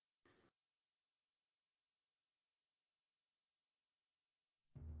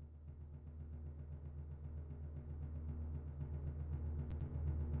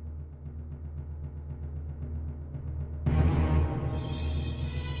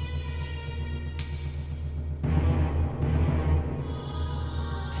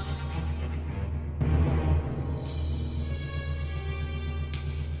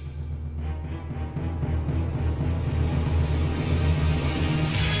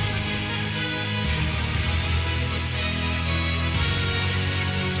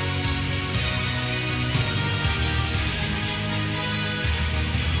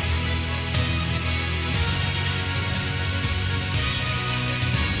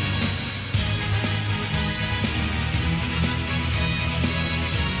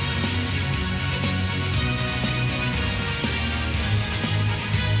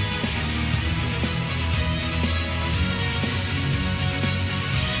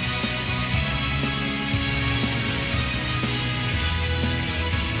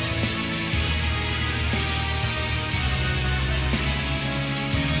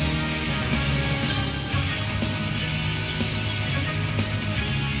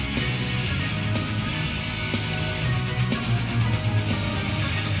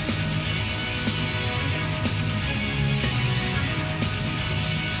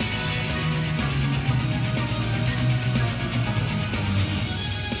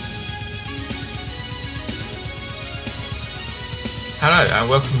Hello and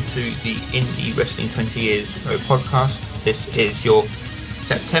welcome to the Indie Wrestling 20 Years Ago podcast. This is your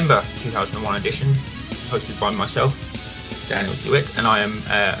September 2001 edition, hosted by myself, Daniel Dewitt, and I am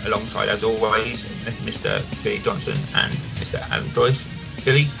alongside, as always, Mr. Billy Johnson and Mr. Adam Joyce.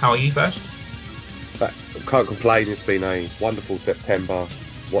 Billy, how are you first? Can't complain. It's been a wonderful September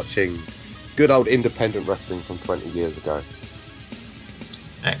watching good old independent wrestling from 20 years ago.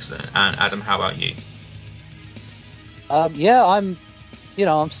 Excellent. And Adam, how about you?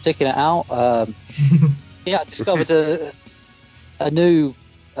 I'm sticking it out. I discovered a new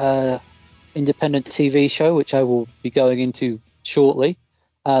independent TV show, which I will be going into shortly,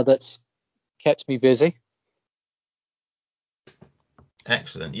 that's kept me busy.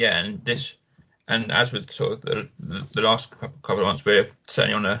 Excellent. Yeah, and as with sort of the last couple of months, we're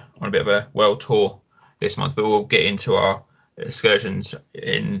certainly on a bit of a world tour this month, but we'll get into our excursions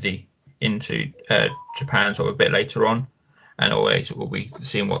into Japan sort of a bit later on, and always we'll be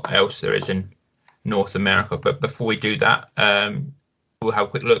seeing what else there is in North America. But before we do that, we'll have a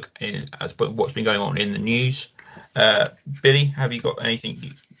quick look at what's been going on in the news. Billy, have you got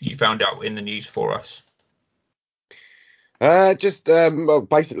anything you found out in the news for us?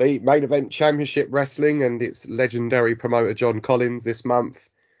 Basically main event championship wrestling and its legendary promoter John Collins this month.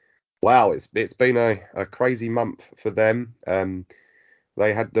 Wow, it's been a crazy month for them.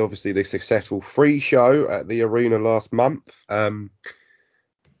 They had obviously the successful free show at the arena last month.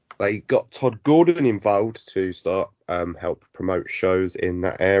 They got Todd Gordon involved to start help promote shows in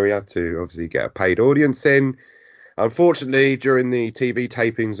that area to obviously get a paid audience in. Unfortunately, during the TV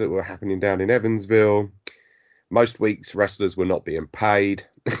tapings that were happening down in Evansville, most weeks wrestlers were not being paid,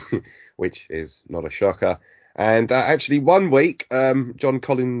 which is not a shocker. And actually one week, John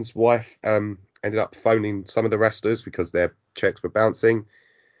Collins' wife ended up phoning some of the wrestlers because their checks were bouncing.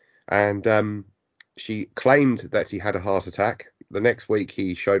 And she claimed that he had a heart attack. The next week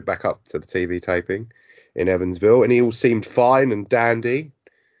he showed back up to the TV taping in Evansville and he all seemed fine and dandy.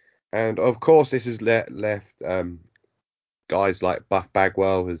 And of course this has left guys like Buff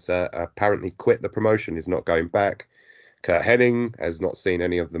Bagwell has apparently quit the promotion, is not going back. Kurt Hennig has not seen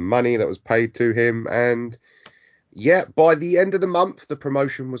any of the money that was paid to him. And yeah, by the end of the month, the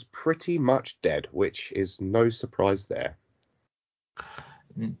promotion was pretty much dead, which is no surprise there.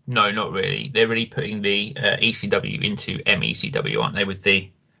 No, not really. They're really putting the ECW into MECW, aren't they? With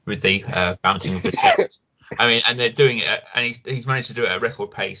the bouncing of the checks. I mean, and they're doing it, and he's managed to do it at a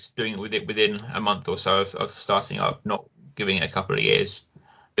record pace, doing it within a month or so of starting up, not giving it a couple of years.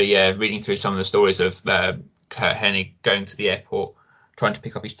 But yeah, reading through some of the stories of Kurt Hennig going to the airport, trying to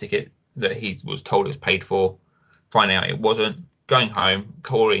pick up his ticket that he was told it was paid for, finding out it wasn't, going home,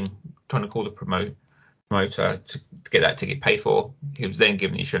 trying to call the promoter to get that ticket paid for. He was then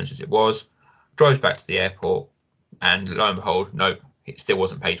given the assurances it was, drives back to the airport, and lo and behold, no, it still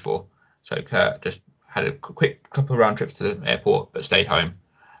wasn't paid for. So Kurt just had a quick couple of round trips to the airport, but stayed home.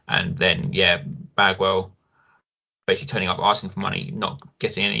 And then, yeah, Bagwell basically turning up, asking for money, not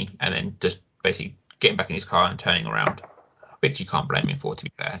getting any, and then just basically getting back in his car and turning around, which you can't blame him for, to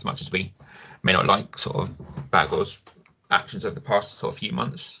be fair, as much as we may not like sort of Bagwell's actions over the past sort of few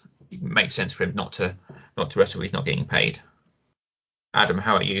months. It makes sense for him not to wrestle if he's not getting paid. Adam,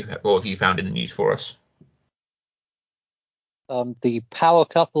 how are you? What have you found in the news for us? The power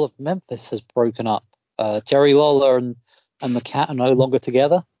couple of Memphis has broken up. Jerry Lawler and the Cat are no longer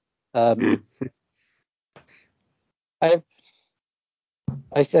together. I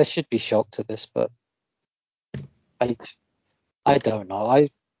should be shocked at this, but I don't know.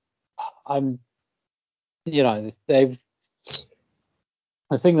 I'm they've.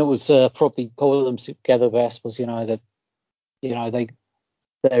 The thing that was probably pulling them together best was they're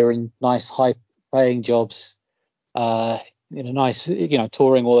in nice high paying jobs, nice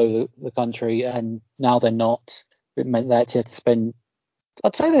touring all over the country, and now they're not. It meant they actually had to spend.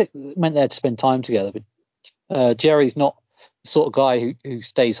 I'd say that it meant they had to spend time together, but Jerry's not the sort of guy who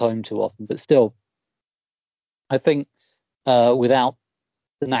stays home too often. But still, I think without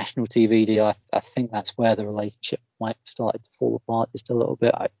the national TV deal, I think that's where the relationship might have started to fall apart just a little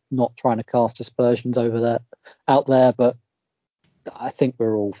bit. I'm not trying to cast aspersions out there, but I think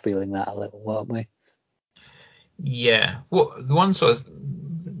we're all feeling that a little, aren't we? Yeah. Well, the one sort of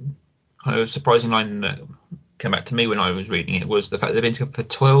kind of surprising line that came back to me when I was reading it was the fact they've been together for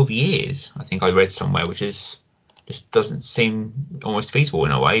 12 years. I think I read somewhere, which is just doesn't seem almost feasible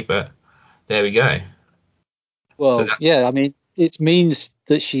in a way, but there we go. Well, yeah, I mean, it means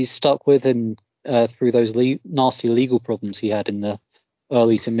that she's stuck with him through those nasty legal problems he had in the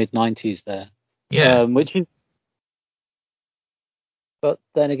early to mid 90s there. Yeah. But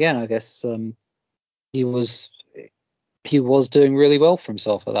then again, I guess he was he was doing really well for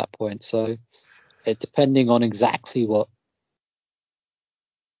himself at that point. So depending on exactly what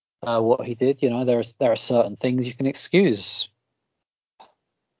he did, there are certain things you can excuse.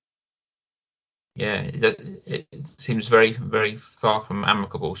 Yeah, it seems very, very far from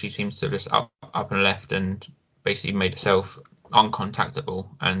amicable. She seems to have just up and left and basically made herself uncontactable.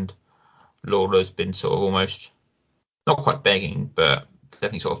 And Lawler's been sort of almost not quite begging, but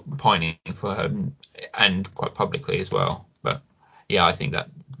definitely sort of pining for her, and quite publicly as well. But yeah, I think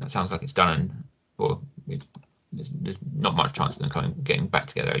that sounds like it's done, and well, there's not much chance of them kind of getting back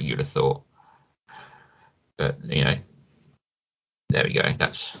together. You'd have thought, but there we go.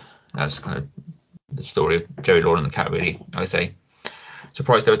 That's kind of the story of Jerry Lawler and the Cat. Really, like I say,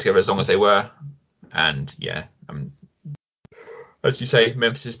 surprised they were together as long as they were, and yeah, as you say,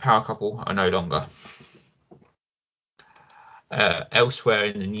 Memphis's power couple are no longer. Elsewhere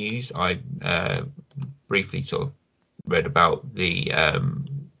in the news, I briefly sort of read about the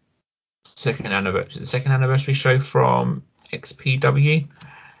second anniversary show from XPW.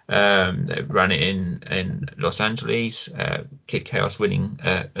 They ran it in Los Angeles. Kid Chaos winning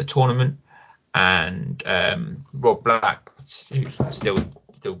a tournament, and Rob Black, who's still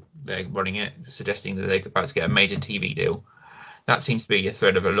running it, suggesting that they're about to get a major TV deal. That seems to be a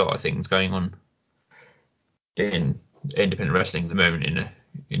thread of a lot of things going on in independent wrestling at the moment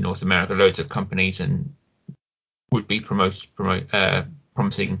in North America. Loads of companies and would be promising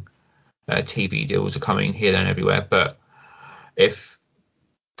TV deals are coming here, there, and everywhere. But if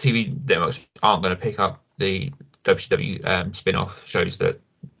TV networks aren't going to pick up the WCW spin-off shows that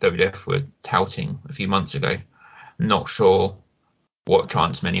WWF were touting a few months ago, I'm not sure what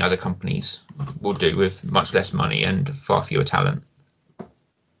chance many other companies will do with much less money and far fewer talent.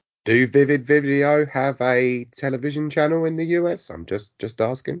 Do Vivid Video have a television channel in the US? I'm just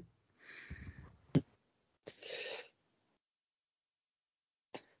asking.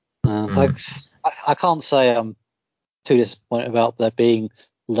 I can't say I'm too disappointed about there being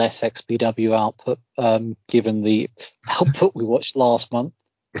less XPW output, given the output we watched last month.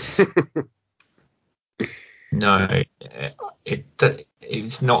 No,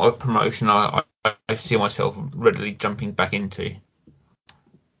 it's not a promotion I see myself readily jumping back into.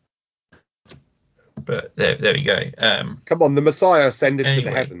 But there we go. Come on, the Messiah ascended to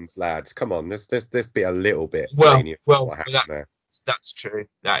the heavens, lads. Come on, let's be a little bit lenient. What happened there. That's true.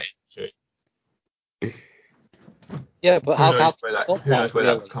 That is true. Yeah, but who knows where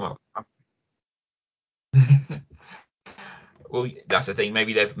that will come up. Well, that's the thing.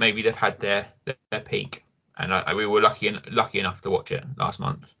 Maybe they've had their peak, and we were lucky enough to watch it last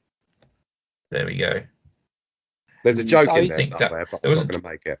month. There we go. There's a joke in there somewhere, but I'm not going to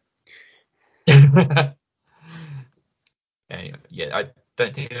make it. Anyway, yeah, I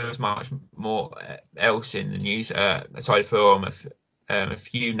don't think there was much more else in the news aside from a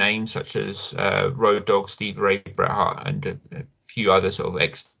few names such as Road Dogg, Steve Ray, Bret Hart, and a few other sort of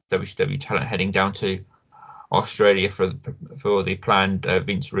ex-WCW talent heading down to Australia for the planned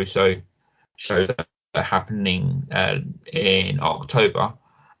Vince Russo show that are happening in October,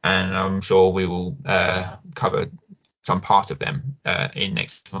 and I'm sure we will cover some part of them in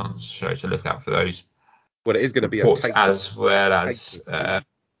next month's show, so look out for those. Well, it is going to be a as well as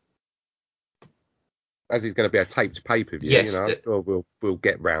it's going to be a taped pay-per-view. Yes, I'm sure we'll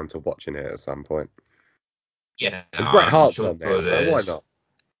get round to watching it at some point. Yeah, and Bret Hart's on there, so why not?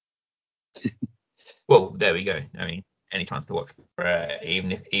 Well, there we go. I mean, any chance to watch Bret,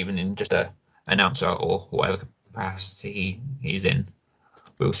 even in just a announcer or whatever capacity he's in,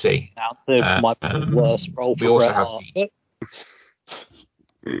 we'll see. Announcer might be the worst role for Bret Hart.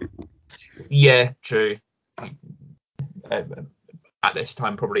 Yeah, true. At this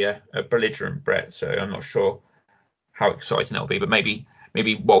time, probably a belligerent Bret, so I'm not sure how exciting that'll be. But maybe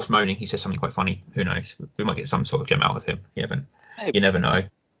whilst moaning, he says something quite funny. Who knows? We might get some sort of gem out of him. You never know.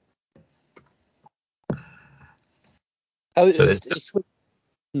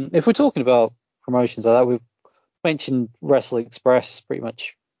 If we're talking about promotions like that, we've mentioned Wrestle Express pretty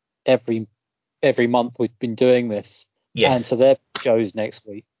much every month we've been doing this. Yes. And so their shows next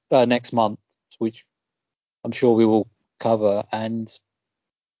month, which I'm sure we will cover, and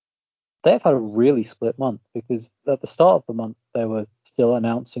they've had a really split month because at the start of the month they were still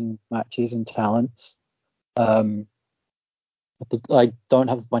announcing matches and talents. I don't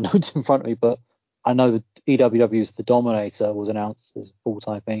have my notes in front of me, but I know that EWW's The Dominator was announced as a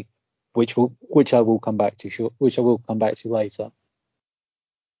full-time thing, which I will come back to later.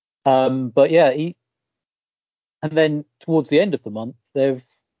 But yeah, and then towards the end of the month, they've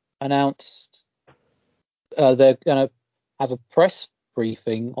announced they're going to have a press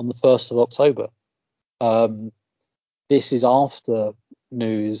briefing on the 1st of October. this is after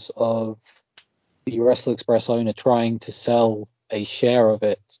news of the Wrestle Express owner trying to sell a share of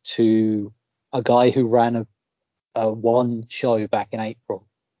it to a guy who ran a one show back in April,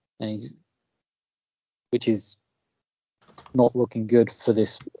 which is not looking good for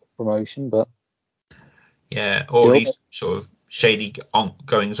this promotion. But yeah, or still, these sort of shady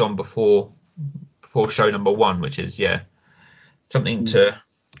goings on before show number one, which is something to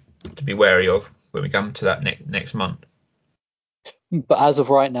be wary of when we come to that next month. But as of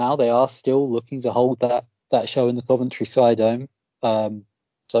right now, they are still looking to hold that show in the Coventry Sky Dome.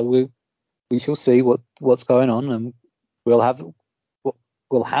 So we shall see what's going on, and we'll have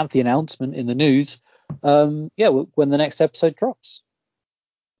the announcement in the news. When the next episode drops.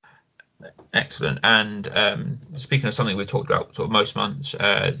 Excellent. And speaking of something we talked about sort of most months,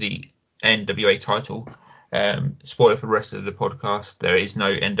 the NWA title. Spoiler for the rest of the podcast: there is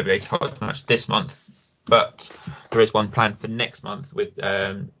no NWA title match this month, but there is one planned for next month with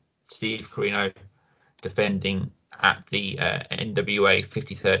Steve Corino defending at the NWA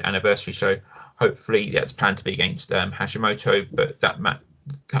 53rd anniversary show. Hopefully that's planned to be against Hashimoto, but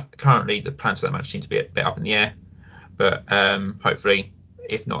currently the plans for that match seem to be a bit up in the air. But hopefully,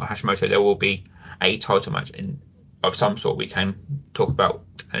 if not Hashimoto, there will be a title match of some sort we can talk about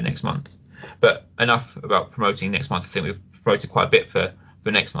next month. But enough about promoting next month. I think we've promoted quite a bit for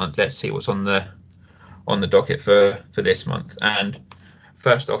next month. Let's see what's on the docket for this month. And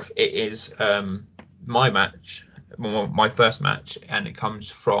first off, it is my match, my first match, and it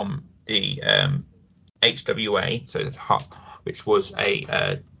comes from the HWA, so which was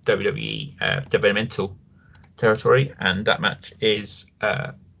a WWE developmental territory, and that match is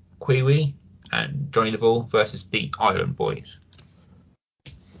Kiwi and Johnny the Bull versus the Island Boys.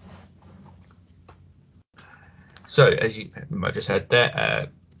 So, as you might just heard there,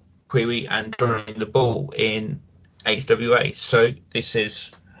 Kiwi and Johnny the Bull in HWA. So this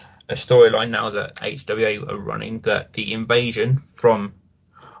is a storyline now that HWA are running, that the invasion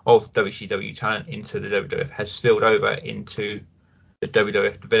of WCW talent into the WWF has spilled over into the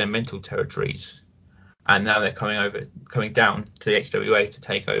WWF developmental territories, and now they're coming down to the HWA to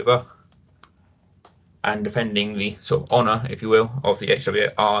take over. And defending the sort of honour, if you will, of the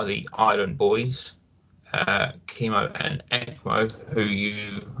HWA are the Island Boys, Chemo and ECMO, who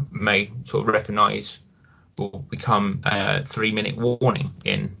you may sort of recognise will become a 3-minute warning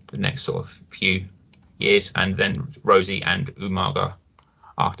in the next sort of few years, and then Rosie and Umaga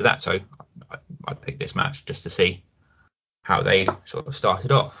after that. So I picked this match just to see how they sort of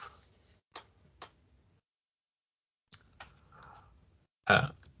started off.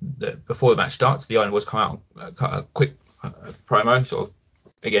 Before the match starts, the Island Boys come out, cut a quick promo, sort of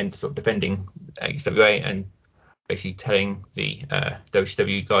again sort of defending HWA and basically telling the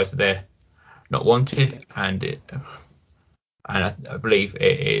WCW guys that they're not wanted, and I believe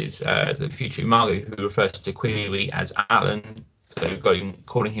it is the future Umaga who refers to Kiwi as Alan, so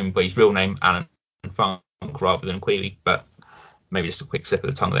calling him by his real name, Alan Funk, rather than Kiwi, but maybe just a quick slip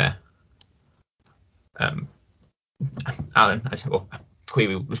of the tongue there. Alan, well,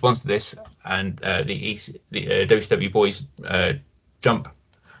 Kiwi responds to this, and the WCW boys jump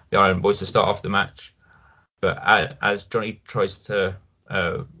the Island Boys to start off the match. But as Johnny the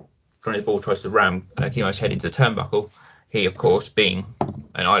Bull tries to ram Chemo's head into the turnbuckle, he, of course, being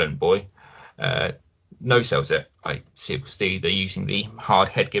an Island Boy, no sells it. I see they're using the hard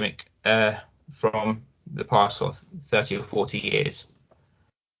head gimmick from the past sort of 30 or 40 years.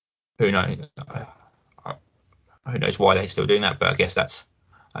 Who knows? Who knows why they're still doing that? But I guess that's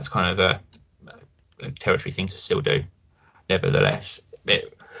kind of a territory thing to still do. Nevertheless,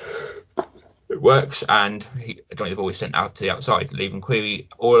 it works, and Johnny the Bull is sent out to the outside, leaving Kiwi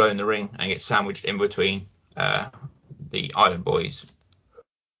all alone in the ring and gets sandwiched in between the Island Boys.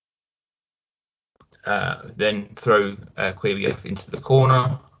 Then throw Kiwi off into the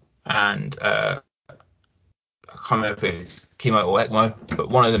corner, and I can't remember if it's Chemo or ECMO, but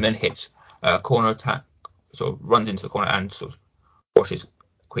one of them then hits a corner attack, sort of runs into the corner and sort of washes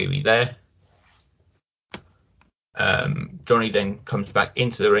Kiwi there. Johnny then comes back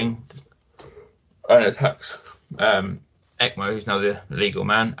into the ring and attacks ECMO, who's now the legal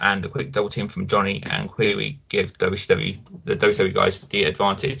man, and a quick double team from Johnny and Kiwi give the WCW guys the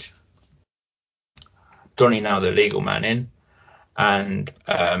advantage. Johnny now the legal man in, and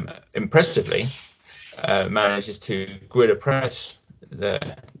impressively manages to gorilla press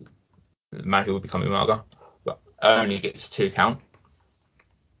the man who will become Umaga, but only gets 2 count.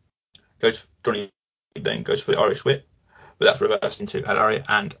 Johnny then goes for the Irish whip, but that's reversed into a lariat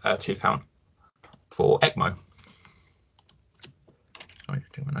and a 2 count for ECMO. Sorry,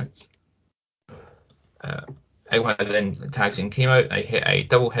 take my notes. Eggman then tags in Chemo. They hit a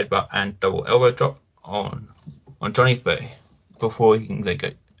double headbutt and double elbow drop on Johnny, but before they can go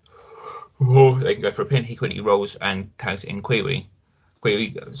for a pin, he quickly rolls and tags in Kiwi.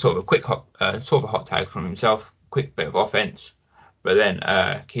 Kiwi sort of a hot tag from himself, quick bit of offense, but then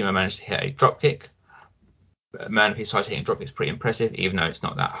Chemo managed to hit a drop kick. A man of his size hitting a drop kick is pretty impressive, even though it's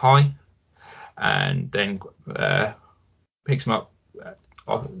not that high. And then picks him up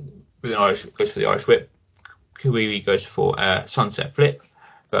with goes for the Irish whip. Kiwi goes for a sunset flip,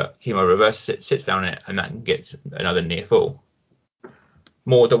 but Chemo reverses it, sits down on it, and that gets another near fall.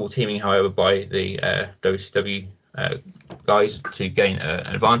 More double teaming, however, by the WCW guys to gain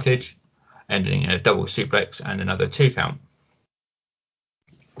an advantage, ending in a double suplex and another 2 count.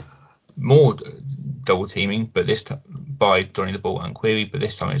 More double teaming, but this time by Johnny the Bull and Kiwi, but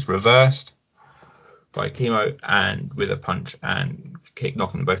this time it's reversed by Chemo and with a punch and kick,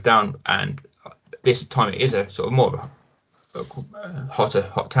 knocking them both down. And this time it is a sort of more of a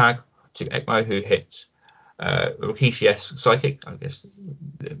hot tag to ECMO, who hits Rikishi-esque psychic. I guess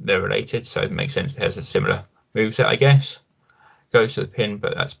they're related, so it makes sense. It has a similar moveset, I guess. Goes to the pin,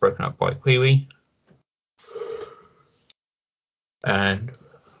 but that's broken up by Kiwi. And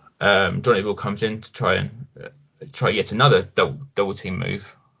Johnny Bull comes in to try yet another double team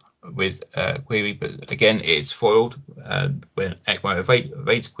move with Kiwi, but again it's foiled when ECMO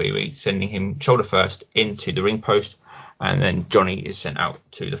evades Kiwi, sending him shoulder first into the ring post, and then Johnny is sent out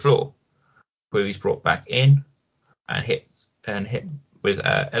to the floor. Kiwi's brought back in and hit with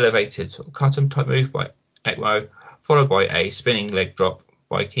an elevated sort of cut-em type move by ECMO, followed by a spinning leg drop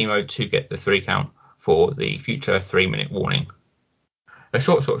by Chemo to get the 3 count for the future 3-minute warning. A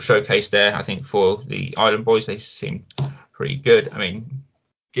short sort of showcase there, I think, for the Island Boys. They seem pretty good. I mean,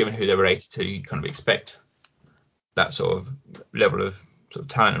 given who they're related to, you kind of expect that sort of level of sort of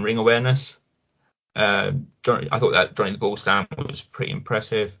talent and ring awareness. I thought that Johnny the Bull Slam was pretty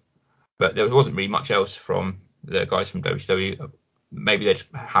impressive, but there wasn't really much else from the guys from WCW. Maybe they're just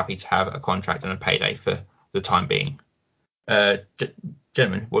happy to have a contract and a payday for the time being.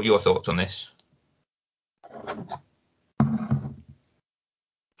 Gentlemen, what are your thoughts on this?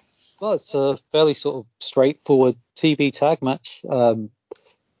 Well, it's a fairly sort of straightforward TV tag match. I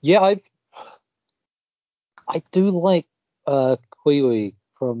do like Kiwi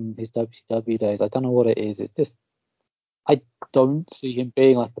from his WCW days. I don't know what it is. It's just I don't see him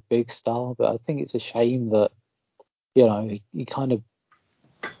being like a big star, but I think it's a shame that he kind of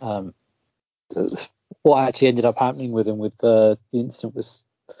what actually ended up happening with him with the incident with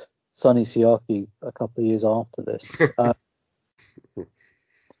Sonny Siaki a couple of years after this.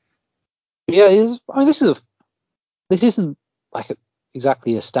 This isn't like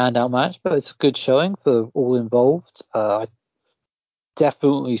exactly a standout match, but it's a good showing for all involved. I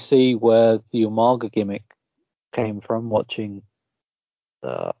definitely see where the Umaga gimmick came from. Watching,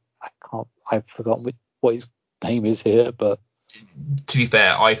 I've forgotten what his name is here, but to be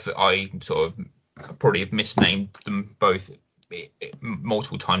fair, I sort of probably have misnamed them both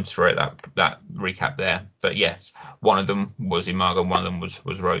multiple times throughout that recap there. But yes, one of them was Umaga, and one of them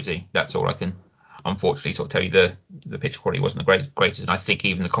was Rosie. That's all I can unfortunately sort of tell you. The picture quality wasn't the greatest, and I think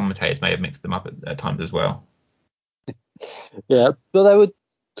even the commentators may have mixed them up at times as well. Yeah, but it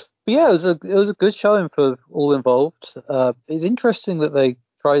was a good showing for all involved. It's interesting that they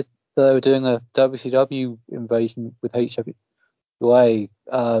were doing a WCW invasion with HWA.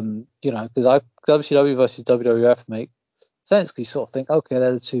 Because WCW versus WWF make sense, because you sort of think, okay,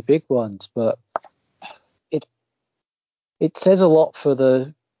 they're the two big ones, but it says a lot for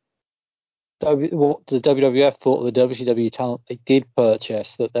what the WWF thought of the WCW talent they did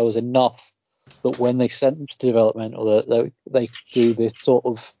purchase, that there was enough that when they sent them to development, or that they could do this sort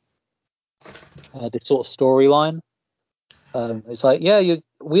of storyline. It's like,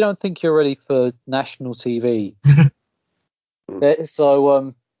 we don't think you're ready for national TV.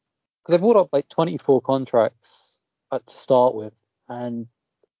 So, because they've brought up like 24 contracts to start with, and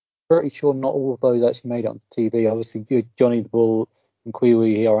pretty sure not all of those actually made it onto TV. Obviously, Johnny the Bull and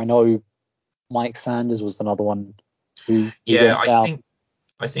Kiwi here. I know Mike Sanders was another one who went down.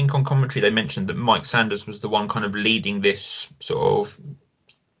 I think on commentary they mentioned that Mike Sanders was the one kind of leading this sort of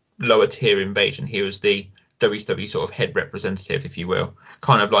lower tier invasion. He was the WCW sort of head representative, if you will.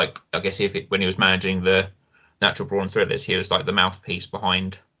 Kind of like, I guess, when he was managing the Natural Born Thrillers, he was like the mouthpiece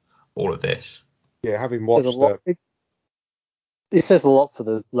behind all of this. Yeah, having watched it says a lot for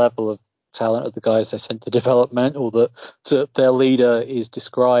the level of talent of the guys they sent to development, or that their leader is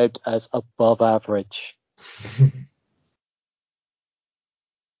described as above average.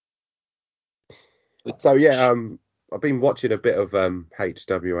 So I've been watching a bit of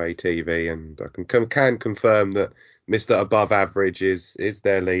HWA TV, and I can confirm that Mr. Above Average is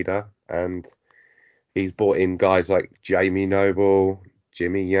their leader, and he's brought in guys like Jamie Noble,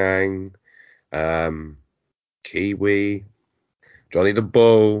 Jimmy Yang, Kiwi, Johnny the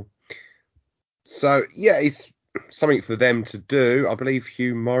Bull. So yeah, it's something for them to do. I believe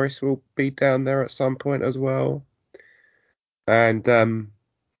Hugh Morris will be down there at some point as well, and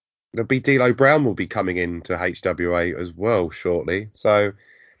there'll be D'Lo Brown will be coming into HWA as well shortly. So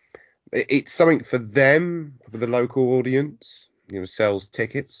it's something for them, for the local audience. Sells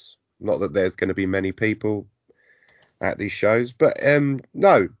tickets. Not that there's going to be many people at these shows, but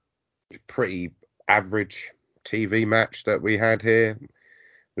no, pretty average TV match that we had here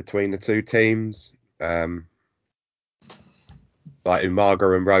between the two teams. Like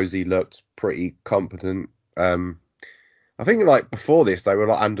Umaga and Rosie looked pretty competent. I think like before this they were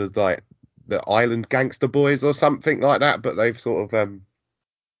like under like the Island Gangster Boys or something like that, but they've sort of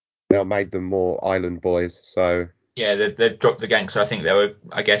now made them more Island Boys. So yeah, they've dropped the gangster. I think they were,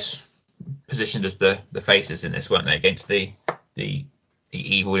 I guess, positioned as the faces in this, weren't they, against the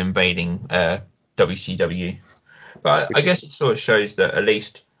evil invading WCW. But I guess it sort of shows that at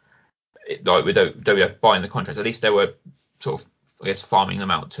least, like with WWF buying the contracts, at least they were sort of, I guess, farming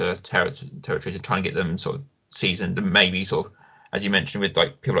them out to territories and trying to get them sort of seasoned, and maybe sort of, as you mentioned, with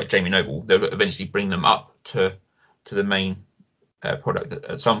like people like Jamie Noble, they'll eventually bring them up to the main product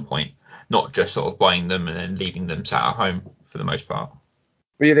at some point, not just sort of buying them and then leaving them sat at home for the most part.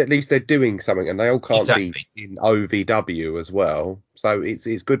 Yeah, at least they're doing something, and they all can't be Exactly. in OVW as well. So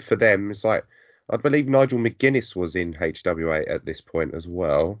it's good for them. It's like I believe Nigel McGuinness was in HWA at this point as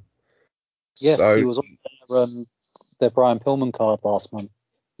well. Yes, So he was on their Brian Pillman card last month.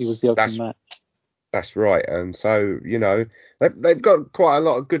 He was the opening match. That's right, and so they've got quite a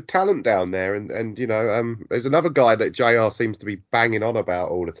lot of good talent down there, and there's another guy that JR seems to be banging on about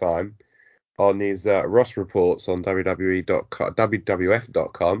all the time on his Ross reports on WWF.com.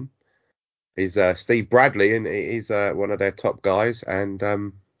 Is Steve Bradley, and he's one of their top guys, and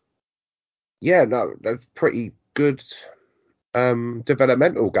that's pretty good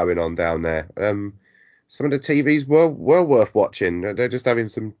developmental going on down there. Some of the TVs were worth watching. They're just having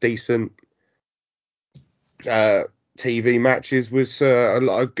some decent TV matches with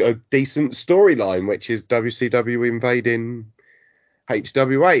a decent storyline, which is WCW invading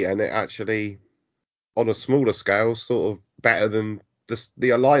HWA, and it actually, on a smaller scale, sort of better than the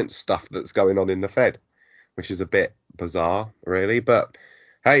alliance stuff that's going on in the Fed, which is a bit bizarre, really. But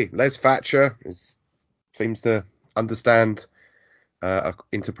hey, Les Thatcher seems to understand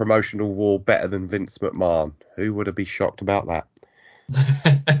interpromotional war better than Vince McMahon. Who would have been shocked about that?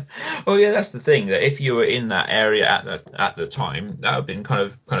 Well, yeah, that's the thing, that if you were in that area at the time, that would have been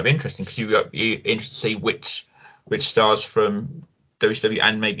kind of interesting, because you're interested to see which stars from WCW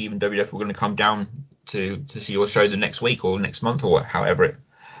and maybe even WWF were going to come down to see your show the next week or next month or however it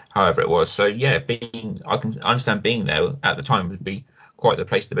was. So yeah, I can understand being there at the time would be quite the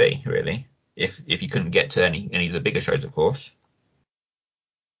place to be, really, if you couldn't get to any of the bigger shows, of course.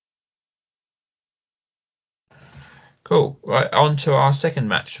 Cool. Right, on to our second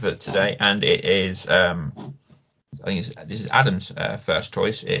match for today, and it is I think this is Adam's first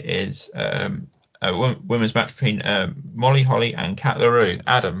choice. It is a women's match between Molly Holly and Kat LaRue.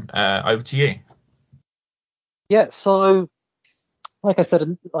 Adam, over to you. Yeah, so like I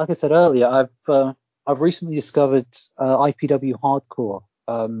said earlier, I've recently discovered IPW Hardcore.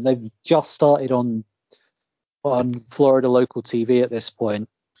 They've just started on Florida local TV at this point.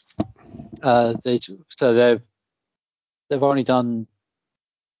 They've only done,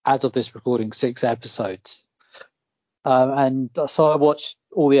 as of this recording, 6 episodes. And so I watched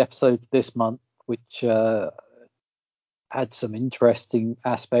all the episodes this month, which had some interesting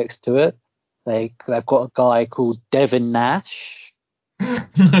aspects to it. They've got a guy called Devin Nash.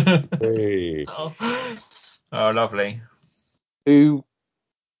 Hey. Oh, lovely. Who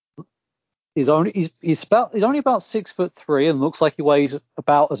is only he's only about 6'3" and looks like he weighs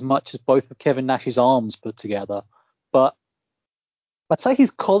about as much as both of Kevin Nash's arms put together. But I'd say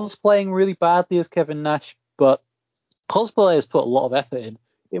he's cosplaying really badly as Kevin Nash, but cosplayers put a lot of effort in.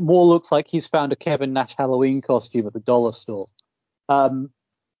 It more looks like he's found a Kevin Nash Halloween costume at the dollar store.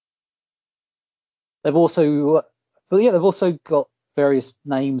 They've also got various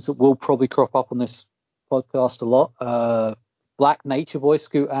names that will probably crop up on this podcast a lot. Black Nature Boy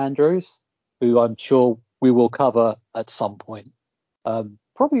Scoot Andrews, who I'm sure we will cover at some point,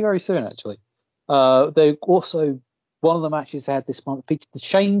 probably very soon actually. They also, one of the matches they had this month featured the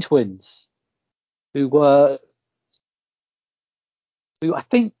Shane Twins, who I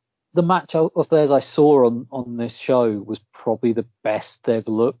think the match of theirs I saw on this show was probably the best they've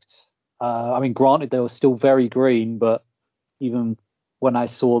looked. I mean, granted, they were still very green, but even when I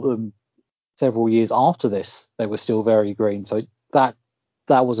saw them several years after this, they were still very green. So that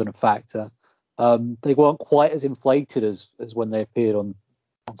wasn't a factor. They weren't quite as inflated as when they appeared on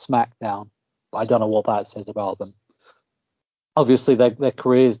SmackDown. I don't know what that says about them. Obviously, their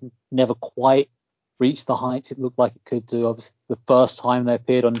careers never quite reached the heights it looked like it could do. Obviously, the first time they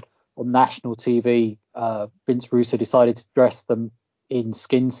appeared on national TV, Vince Russo decided to dress them in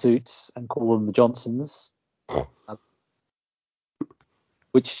skin suits and call them the Johnsons,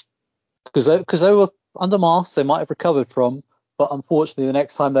 which because they were under masks, they might have recovered from. But unfortunately, the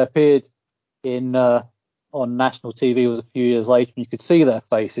next time they appeared on national TV was a few years later, and you could see their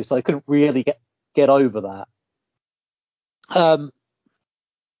faces, so they couldn't really get over that. But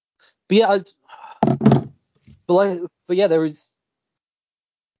yeah, there is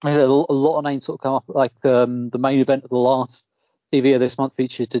a lot of names sort of come up. Like the main event of the last TV of this month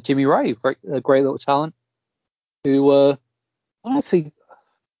featured Jimmy Ray, a great little talent, who I don't know if he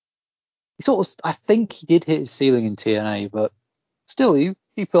sort of, I think he did hit his ceiling in TNA, but still he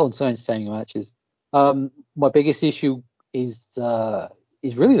put on some entertaining matches. My biggest issue is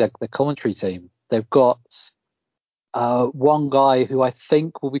really the commentary team. They've got one guy who I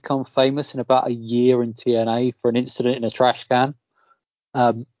think will become famous in about a year in TNA for an incident in a trash can.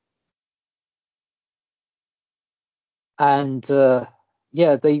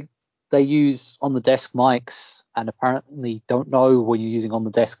 They use on the desk mics, and apparently don't know when you're using on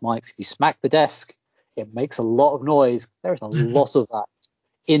the desk mics. If you smack the desk, it makes a lot of noise. There is a lot of that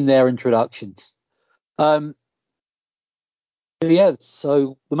in their introductions. So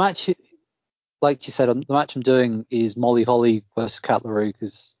the match, like you said, the match I'm doing is Molly Holly versus Kat LaRue,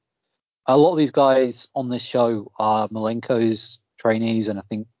 because a lot of these guys on this show are Malenko's trainees, and I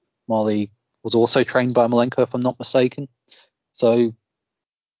think Molly was also trained by Malenko, if I'm not mistaken. So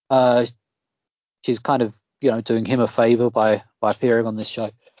she's kind of, doing him a favor by appearing on this show.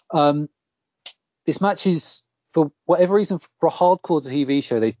 This match is, for whatever reason, for a hardcore TV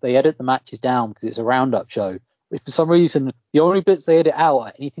show, they edit the matches down because it's a roundup show. If for some reason the only bits they edit out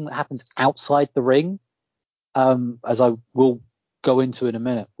are anything that happens outside the ring, as I will go into in a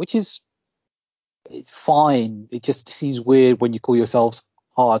minute, which is fine. It just seems weird when you call yourselves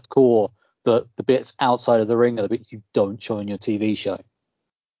hardcore that the bits outside of the ring are the bits you don't show in your TV show.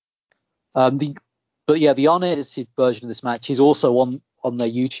 The unedited version of this match is also on their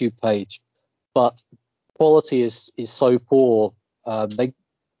YouTube page, but quality is so poor. The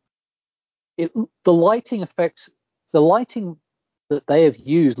lighting that they have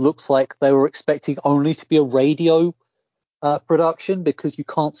used looks like they were expecting only to be a radio production, because you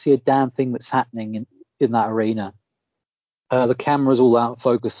can't see a damn thing that's happening in that arena. The camera's all out of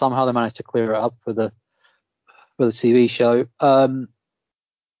focus. Somehow they managed to clear it up for the TV show,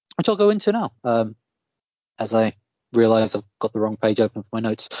 which I'll go into now, as I realise I've got the wrong page open for my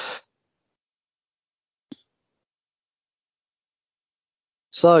notes.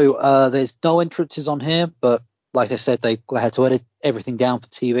 So there's no entrances on here, but like I said, they had to edit everything down for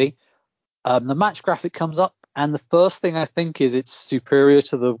TV. The match graphic comes up, and the first thing I think is it's superior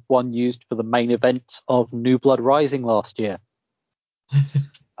to the one used for the main event of New Blood Rising last year.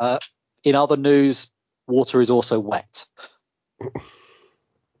 In other news, water is also wet.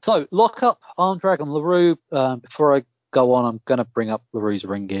 So, lock up, arm drag on LaRue. Before I go on, I'm going to bring up LaRue's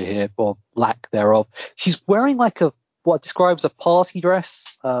ring gear here, or lack thereof. She's wearing like what describes a party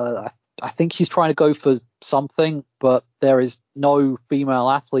dress. I think she's trying to go for something, but there is no female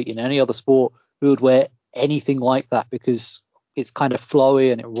athlete in any other sport who would wear anything like that, because it's kind of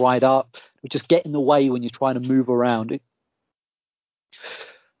flowy and it ride up. It would just get in the way when you're trying to move around.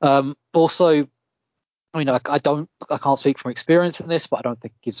 Also, I mean, I can't speak from experience in this, but I don't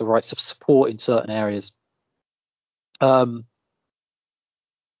think it gives the right support in certain areas. I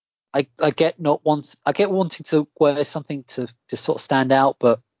get wanting to wear something to sort of stand out,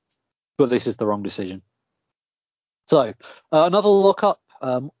 but this is the wrong decision. So another lockup.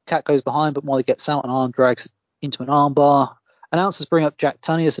 Kat goes behind, but Molly gets out and arm drags into an armbar. Announcers bring up Jack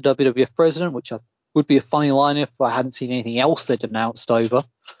Tunney as the WWF president, which would be a funny line if I hadn't seen anything else they'd announced over.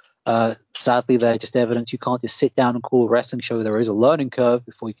 Sadly, they're just evidence you can't just sit down and call a wrestling show. There is a learning curve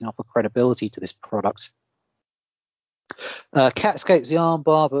before you can offer credibility to this product. Kat escapes the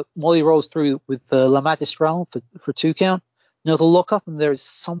armbar, but Molly rolls through with La Magistral for a 2 count. Another lockup, and there is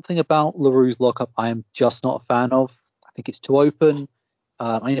something about LaRue's lockup I am just not a fan of. I think it's too open.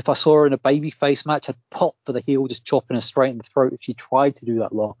 I mean, if I saw her in a babyface match, I'd pop for the heel just chopping her straight in the throat if she tried to do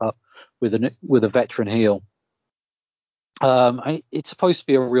that lockup with a veteran heel. It's supposed to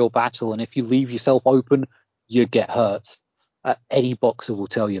be a real battle, and if you leave yourself open, you get hurt. Any boxer will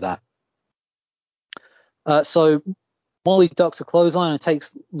tell you that. So Molly ducks a clothesline and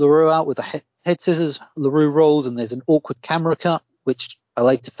takes LaRue out with a head scissors. LaRue rolls, and there's an awkward camera cut, which I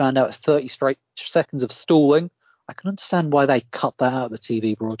later found out is 30 straight seconds of stalling. I can understand why they cut that out of the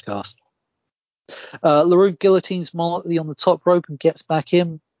TV broadcast. LaRue guillotines Molly on the top rope and gets back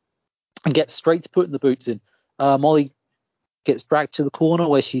in and gets straight to putting the boots in. Molly gets dragged to the corner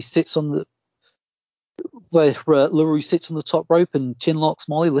where she sits on the where LaRue sits on the top rope and chin locks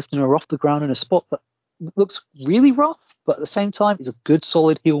Molly, lifting her off the ground in a spot that looks really rough, but at the same time is a good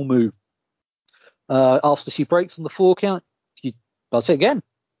solid heel move. After she breaks on the 4 count, she does it again.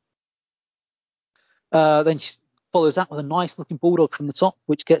 Then she follows that with a nice looking bulldog from the top,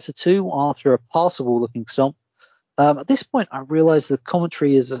 which gets a 2 after a passable looking stomp. At this point, I realise the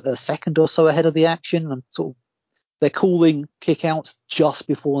commentary is a second or so ahead of the action, and sort of they're calling kickouts just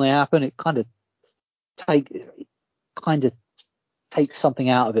before they happen. It kind of takes something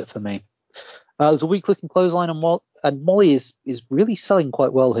out of it for me. There's a weak looking clothesline, and Molly is really selling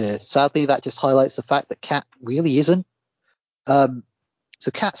quite well here. Sadly, that just highlights the fact that Kat really isn't. So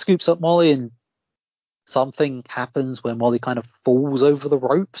Kat scoops up Molly, and something happens where Molly kind of falls over the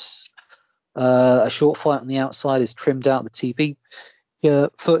ropes. A short fight on the outside is trimmed out of the TV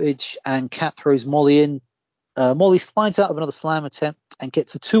footage, and Kat throws Molly in. Molly slides out of another slam attempt and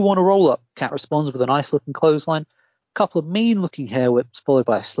gets a 2 on a roll-up. Kat responds with a nice-looking clothesline. A couple of mean-looking hair whips followed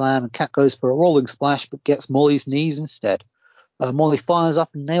by a slam, and Kat goes for a rolling splash but gets Molly's knees instead. Molly fires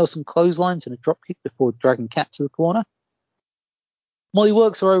up and nails some clotheslines and a dropkick before dragging Kat to the corner. Molly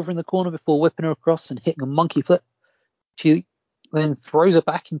works her over in the corner before whipping her across and hitting a monkey flip. She then throws her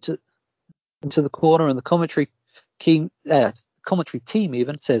back into the corner, and the commentary team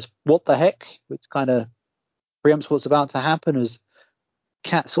even says, "What the heck?" which kind of preempts what's about to happen as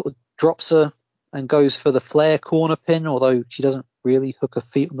Kat sort of drops her and goes for the Flair corner pin, although she doesn't really hook her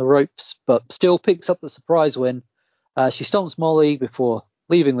feet on the ropes, but still picks up the surprise win. She stomps Molly before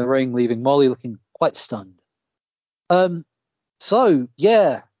leaving the ring, leaving Molly looking quite stunned. So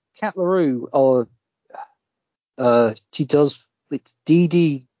yeah, Kat LaRue, she does, it's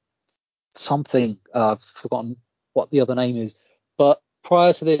DD something, I've forgotten what the other name is, but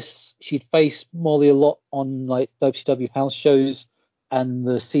prior to this, she'd faced Molly a lot on like WCW house shows and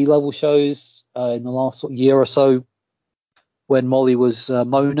the C-level shows in the last sort of year or so when Molly was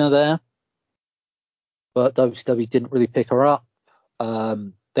Mona there, but WCW didn't really pick her up.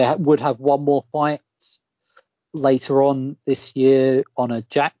 They would have one more fight later on this year on a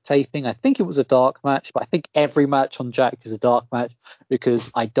Jack taping. I think it was a dark match, but I think every match on Jack is a dark match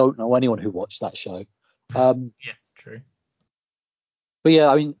because I don't know anyone who watched that show. Yeah, true. But yeah,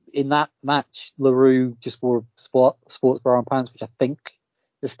 I mean, in that match, LaRue just wore sports bra and pants, which I think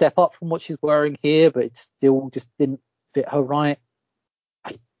is a step up from what she's wearing here, but it still just didn't fit her right.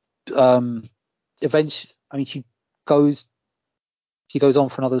 Eventually, I mean, she goes on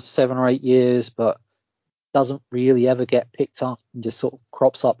for another 7 or 8 years, but doesn't really ever get picked up and just sort of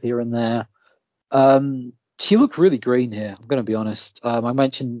crops up here and there. She looked really green here, I'm going to be honest. I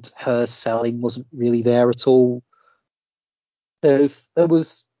mentioned her selling wasn't really there at all. There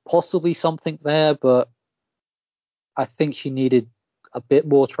was possibly something there, but I think she needed a bit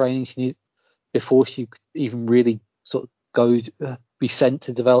more training. Before she could even really sort of be sent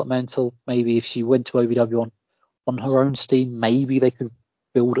to developmental. Maybe if she went to OVW on her own steam, maybe they could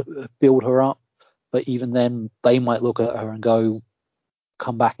build her up. But even then, they might look at her and go,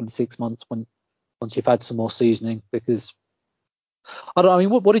 come back in 6 months once you've had some more seasoning. Because I don't know. I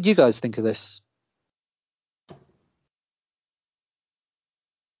mean, what did you guys think of this?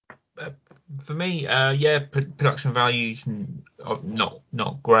 For me, production values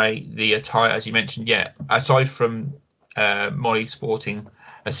not great. The attire, as you mentioned, aside from Molly sporting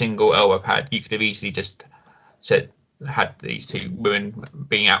a single elbow pad, you could have easily just had these 2 women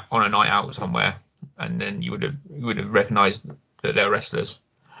being out on a night out somewhere, and then you would have recognised that they're wrestlers.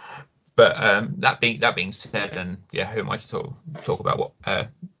 But that being said, and who am I to talk about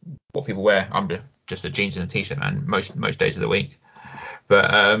what people wear? I'm just a jeans and a t-shirt man most days of the week.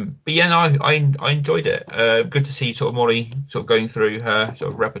 But yeah, no, I enjoyed it. Good to see sort of Molly sort of going through her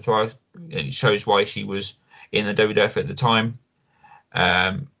sort of repertoire. It shows why she was in the WWF at the time.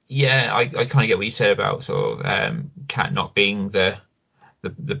 I kind of get what you said about sort of Kat not being the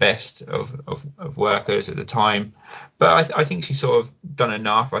best of workers at the time, but I think she's sort of done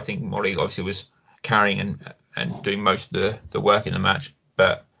enough. I think Molly obviously was carrying and doing most of the work in the match,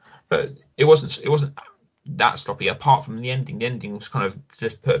 but it wasn't that sloppy. Apart from the ending was kind of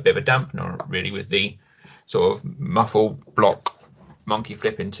just put a bit of a dampener on it, really, with the sort of muffle block monkey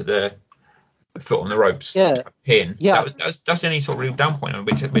flip into the foot on the ropes pin. Yeah. That's the only sort of real down point,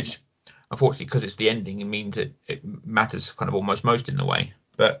 which unfortunately, because it's the ending, it means it matters kind of almost most in the way.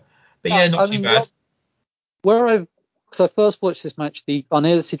 But yeah, not too bad. Because I first watched this match, the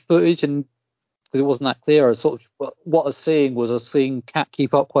unedited footage, and because it wasn't that clear, I sort of what I was seeing Kat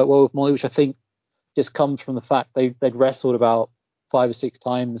keep up quite well with Molly, which I think just comes from the fact they'd wrestled about 5 or 6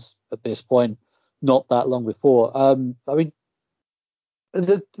 times at this point, not that long before. I mean,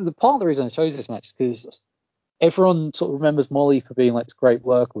 the part of the reason I chose this match is because everyone sort of remembers Molly for being like this great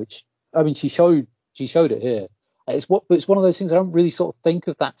worker, which I mean she showed it here. It's one of those things I don't really sort of think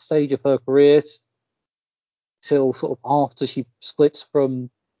of that stage of her career till sort of after she splits from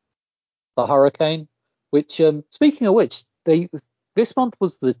the Hurricane. Which speaking of which, this month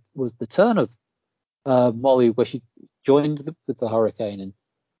was the turn of Molly where she joined with the Hurricane. And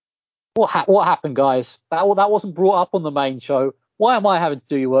what happened, guys? That wasn't brought up on the main show. Why am I having to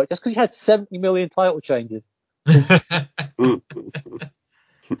do your work? Just because you had 70 million title changes. 70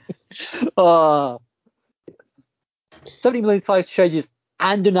 million title changes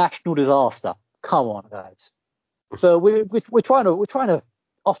and a national disaster. Come on, guys. So we're trying to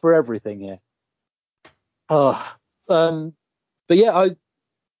offer everything here. But yeah,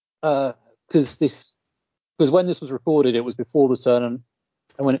 because when this was recorded, it was before the turn, and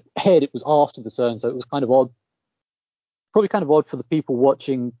when it aired, it was after the turn, so it was kind of odd. Probably kind of odd for the people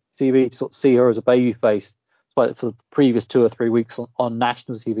watching TV to sort of see her as a babyface. But for the previous 2 or 3 weeks on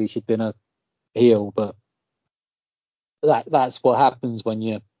national TV, she'd been a heel. But that's what happens when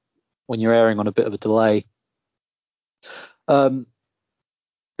you're airing on a bit of a delay. But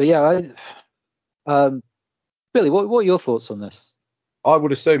yeah, Billy, what are your thoughts on this? I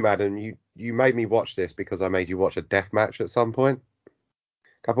would assume, Adam, you made me watch this because I made you watch a death match at some point a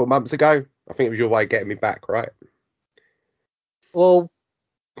couple of months ago. I think it was your way of getting me back, right? Well,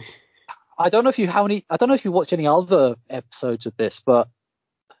 I don't know if you watch any other episodes of this, but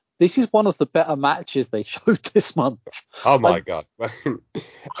this is one of the better matches they showed this month. Oh my God.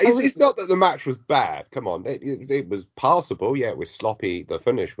 It's not that the match was bad. Come on. It was passable. Yeah, it was sloppy. The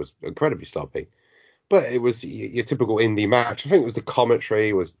finish was incredibly sloppy. But it was your typical indie match. I think it was the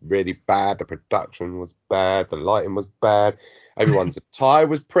commentary was really bad. The production was bad. The lighting was bad. Everyone's attire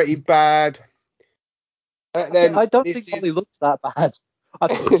was pretty bad. I don't think Molly looks that bad.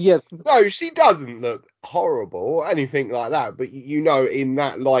 Yeah. No, she doesn't look horrible or anything like that. But in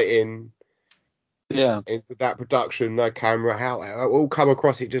that lighting, in that production, no camera, how it all come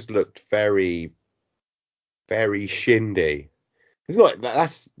across, it just looked very, very shindy. It's like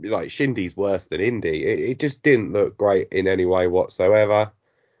that's like shindy's worse than indie. It just didn't look great in any way whatsoever.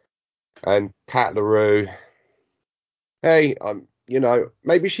 And Kat LaRue, hey,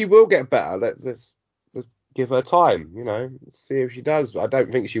 maybe she will get better. Let's give her time. See if she does. I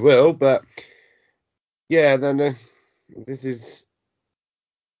don't think she will, but yeah, then this is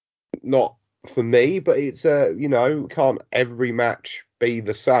not for me. But it's can't every match be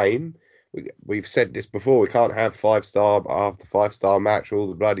the same? We've said this before. We can't have 5-star after 5-star match all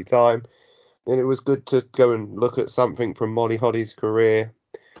the bloody time. And it was good to go and look at something from Molly Holly's career.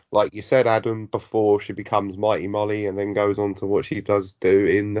 Like you said, Adam, before she becomes Mighty Molly and then goes on to what she does do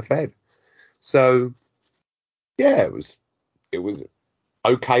in the Fed. So, yeah, it was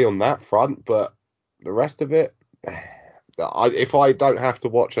okay on that front, but the rest of it, if I don't have to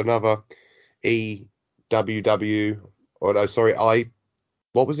watch another EWW, or no, sorry,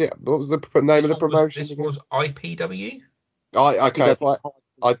 what was it? What was the name of the promotion? This was IPW? Okay, if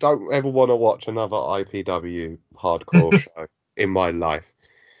I don't ever want to watch another IPW hardcore show in my life.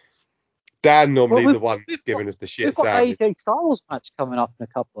 Dan normally the one giving us the shit sandwich. We've got AJ Styles match coming up in a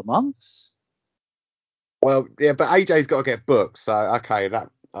couple of months. Well, yeah, but AJ's got to get booked, so okay, that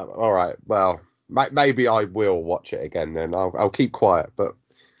all right. Well, maybe I will watch it again then. I'll keep quiet, but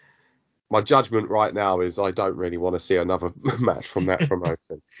my judgment right now is I don't really want to see another match from that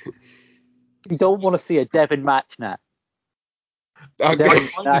promotion. You don't want to see a Devin match, Nat. I kind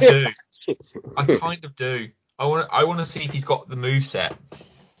of do. I want to see if he's got the moveset.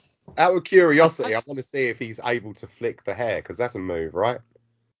 Out of curiosity, I want to see if he's able to flick the hair, because that's a move, right?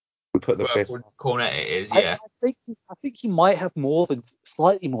 And put the fist. Cornet it is, yeah. I think he might have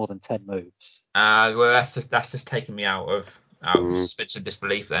slightly more than 10 moves. Well, that's just taking me out of suspension of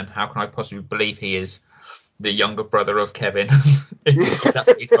disbelief. Then how can I possibly believe he is the younger brother of Kevin? If that's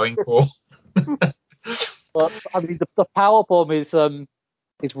what he's going for. But I mean, the power bomb is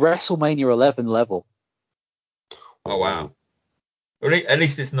WrestleMania 11 level. Oh wow! At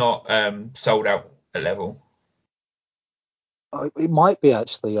least it's not sold out at level. It might be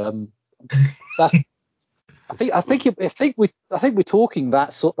actually. I think we're talking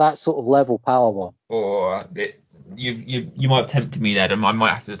that sort of level powerbomb. Or you might have tempted me there. And I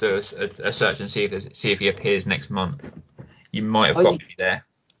might have to do a search and see if he appears next month. You might have got me there.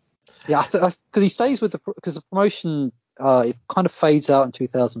 Yeah, because he stays with because the promotion it kind of fades out in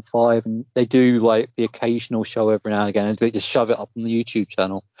 2005, and they do like the occasional show every now and again, and they just shove it up on the YouTube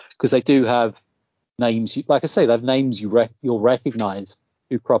channel because they do have names. Like I say, they have names you'll recognise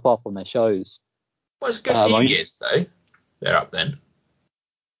who crop up on their shows. Well, it's a good few years though. They're up then.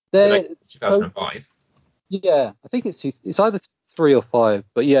 They're 2005. Yeah, I think it's either 3 or 5,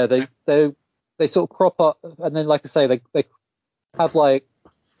 but yeah, they sort of crop up, and then like I say, they have like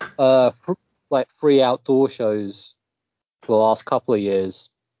free outdoor shows for the last couple of years.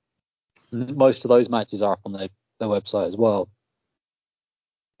 Most of those matches are up on their website as well.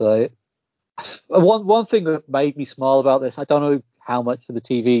 So one thing that made me smile about this, I don't know how much of the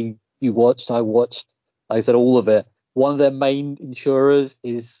TV you watched. I watched, like I said, all of it. One of their main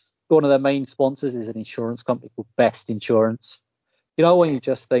sponsors is an insurance company called Best Insurance. You know, when you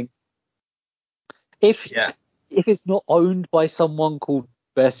just think, if it's not owned by someone called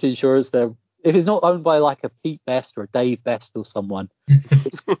Best Insurance, if it's not owned by like a Pete Best or a Dave Best or someone,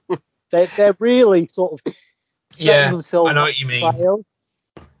 they're really sort of setting themselves I know what you mean. fail.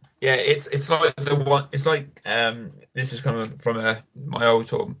 Yeah, it's like the one. It's like this is coming from my old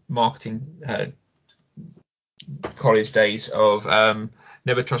sort of marketing college days of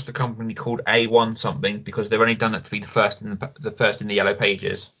never trust a company called A1 something because they've only done it to be the first in the yellow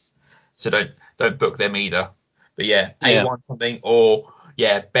pages. So don't book them either. But A1 something or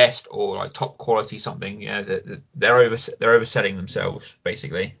best or like top quality something. Yeah, they're overselling themselves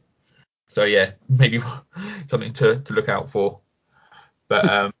basically. So maybe something to look out for.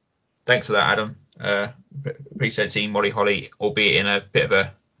 But thanks for that, Adam. Appreciate seeing Molly Holly, albeit in a bit of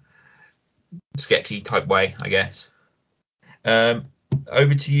a sketchy type way, I guess.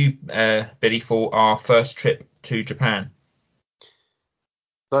 Over to you, Billy, for our first trip to Japan.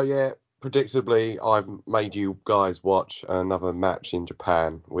 So predictably, I've made you guys watch another match in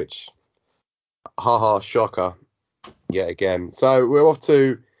Japan, which, shocker, yet again. So we're off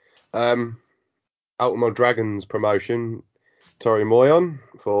to Ultimo Dragon's promotion, Torii Moyon,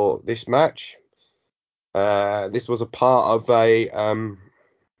 for this match. This was a part of a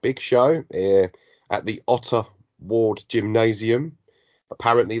big show at the Otter Ward Gymnasium.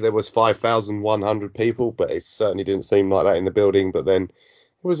 Apparently there was 5,100 people, but it certainly didn't seem like that in the building. But then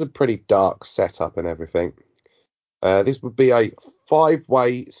it was a pretty dark setup and everything. This would be a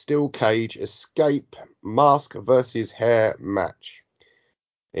 5-way steel cage escape mask versus hair match.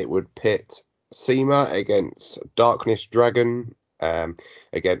 It would pit Seema against Darkness Dragon,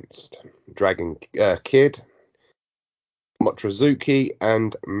 against Dragon Kid, Mochizuki,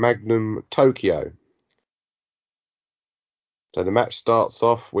 and Magnum Tokyo. So the match starts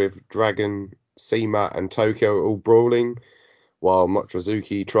off with Dragon, Seema, and Tokyo all brawling, while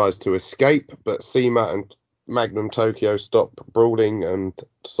Mochizuki tries to escape, but Seema and Magnum Tokyo stop brawling and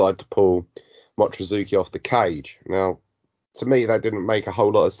decide to pull Mochizuki off the cage. Now, to me, that didn't make a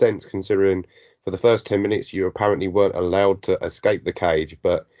whole lot of sense, considering for the first 10 minutes you apparently weren't allowed to escape the cage,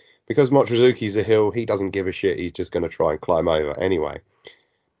 but because Mochizuki's a heel, he doesn't give a shit. He's just going to try and climb over anyway.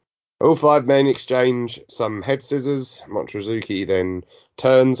 All 5 men exchange some head scissors. Mochizuki then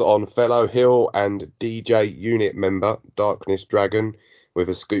turns on fellow heel and DJ unit member Darkness Dragon with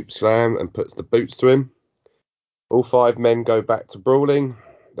a scoop slam and puts the boots to him. All 5 men go back to brawling.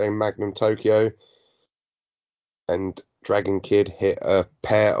 Then Magnum Tokyo and Dragon Kid hit a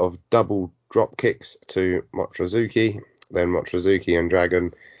pair of double drop kicks to Mochizuki. Then Mochizuki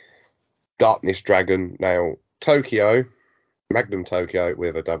and Darkness Dragon nail Tokyo, Magnum Tokyo,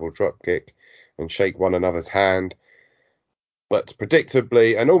 with a double drop kick and shake one another's hand. But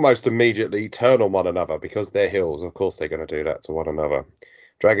predictably and almost immediately turn on one another because they're heels. Of course they're going to do that to one another.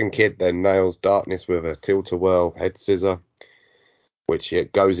 Dragon Kid then nails Darkness with a tilt-a-whirl head scissor, which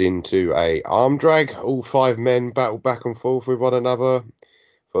it goes into a arm drag. All 5 men battle back and forth with one another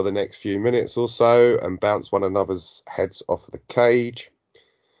for the next few minutes or so and bounce one another's heads off the cage.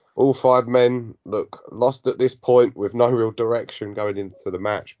 All 5 men look lost at this point with no real direction going into the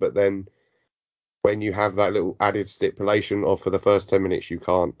match, but then when you have that little added stipulation of for the first 10 minutes you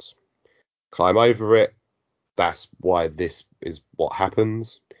can't climb over it, that's why this is what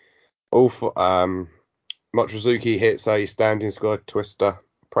happens. Mochizuki hits a standing sky twister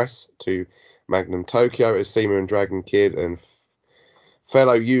press to Magnum Tokyo as Seema and Dragon Kid and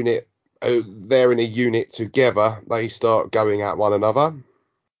fellow unit, they're in a unit together, they start going at one another.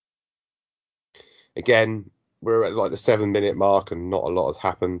 Again, we're at like the 7-minute mark and not a lot has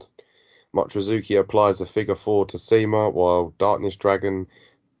happened. Mochizuki applies a figure 4 to CIMA, while Darkness Dragon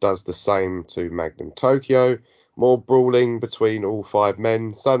does the same to Magnum Tokyo. More brawling between all 5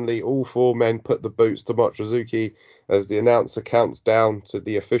 men. Suddenly, all 4 men put the boots to Mochizuki as the announcer counts down to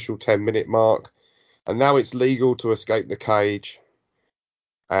the official 10-minute mark. And now it's legal to escape the cage.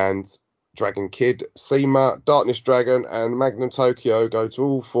 And Dragon Kid, CIMA, Darkness Dragon, and Magnum Tokyo go to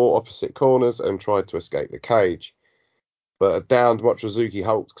all 4 opposite corners and try to escape the cage. But a downed Mochizuki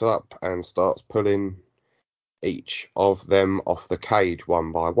hulks up and starts pulling each of them off the cage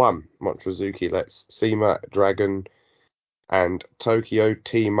one by one. Mochizuki lets CIMA, Dragon, and Tokyo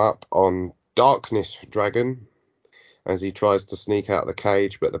team up on Darkness Dragon as he tries to sneak out of the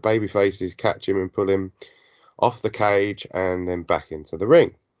cage, but the babyfaces catch him and pull him off the cage and then back into the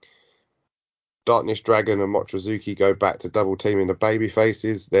ring. Darkness Dragon and Mochizuki go back to double teaming the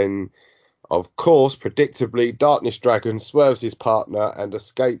babyfaces. Then, of course, predictably, Darkness Dragon swerves his partner and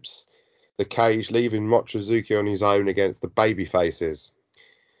escapes the cage, leaving Mochizuki on his own against the babyfaces.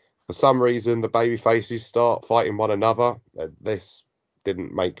 For some reason, the babyfaces start fighting one another. This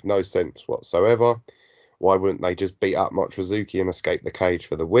didn't make no sense whatsoever. Why wouldn't they just beat up Mochizuki and escape the cage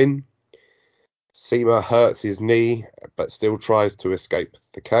for the win? CIMA hurts his knee, but still tries to escape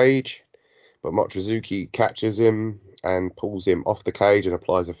the cage. But Mochizuki catches him and pulls him off the cage and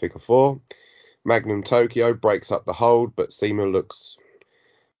applies a figure 4. Magnum Tokyo breaks up the hold, but CIMA looks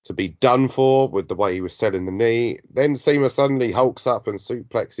to be done for with the way he was selling the knee. Then CIMA suddenly hulks up and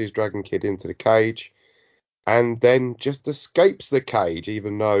suplexes Dragon Kid into the cage, and then just escapes the cage,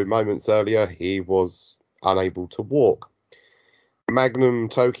 even though moments earlier he was unable to walk. Magnum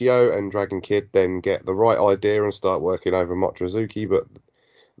Tokyo and Dragon Kid then get the right idea and start working over Mochizuki, but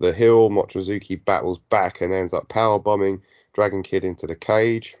the heel Mochizuki battles back and ends up powerbombing Dragon Kid into the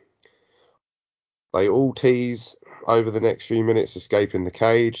cage. They all tease over the next few minutes escaping the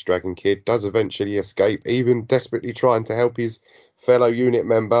cage. Dragon Kid does eventually escape, even desperately trying to help his fellow unit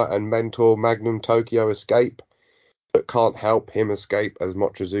member and mentor Magnum Tokyo escape, but can't help him escape as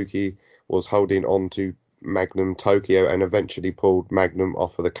Mochizuki was holding on to Magnum Tokyo and eventually pulled Magnum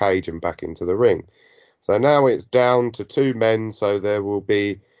off of the cage and back into the ring. So now it's down to 2 men, so there will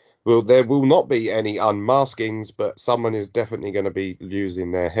not be any unmaskings, but someone is definitely going to be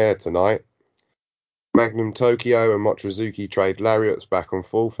losing their hair tonight. Magnum Tokyo and Mochizuki trade lariats back and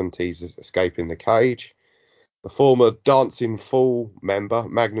forth and tease escaping the cage. The former Dancing Fool member,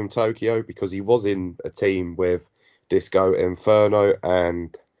 Magnum Tokyo, because he was in a team with Disco Inferno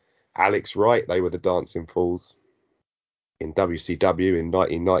and Alex Wright, they were the Dancing Fools in WCW in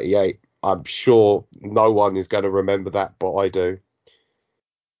 1998. I'm sure no one is going to remember that, but I do.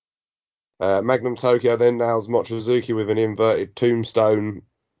 Magnum Tokyo then nails Mochizuki with an inverted tombstone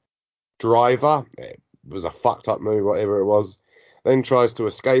driver. It was a fucked up move, whatever it was. Then tries to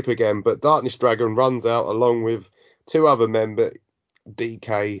escape again, but Darkness Dragon runs out along with 2 other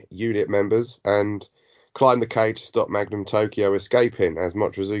DK unit members and climb the cage to stop Magnum Tokyo escaping as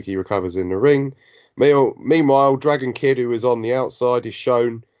Mochizuki recovers in the ring. Meanwhile, Dragon Kid, who is on the outside, is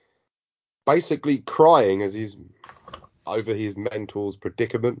shown basically crying as he's over his mentor's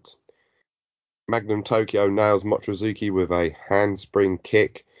predicament. Magnum Tokyo nails Mochizuki with a handspring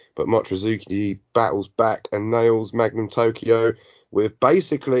kick, but Mochizuki battles back and nails Magnum Tokyo with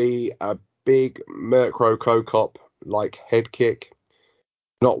basically a big Mirko Cro Cop-like head kick.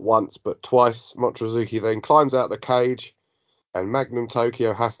 Not once, but twice. Mochizuki then climbs out the cage, and Magnum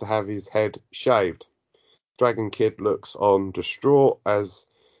Tokyo has to have his head shaved. Dragon Kid looks on distraught as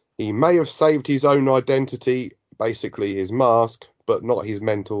he may have saved his own identity, basically his mask, but not his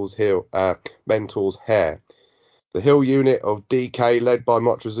mentor's hair. The Hill unit of DK, led by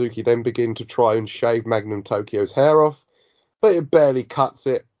Mochizuki, then begin to try and shave Magnum Tokyo's hair off, but it barely cuts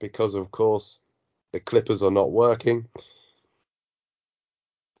it because, of course, the clippers are not working.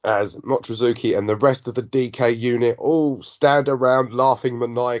 As Mochizuki and the rest of the DK unit all stand around laughing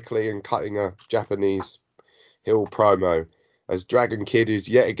maniacally and cutting a Japanese Hill promo, as Dragon Kid is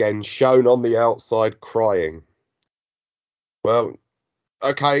yet again shown on the outside crying. Well,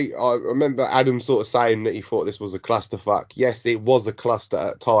 okay, I remember Adam sort of saying that he thought this was a clusterfuck. Yes, it was a cluster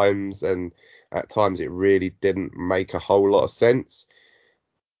at times, and at times it really didn't make a whole lot of sense.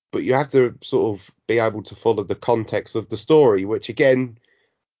 But you have to sort of be able to follow the context of the story, which again,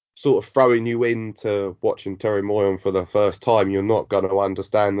 sort of throwing you into watching Terry Moyon for the first time, you're not going to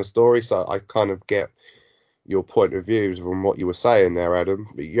understand the story. So I kind of get your point of view from what you were saying there, Adam.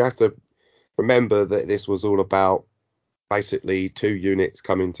 But you have to remember that this was all about basically 2 units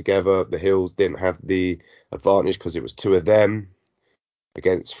coming together. The Hills didn't have the advantage because it was 2 of them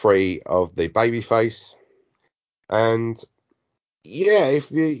against 3 of the babyface. And Yeah,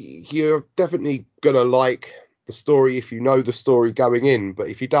 if you're definitely gonna like the story if you know the story going in, but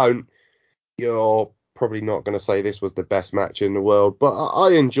if you don't, you're probably not gonna say this was the best match in the world. But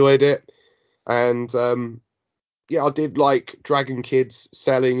I enjoyed it, and yeah, I did like Dragon Kid's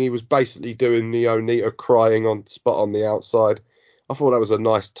selling. He was basically doing the Onita crying on spot on the outside. I thought that was a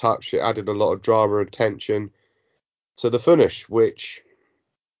nice touch. It added a lot of drama and tension to the finish, which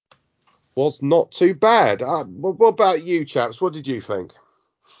was not too bad. What about you, chaps? What did you think?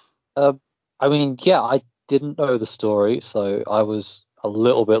 Uh, I mean, yeah, I didn't know the story, so I was a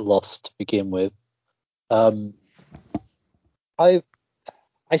little bit lost to begin with. Um, I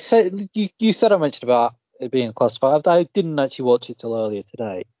I said you said I mentioned about it being classified. I didn't actually watch it till earlier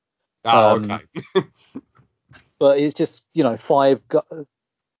today. Oh, Um, okay. but it's just five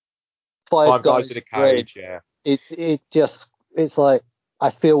Five guys guys in in a the ring. cage, yeah. It's like I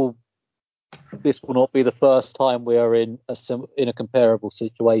feel this will not be the first time we are in a comparable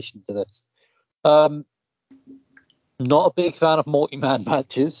situation to this. Not a big fan of multi-man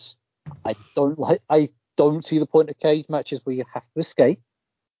matches. I don't see the point of cage matches where you have to escape.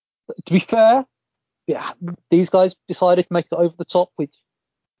 To be fair, yeah, these guys decided to make it over the top, which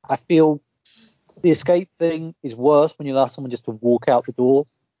I feel the escape thing is worse when you allow someone just to walk out the door.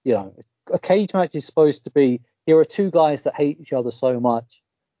 You know, a cage match is supposed to be here are two guys that hate each other so much.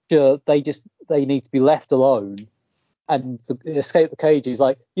 Sure, they need to be left alone. And the escape the cage is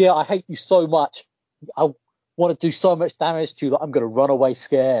like, yeah, I hate you so much. I want to do so much damage to you that I'm going to run away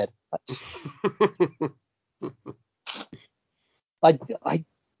scared. I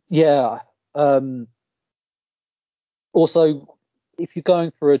yeah. Um, Also, if you're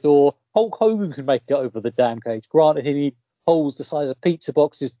going for a door, Hulk Hogan can make it over the damn cage. Granted, he need holes the size of pizza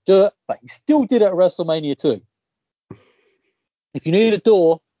boxes, dirt, but he still did it at WrestleMania 2. If you need a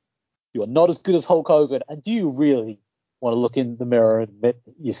door, you are not as good as Hulk Hogan, and do you really want to look in the mirror and admit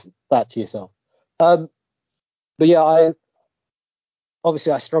that to yourself? Um, but yeah, I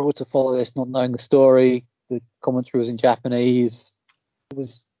struggled to follow this, not knowing the story. The commentary was in Japanese. It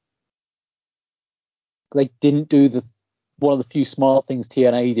was They didn't do the one of the few smart things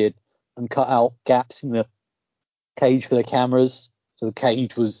TNA did and cut out gaps in the cage for the cameras, so the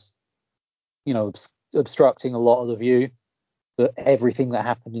cage was, obstructing a lot of the view. But everything that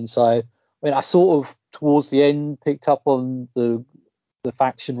happened inside, I mean, I sort of towards the end picked up on the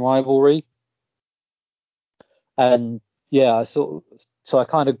faction rivalry, and yeah, I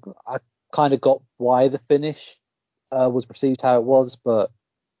kind of got why the finish was perceived how it was, but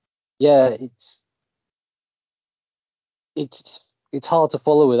yeah, it's it's hard to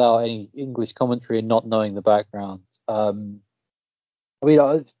follow without any English commentary and not knowing the background. I mean,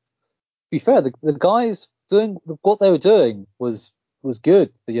 to be fair, the guys doing what they were doing was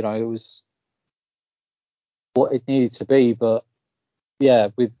good. It was what it needed to be. But yeah,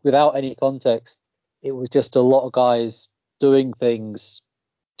 without any context, it was just a lot of guys doing things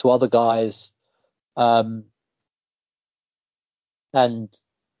to other guys. Um, and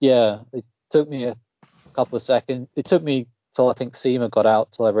yeah, it took me a couple of seconds. It took me till I think SEMA got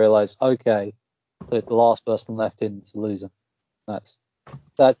out till I realized, okay, the last person left in is the loser. That's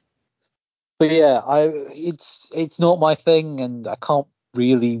that. But yeah, it's not my thing, and I can't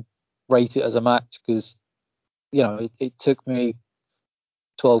really rate it as a match because it took me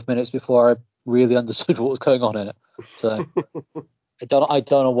 12 minutes before I really understood what was going on in it. So I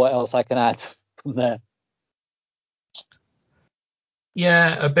don't know what else I can add from there.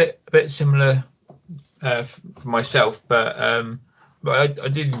 Yeah, a bit similar for myself, but I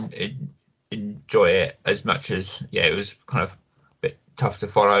didn't enjoy it as much as it was kind of a bit tough to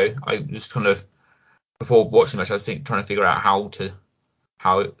follow. I was kind of before watching the match, I was trying to figure out how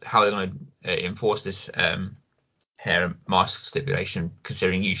they're going to enforce this hair and mask stipulation,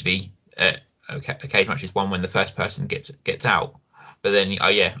 considering usually a cage match is one when the first person gets out. But then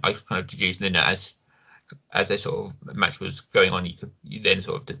I kind of deduced then as their sort of match was going on, you then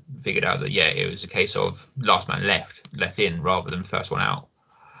sort of figured out that it was a case of last man left in rather than first one out.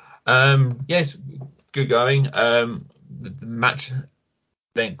 Yes, good going. The match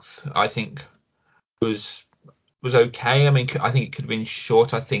length I think was okay. I mean, I think it could have been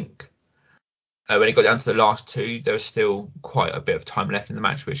short. I think when it got down to the last two, there was still quite a bit of time left in the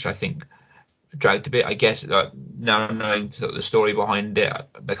match, which I think dragged a bit. I guess now knowing sort of the story behind it,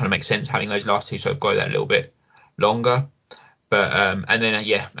 that kind of makes sense having those last two sort of go that little bit longer. But and then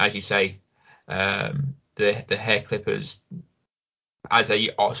as you say, the hair clippers, as they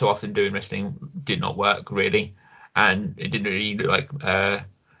so often do in wrestling, did not work really, and it didn't really look like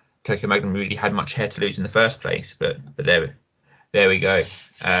Tokyo Magnum really had much hair to lose in the first place. But there we go.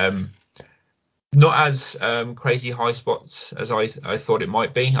 Not as crazy high spots as I thought it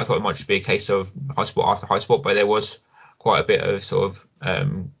might be. I thought it might just be a case of high spot after high spot, but there was quite a bit of sort of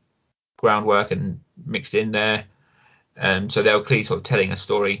groundwork and mixed in there. So they were clearly sort of telling a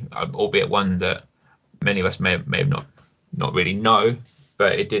story, albeit one that many of us may have not really know,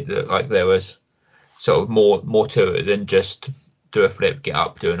 but it did look like there was sort of more to it than just do a flip, get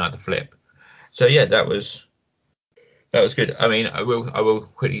up, do another flip. So yeah, that was good. I mean, I will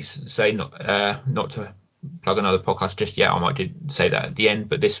quickly say not to plug another podcast just yet. I might did say that at the end,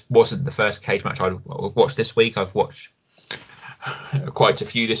 but this wasn't the first cage match I've watched this week. I've watched quite a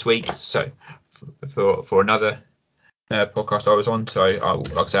few this week. So for another podcast I was on, so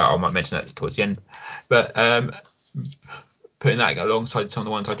like I said, I might mention that towards the end. But putting that alongside some of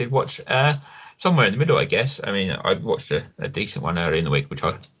the ones I did watch, somewhere in the middle, I guess. I mean, I watched a decent one earlier in the week, which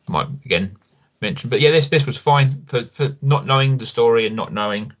I might again mention. But yeah, this was fine for not knowing the story and not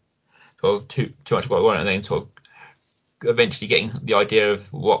knowing sort of too much about it, and then sort of eventually getting the idea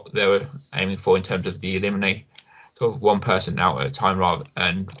of what they were aiming for in terms of the eliminate sort of one person out at a time rather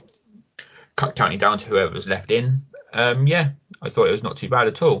and counting down to whoever was left in. Yeah, I thought it was not too bad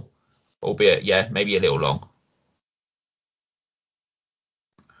at all, albeit yeah, maybe a little long.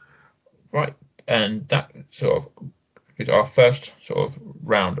 Right, and that sort of is our first sort of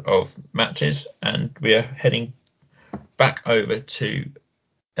round of matches, and we are heading back over to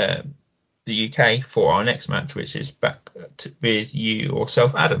the UK for our next match, which is back with you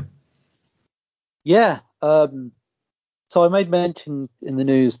yourself, Adam. Yeah. So I made mention in the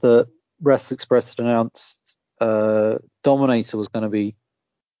news that Wrestle Express had announced Dominator was going to be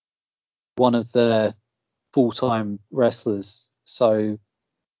one of their full-time wrestlers. So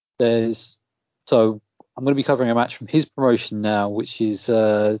I'm going to be covering a match from his promotion now, which is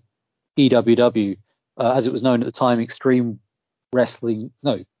EWW, as it was known at the time, Extreme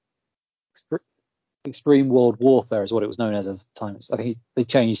World Warfare is what it was known as the time. I think they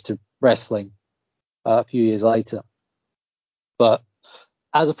changed to wrestling a few years later. But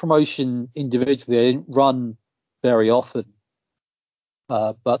as a promotion individually, they didn't run very often,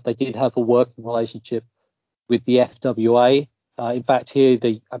 but they did have a working relationship with the FWA. In fact, here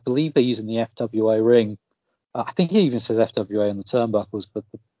I believe they're using the FWA ring. I think it even says FWA on the turnbuckles, but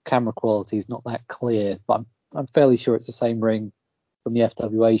the camera quality is not that clear. But I'm fairly sure it's the same ring from the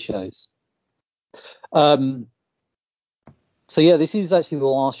FWA shows. So yeah, this is actually the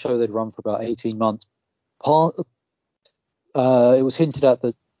last show they'd run for about 18 months. It was hinted at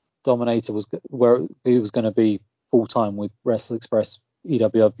that Dominator was where it was going to be full time with Wrestle Express.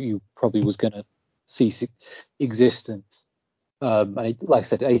 EWW probably was going to cease existence. And like I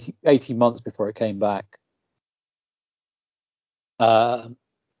said, 18 months before it came back.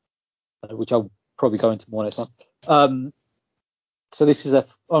 Which I'll probably go into more next month. So this is the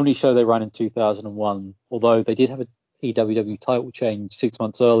only show they ran in 2001, although they did have an EWW title change 6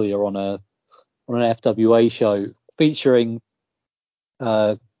 months earlier on an FWA show featuring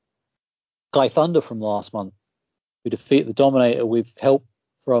Guy Thunder from last month, who defeated the Dominator with help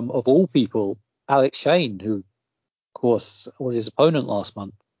from, of all people, Alex Shane, who, of course, was his opponent last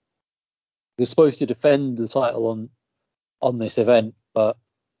month. He was supposed to defend the title on this event, but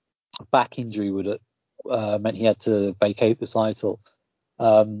a back injury would meant he had to vacate the title.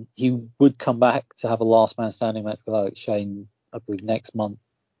 He would come back to have a last man standing match with Alex Shane, I believe, next month.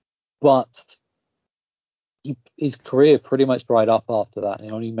 But his career pretty much dried up after that. He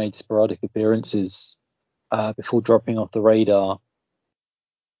only made sporadic appearances before dropping off the radar.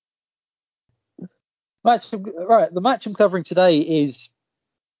 The match I'm covering today is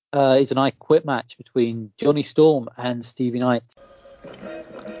an I Quit match between Johnny Storm and Stevie Knight.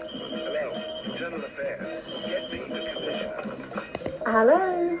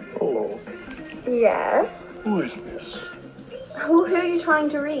 Hello. Hello. Yes. Who is this? Well, who are you trying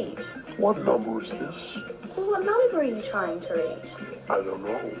to reach? What number is this? Well, what number are you trying to reach? I don't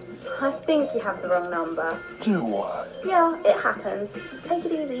know. I think you have the wrong number. Do I? Yeah, it happens. Take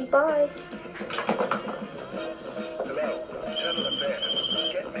it easy. Bye. Hello. General Affairs.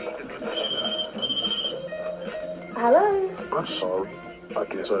 Get me the commissioner. Hello. I'm sorry. I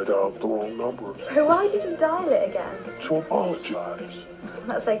guess I dialed the wrong number. So why did you dial it again? To apologize.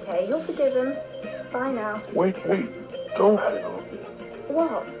 That's okay. You're forgiven. Bye now. Wait. Don't hang up.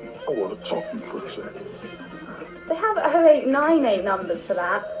 What? I want to talk to you for a second. They have 0898 numbers for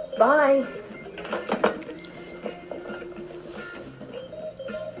that. Bye.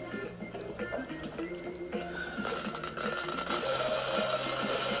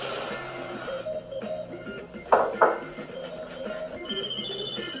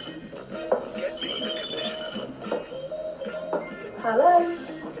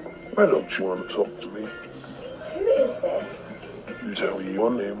 Wait Why don't you want to talk to me? Who is this? You tell me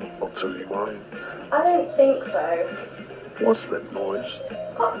your name, I'll tell you mine. I don't think so. What's that noise?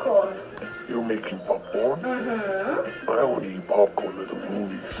 Popcorn. You're making popcorn? Mm-hmm. I only eat popcorn at the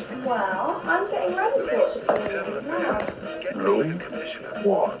movies. Well, I'm getting ready to watch a few movies now. Really?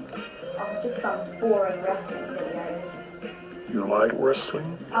 What? Oh, just some boring wrestling videos. You like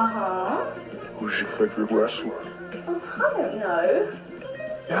wrestling? Uh-huh. Who's your favorite wrestler? Oh, I don't know.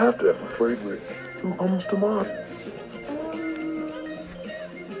 You have to have a favorite. Who comes to mind?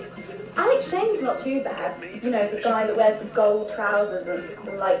 Alex Shane's not too bad. You know, the guy that wears the gold trousers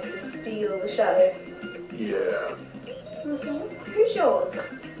and likes to steal the show. Yeah. Mm-hmm. Who's yours?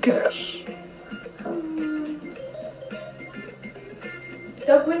 Guess.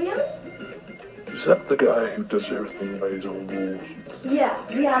 Doug Williams? Is that the guy who does everything by his own rules? Yeah,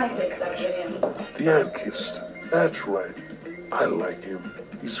 the anarchist Doug Williams. The anarchist. That's right. I like him.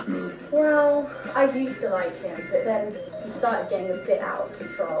 He's good. Well, I used to like him, but then he started getting a bit out of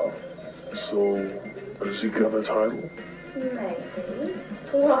control. So, does he got a title? Maybe.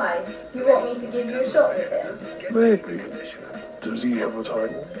 Why? You want me to give you a shot with him? Maybe. Does he have a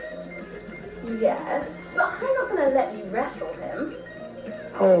title? Yes, but I'm not going to let you wrestle him.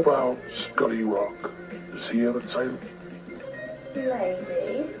 How about Scotty Rock? Does he have a title?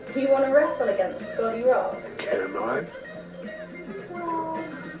 Maybe. Do you want to wrestle against Scotty Rock? Can I? Well,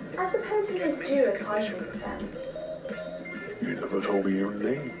 I suppose he is due a title defense. You never told me your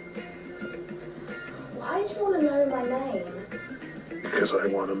name. Why do you want to know my name? Because I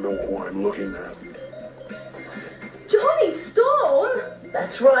want to know who I'm looking at. Johnny Storm?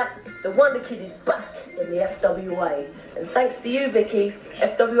 That's right, the Wonder Kid is back in the FWA. And thanks to you, Vicky,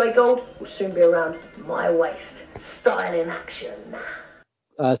 FWA Gold will soon be around my waist. Style in action.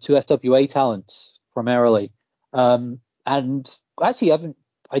 To FWA talents primarily. And actually,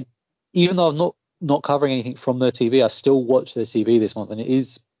 even though I'm not covering anything from their TV, I still watch their TV this month, and it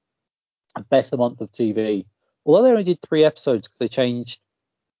is a better month of TV. Although they only did 3 episodes because they changed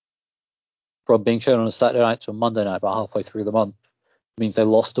from being shown on a Saturday night to a Monday night about halfway through the month. It means they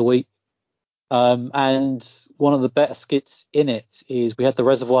lost a week. And one of the better skits in it is we had the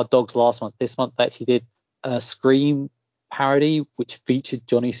Reservoir Dogs last month. This month they actually did a Scream parody which featured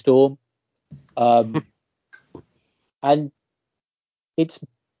Johnny Storm. And it's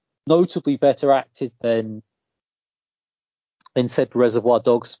notably better acted than said Reservoir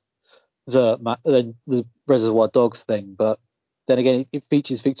Dogs than the Reservoir Dogs thing. But then again, it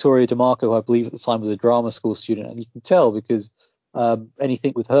features Victoria DeMarco, who I believe at the time was a drama school student, and you can tell because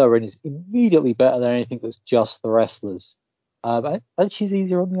anything with her in is immediately better than anything that's just the wrestlers. And she's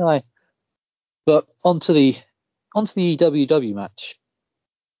easier on the eye. But onto the EWW match.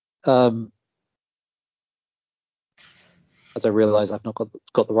 As I realise I've not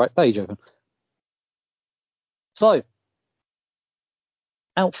got the right page open. So,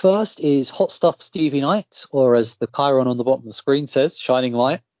 out first is Hot Stuff Stevie Knight, or as the chyron on the bottom of the screen says, Shining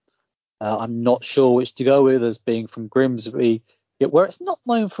Light. I'm not sure which to go with as being from Grimsby, yet where it's not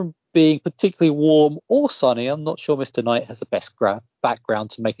known from being particularly warm or sunny, I'm not sure Mr. Knight has the best background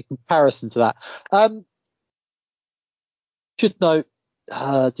to make a comparison to that. Should note,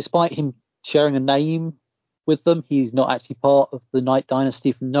 despite him sharing a name with them, he's not actually part of the Knight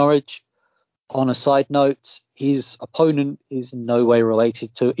dynasty from Norwich. On a side note, his opponent is in no way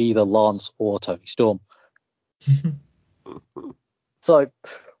related to either Lance or Tony Storm. So,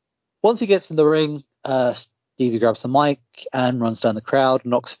 once he gets in the ring, Stevie grabs the mic and runs down the crowd,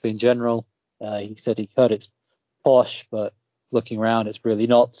 knocks it in general. He said he heard it's posh, but looking around, it's really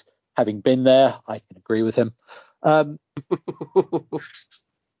not. Having been there, I can agree with him.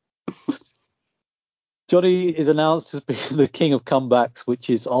 Johnny is announced as being the king of comebacks, which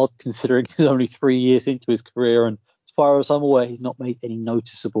is odd considering he's only 3 years into his career, and as far as I'm aware, he's not made any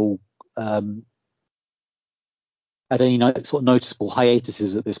noticeable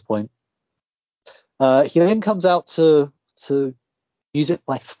hiatuses at this point. He then comes out to Music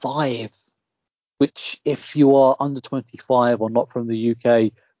by Five, which, if you are under 25 or not from the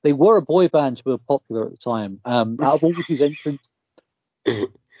UK, they were a boy band who were popular at the time. Out of all of his entrants.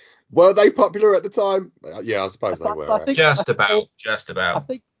 Were they popular at the time? Yeah, I suppose they were. Just about.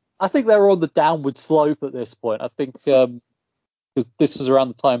 I think they were on the downward slope at this point. I think this was around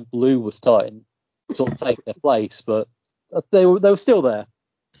the time Blue was starting to sort of take their place, but they were still there.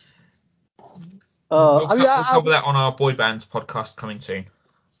 We'll cover that on our boy bands podcast coming soon.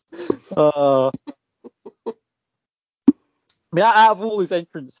 I mean, out of all his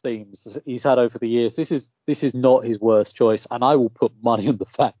entrance themes he's had over the years, this is not his worst choice, and I will put money on the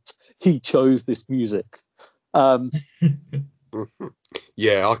fact he chose this music. Yeah,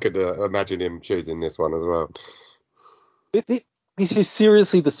 Yeah, I could imagine him choosing this one as well. This is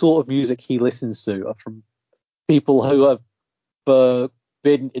seriously the sort of music he listens to from people who have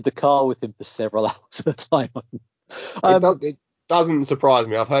been in the car with him for several hours at a time. It doesn't surprise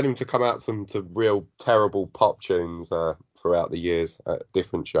me. I've heard him to come out to real terrible pop tunes throughout the years at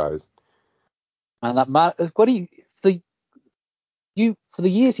different shows. And that man, for the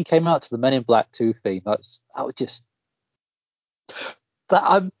years he came out to the Men in Black 2 theme,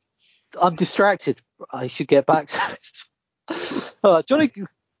 I'm distracted. I should get back to this.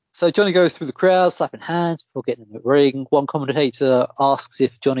 Johnny goes through the crowd, slapping hands before getting in the ring. One commentator asks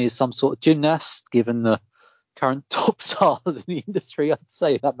if Johnny is some sort of gymnast, given the current top stars in the industry. I'd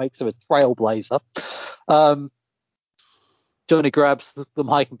say that makes him a trailblazer. Johnny grabs the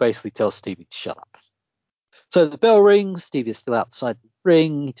mic and basically tells Stevie to shut up. So the bell rings. Stevie is still outside the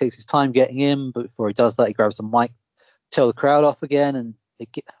ring. He takes his time getting in, but before he does that, he grabs the mic, tell the crowd off again, and they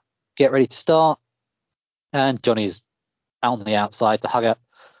get ready to start. And Johnny's out on the outside to hug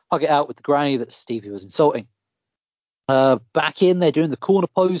it out with the granny that Stevie was insulting. Back in, they're doing the corner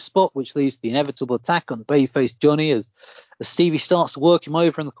pose spot, which leads to the inevitable attack on the babyface Johnny as Stevie starts to work him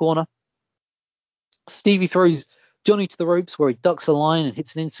over in the corner. Stevie throws Johnny to the ropes where he ducks a line and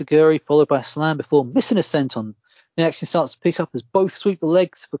hits an enziguri, followed by a slam before missing a senton. The action starts to pick up as both sweep the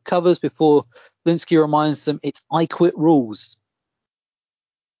legs for covers before Linsky reminds them it's I quit rules.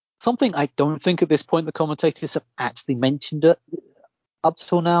 Something I don't think at this point the commentators have actually mentioned it up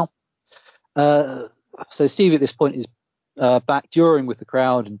till now. So Stevie at this point is back during with the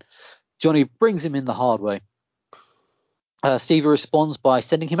crowd, and Johnny brings him in the hard way. Stevie responds by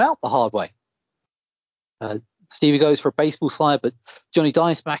sending him out the hard way. Stevie goes for a baseball slide, but Johnny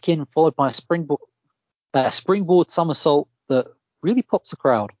dives back in, followed by a springboard somersault that really pops the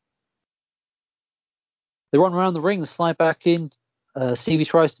crowd. They run around the ring and slide back in. Stevie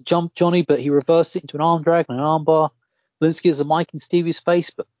tries to jump Johnny, but he reverses it into an arm drag and an arm bar. Linsky has a mic in Stevie's face,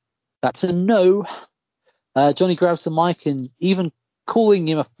 but that's a no. Johnny grabs the mic, and even calling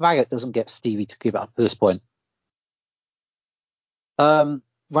him a faggot doesn't get Stevie to give up at this point.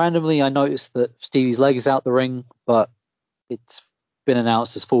 Randomly, I noticed that Stevie's leg is out the ring, but it's been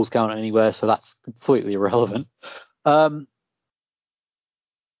announced as Falls Count Anywhere, so that's completely irrelevant. Johnny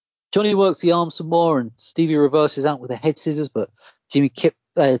works the arm some more, and Stevie reverses out with a head scissors, but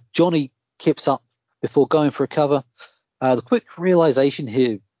Johnny kips up before going for a cover. The quick realization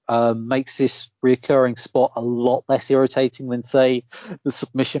here makes this reoccurring spot a lot less irritating than, say, the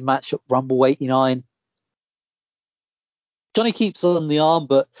submission match at Rumble 89. Johnny keeps on the arm,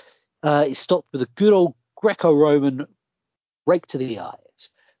 but it's stopped with a good old Greco-Roman rake to the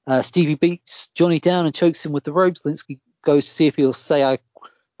eyes. Stevie beats Johnny down and chokes him with the ropes. Linsky goes to see if he'll say I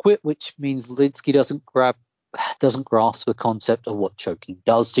quit, which means Linsky doesn't grasp the concept of what choking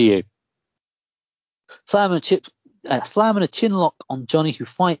does to you. Slamming a chin lock on Johnny, who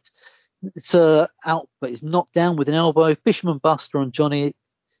fights. It's out, but is knocked down with an elbow. Fisherman Buster on Johnny,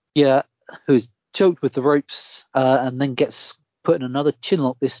 who's choked with the ropes, and then gets put in another chin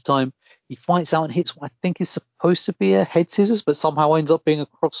lock this time. He fights out and hits what I think is supposed to be a head scissors, but somehow ends up being a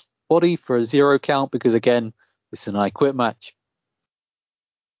cross body for a 0 count because, again, it's an I quit match.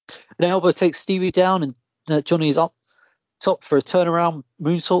 An elbow takes Stevie down, and Johnny is up top for a turnaround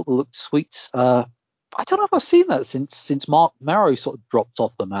moonsault that looked sweet. I don't know if I've seen that since Mark Marrow sort of dropped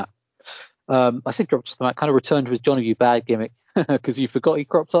off the mat. I said dropped off the mat, kind of returned to his Johnny B. Bad gimmick because you forgot he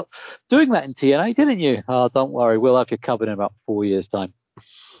cropped up doing that in TNA, didn't you? Oh, don't worry, we'll have you covered in about 4 years' time.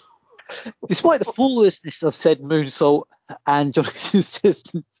 Despite the flawlessness of said moonsault and Johnny's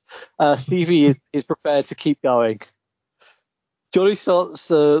insistence, Stevie is prepared to keep going. Johnny starts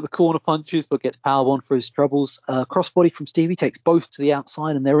the corner punches but gets powerbombed for his troubles. Crossbody from Stevie takes both to the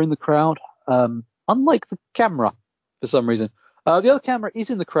outside and they're in the crowd. Unlike the camera, for some reason. The other camera is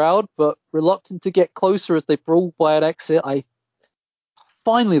in the crowd but reluctant to get closer as they brawl by an exit.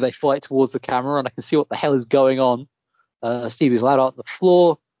 Finally, they fight towards the camera and I can see what the hell is going on. Stevie's laid out on the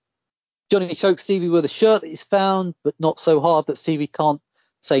floor. Johnny chokes Stevie with a shirt that he's found, but not so hard that Stevie can't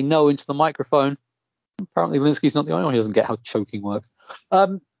say no into the microphone. Apparently, Linsky's not the only one who doesn't get how choking works.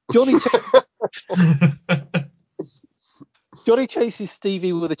 Johnny chases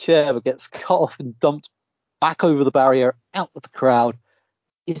Stevie with a chair, but gets cut off and dumped back over the barrier, out of the crowd.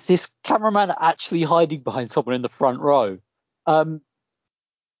 Is this cameraman actually hiding behind someone in the front row? I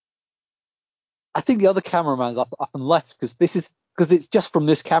think the other cameraman's up and left because it's just from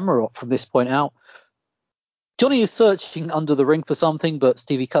this camera from this point out. Johnny is searching under the ring for something, but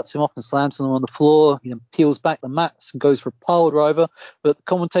Stevie cuts him off and slams him on the floor. He then peels back the mats and goes for a pile driver, but the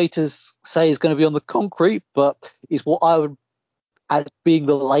commentators say is going to be on the concrete, but is what I would as being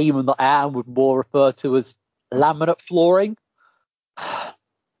the layman that I am, would more refer to as laminate flooring.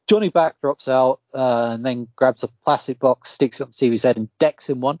 Johnny backdrops out and then grabs a plastic box, sticks it on Stevie's head, and decks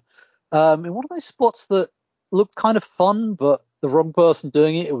him one. In one of those spots that looked kind of fun, but the wrong person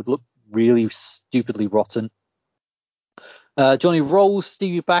doing it would look really stupidly rotten. Johnny rolls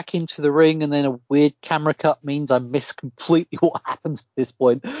Stevie back into the ring, and then a weird camera cut means I miss completely what happens at this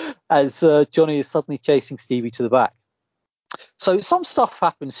point, as Johnny is suddenly chasing Stevie to the back. So some stuff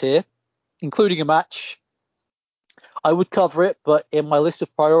happens here, including a match. I would cover it, but in my list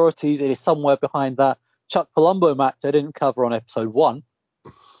of priorities, it is somewhere behind that Chuck Palumbo match I didn't cover on episode 1.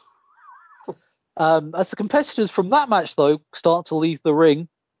 As the competitors from that match, though, start to leave the ring,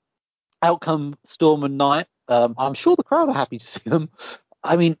 out come Storm and Knight. I'm sure the crowd are happy to see them.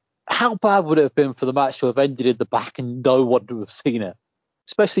 I mean, how bad would it have been for the match to have ended in the back and no one to have seen it?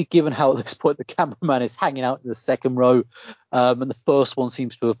 Especially given how at this point the cameraman is hanging out in the second row, and the first one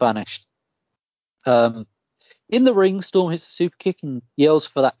seems to have vanished. In the ring, Storm hits a super kick and yells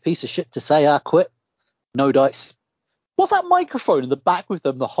for that piece of shit to say, "I quit." No dice. Was that microphone in the back with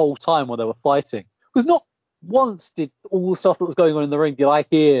them the whole time while they were fighting? Because not once did all the stuff that was going on in the ring did I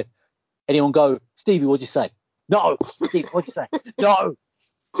hear anyone go, "Stevie, what'd you say?" "No." "Stevie, what'd you say?" "No."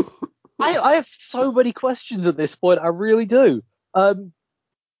 I have so many questions at this point. I really do.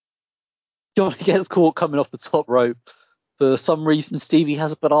 Johnny gets caught coming off the top rope. For some reason, Stevie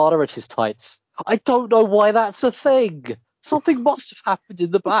has a banana at his tights. I don't know why that's a thing. Something must have happened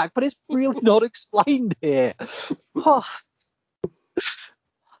in the back, but it's really not explained here.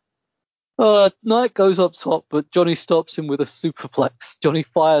 Knight goes up top, but Johnny stops him with a superplex. Johnny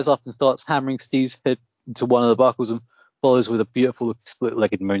fires up and starts hammering Steve's head into one of the buckles and follows with a beautiful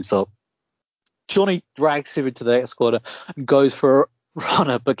split-legged moonsault. Johnny drags him into the next corner and goes for a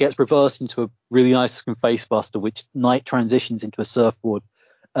runner, but gets reversed into a really nice face buster, which Knight transitions into a surfboard.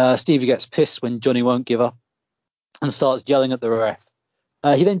 Stevie gets pissed when Johnny won't give up and starts yelling at the ref.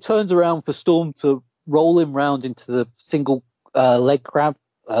 He then turns around for Storm to roll him round into the single leg crab,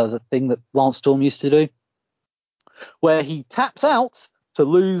 the thing that Lance Storm used to do, where he taps out to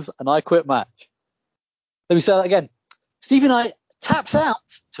lose an I Quit match. Let me say that again. Stevie Knight taps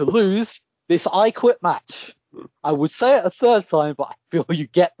out to lose this I Quit match. I would say it a third time, but I feel you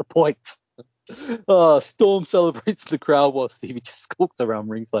get the point. Storm celebrates the crowd while Stevie just skulks around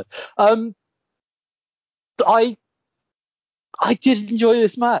ringside. I did enjoy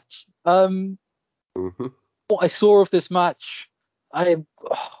this match. What I saw of this match, the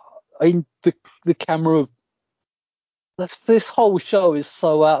camera. This whole show is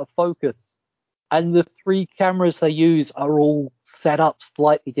so out of focus, and the 3 cameras they use are all set up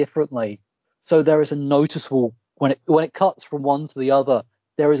slightly differently. So there is a noticeable when it cuts from one to the other.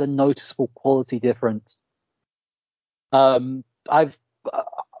 There is a noticeable quality difference. I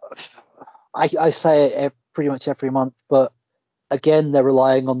say it pretty much every month, but again, they're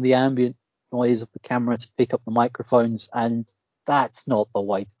relying on the ambient noise of the camera to pick up the microphones, and that's not the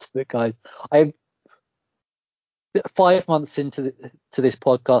way to do it, guys. I'm 5 months into this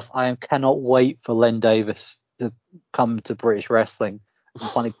podcast. I cannot wait for Len Davis to come to British wrestling and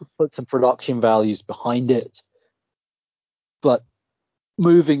finally put some production values behind it. But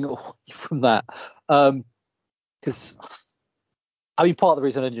moving away from that, because part of the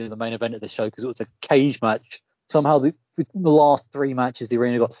reason I didn't do the main event of this show because it was a cage match. Somehow the last 3 matches, the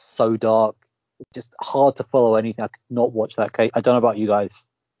arena got so dark, it's just hard to follow anything. I could not watch that cage. I don't know about you guys.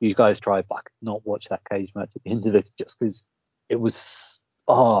 You guys tried, but I could not watch that cage match at the end of it just because it was.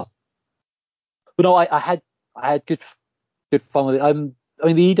 But no, I had good fun with it.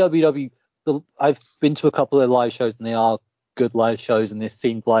 The EWW. I've been to a couple of live shows and they are good live shows, and this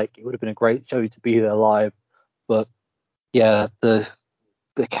seemed like it would have been a great show to be there live. But yeah, the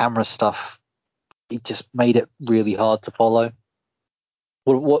camera stuff, it just made it really hard to follow.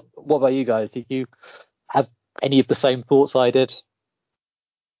 What about you guys? Did you have any of the same thoughts I did?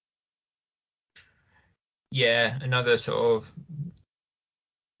 Yeah, another sort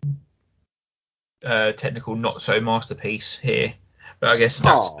of technical not so masterpiece here, but I guess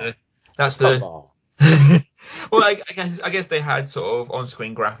that's the well, I guess they had sort of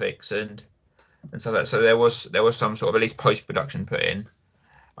on-screen graphics and stuff like that, so there was some sort of at least post-production put in,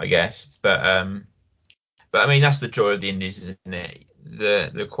 I guess. But I mean, that's the joy of the indies, isn't it?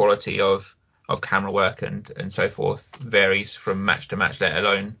 The quality of camera work and so forth varies from match to match, let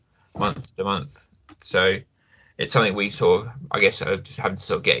alone month to month. So it's something we sort of, I guess, just having to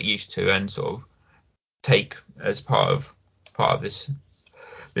sort of get used to and sort of take as part of this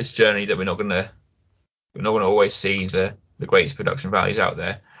journey, that we're not gonna always see the greatest production values out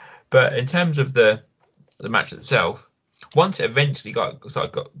there. But in terms of the match itself, once it eventually got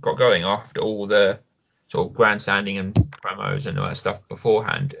going after all the sort of grandstanding and promos and all that stuff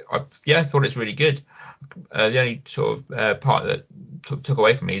beforehand, I thought it's really good. The only sort of part that took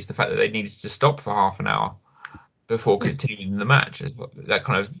away from me is the fact that they needed to stop for half an hour before continuing the match. That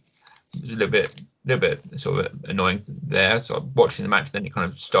kind of was a little bit sort of annoying there. So watching the match, then it kind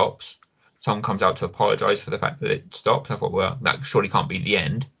of stops. Someone comes out to apologise for the fact that it stops. I thought, well, that surely can't be the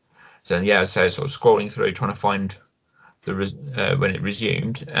end. So yeah, so sort of scrolling through, trying to find when it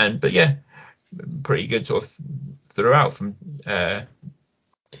resumed, but pretty good sort of throughout from to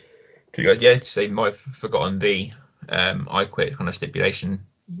you guys. Yeah, so you might have forgotten the I quit kind of stipulation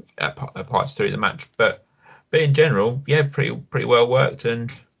parts through the match, but in general, yeah, pretty well worked,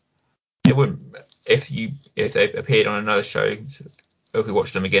 and it wouldn't if they appeared on another show, if we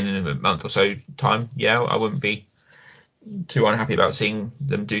watched them again in a month or so time, I wouldn't be too unhappy about seeing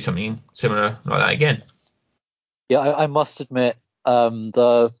them do something similar like that again. Yeah, I must admit,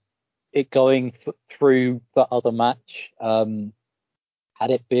 it going through the other match, had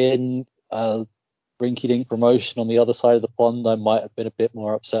it been a rinky-dink promotion on the other side of the pond, I might have been a bit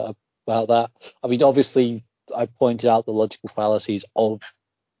more upset about that. I mean, obviously, I pointed out the logical fallacies of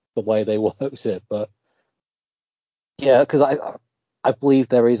the way they worked it, but yeah, because I believe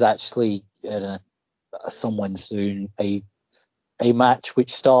there is actually someone soon a match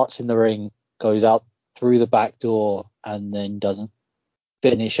which starts in the ring, goes out through the back door, and then doesn't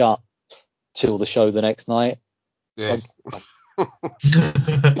finish up till the show the next night. Yes.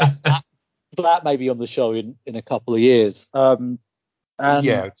 That may be on the show in a couple of years. And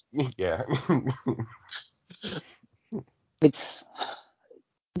yeah. It's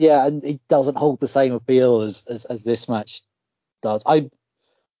and it doesn't hold the same appeal as this match does. I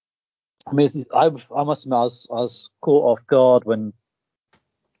must admit, I was caught off guard when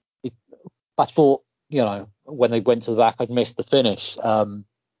I thought, when they went to the back, I'd missed the finish. I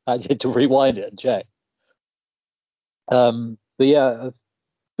had to rewind it and check. But yeah,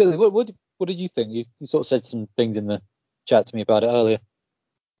 Billy, what did you think? You sort of said some things in the chat to me about it earlier.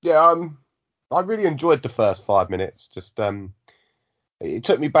 Yeah, I really enjoyed the first 5 minutes. Just it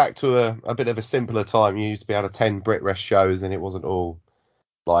took me back to a bit of a simpler time. You used to be able to attend BritWres shows, and it wasn't all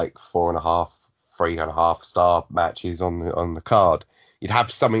like 4.5, 3.5 star matches on the card. You'd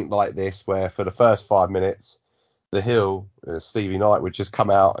have something like this where for the first 5 minutes, the heel, Stevie Knight, would just come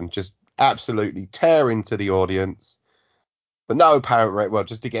out and just absolutely tear into the audience, but no apparent rate. Well,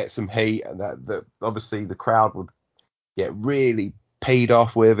 just to get some heat, and that obviously the crowd would get really peed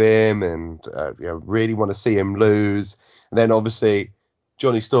off with him, and really want to see him lose. And then obviously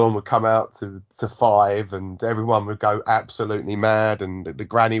Johnny Storm would come out to 5, and everyone would go absolutely mad, and the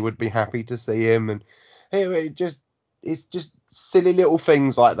granny would be happy to see him, and it's just silly little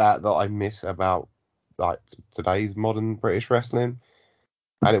things like that I miss about like today's modern British wrestling.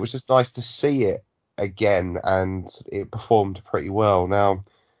 And it was just nice to see it again, and it performed pretty well. Now,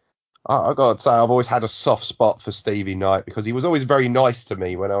 I got to say, I've always had a soft spot for Stevie Knight because he was always very nice to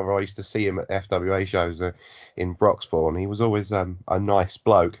me whenever I used to see him at FWA shows in Broxbourne. He was always a nice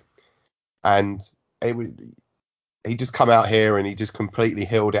bloke, and he just come out here and he just completely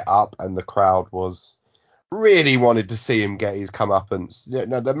healed it up, and the crowd was really wanted to see him get his comeuppance.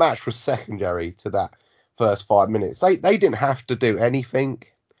 The match was secondary to that first 5 minutes. They didn't have to do anything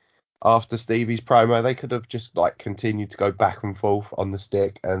after Stevie's promo. They could have just like continued to go back and forth on the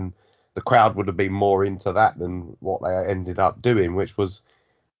stick, and the crowd would have been more into that than what they ended up doing, which was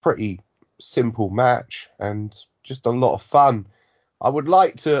pretty simple match and just a lot of fun. I would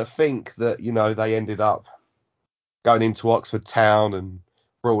like to think that they ended up going into Oxford Town and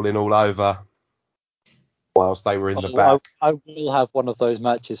brawling all over whilst they were in the back. I will have one of those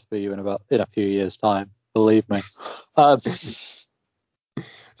matches for you in a few years' time. Believe me.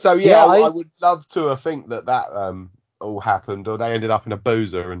 So I would love to think that all happened, or they ended up in a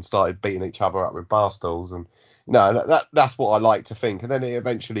boozer and started beating each other up with bar stools, and that's what I like to think. And then it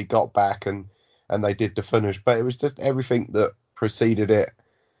eventually got back and they did the finish, but it was just everything that preceded it,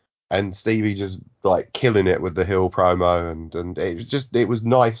 and Stevie just like killing it with the heel promo, and it was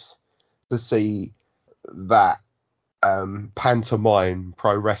nice to see that pantomime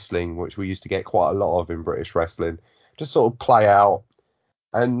pro wrestling, which we used to get quite a lot of in British wrestling, just sort of play out.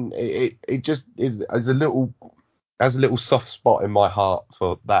 And it just is a little soft spot in my heart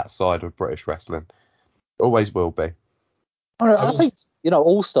for that side of British wrestling. Always will be. I think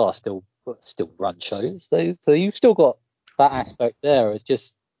All Star still run shows, so you've still got that aspect there. It's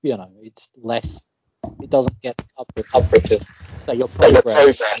just it's less. It doesn't get coverage of say your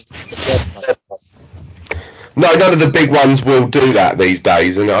progress. No, none of the big ones will do that these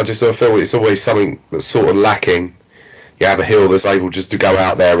days, and I just sort of feel it's always something that's sort of lacking. you have a heel that's able just to go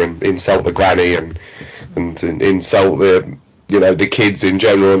out there and insult the granny and insult the the kids in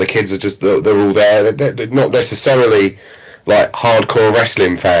general, and the kids are just they're all there. They're not necessarily like hardcore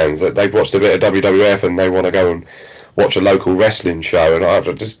wrestling fans. That they've watched a bit of WWF and they want to go and watch a local wrestling show, and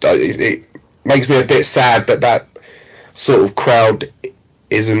it makes me a bit sad that sort of crowd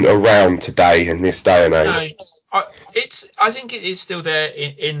isn't around today in this day and age. No, I think it is still there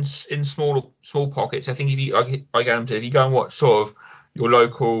in small pockets. I think if you if you go and watch sort of your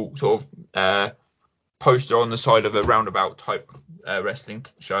local sort of poster on the side of a roundabout type wrestling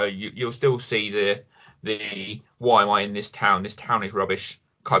show, you'll still see the why am I in this town? This town is rubbish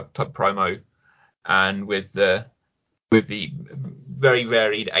type promo, and with the very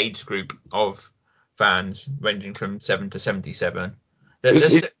varied age group of fans ranging from 7 to 77.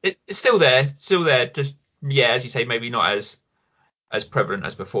 It's still there. Just as you say, maybe not as prevalent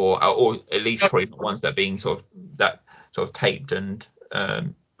as before, or at least probably not ones that are being sort of taped and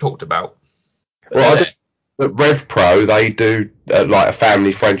talked about. Well, I think that Rev Pro, they do like a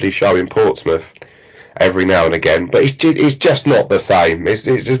family-friendly show in Portsmouth every now and again, but it's just not the same. It's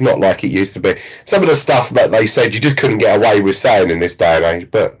just not like it used to be. Some of the stuff that they said you just couldn't get away with saying in this day and age,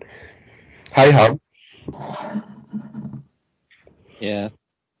 but hey ho. Yeah.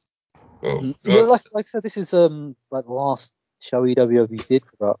 Well, Like I said, this is like the last show EWW did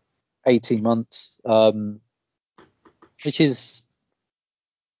for about 18 months, which is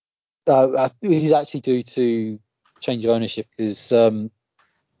actually due to change of ownership, because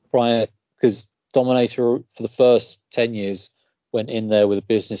Dominator for the first 10 years went in there with a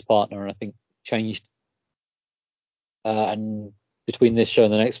business partner, and I think changed. And between this show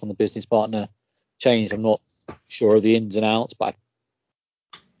and the next one, the business partner changed. I'm not sure of the ins and outs, but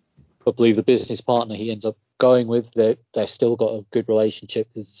I believe the business partner he ends up going with, they still got a good relationship.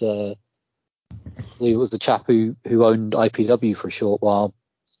 Because I believe it was the chap who owned IPW for a short while.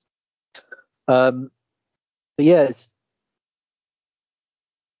 But yeah, it's,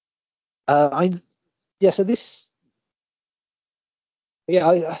 so this,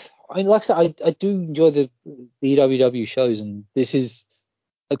 I like I said, I do enjoy the EWW shows, and this is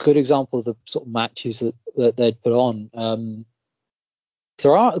a good example of the sort of matches that they'd put on.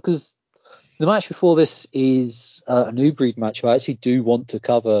 Because the match before this is a New Breed match I actually do want to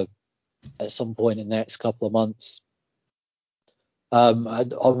cover at some point in the next couple of months. I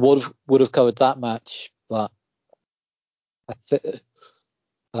would have covered that match, but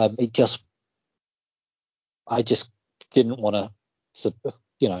I just didn't want to,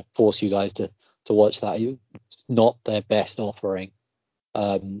 force you guys to watch that. It's not their best offering.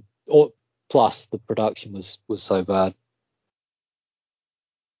 Plus the production was so bad.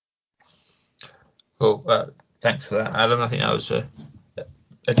 Well, thanks for that, Adam. I think that was a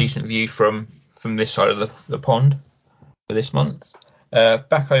decent view from this side of the pond for this month.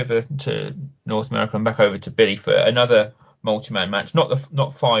 Back over to North America and back over to Billy for another multi-man match.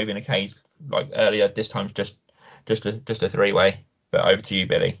 Not 5 in a cage like earlier. This time's just a 3-way. But over to you,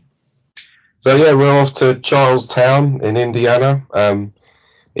 Billy. So yeah, we're off to Charlestown in Indiana,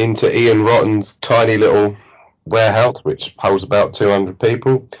 into Ian Rotten's tiny little warehouse, which holds about 200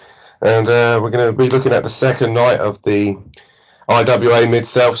 people. And we're going to be looking at the second night of the IWA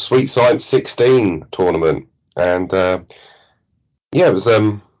Mid-South Sweet Science 16 tournament. And it was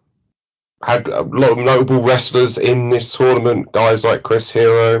had a lot of notable wrestlers in this tournament, guys like Chris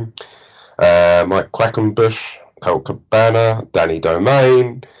Hero, Mike Quackenbush, Colt Cabana, Danny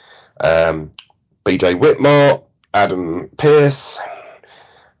Domain, BJ Whitmore, Adam Pearce,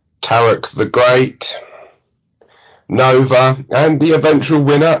 Tarek the Great, Nova, and the eventual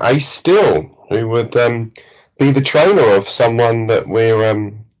winner, Ace Steel, who would be the trainer of someone that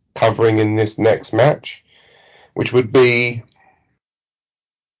we're covering in this next match, which would be...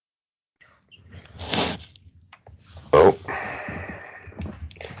 Oh.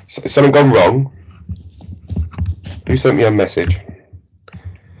 Something gone wrong? Who sent me a message?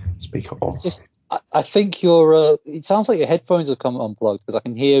 Speaker off. It's just, I think your it sounds like your headphones have come unplugged, because I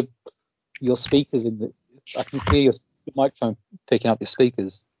can hear your speakers I can hear your microphone picking up your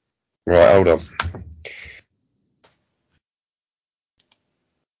speakers. Right, hold on.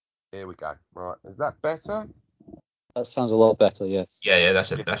 Here we go. Right, is that better? That sounds a lot better, yes. Yeah,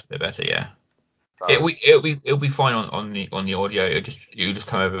 that's a bit better. Yeah, it'll be fine on the audio. It'll just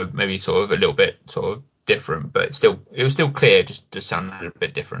come over maybe sort of a little bit sort of different, but it was still clear. Just sounded a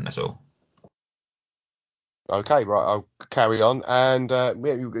bit different. That's all. Okay, right, I'll carry on. And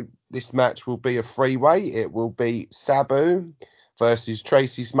this match will be a 3-way. It will be Sabu versus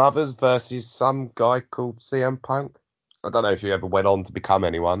Tracy Smothers versus some guy called CM Punk. I don't know if he ever went on to become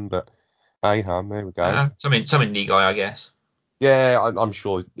anyone, but Hey, there we go. Some indie guy, I guess. Yeah, I'm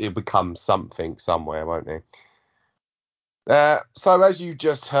sure he'll become something somewhere, won't he? So as you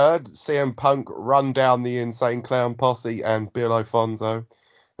just heard, CM Punk run down the Insane Clown Posse and Bill Alfonso,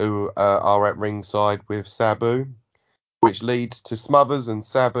 who are at ringside with Sabu, which leads to Smothers and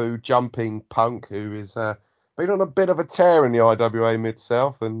Sabu jumping Punk, who is been on a bit of a tear in the IWA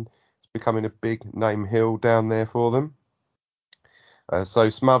Mid-South and is becoming a big name heel down there for them. So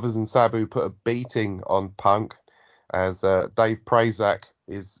Smothers and Sabu put a beating on Punk as Dave Prazak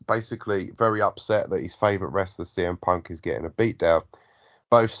is basically very upset that his favourite wrestler CM Punk is getting a beatdown.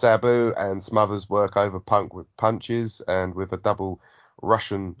 Both Sabu and Smothers work over Punk with punches and with a double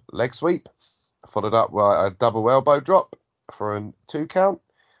Russian leg sweep, followed up by a double elbow drop for a 2 count.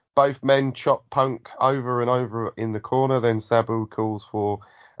 Both men chop Punk over and over in the corner. Then Sabu calls for,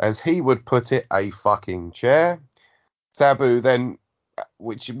 as he would put it, a fucking chair. Sabu then,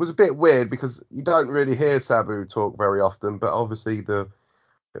 which was a bit weird because you don't really hear Sabu talk very often, but obviously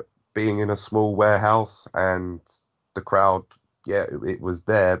being in a small warehouse and the crowd, yeah, it was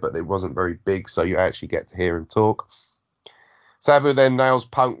there, but it wasn't very big, so you actually get to hear him talk. Sabu then nails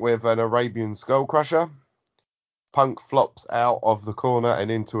Punk with an Arabian Skull Crusher. Punk flops out of the corner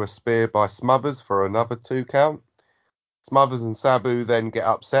and into a spear by Smothers for another 2 count. Smothers and Sabu then get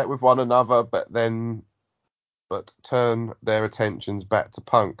upset with one another, but turn their attentions back to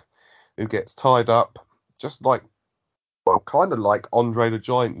Punk, who gets tied up, just like, well, kind of like Andre the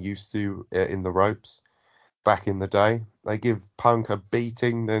Giant used to in the ropes back in the day. They give Punk a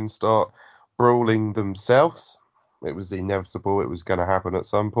beating, then start brawling themselves. It was inevitable. It was going to happen at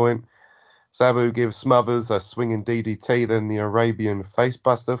some point. Sabu gives Smothers a swinging DDT, then the Arabian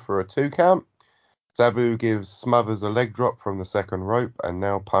facebuster for a 2 count. Sabu gives Smothers a leg drop from the second rope, and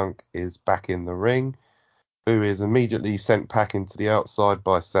now Punk is back in the ring, who is immediately sent back into the outside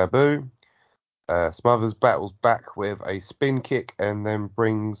by Sabu. Smothers battles back with a spin kick and then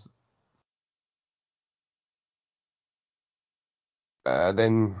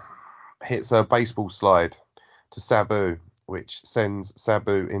then hits a baseball slide to Sabu, which sends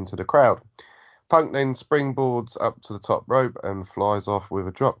Sabu into the crowd. Punk then springboards up to the top rope and flies off with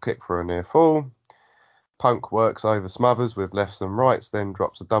a drop kick for a near fall. Punk works over Smothers with lefts and rights, then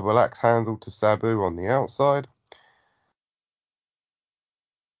drops a double axe handle to Sabu on the outside.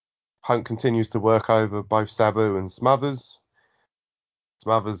 Punk continues to work over both Sabu and Smothers.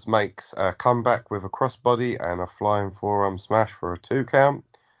 Smothers makes a comeback with a crossbody and a flying forearm smash for a 2 count.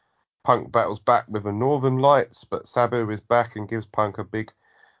 Punk battles back with a Northern Lights, but Sabu is back and gives Punk a big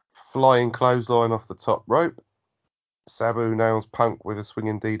flying clothesline off the top rope. Sabu nails Punk with a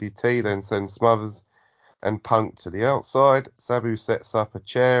swinging DDT, then sends Smothers and Punk to the outside. Sabu sets up a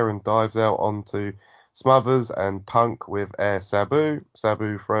chair and dives out onto Smothers and Punk with Air Sabu.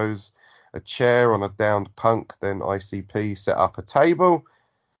 Sabu throws a chair on a downed Punk, then ICP set up a table.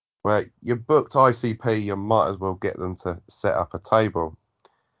 Well, you booked ICP, you might as well get them to set up a table.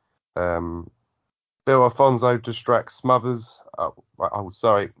 Bill Alfonso distracts Smothers.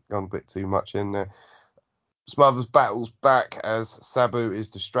 Sorry, gone a bit too much in there. Smothers battles back as Sabu is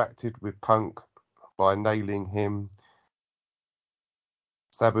distracted with Punk by nailing him.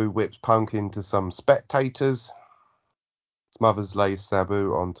 Sabu whips Punk into some spectators. Smothers lays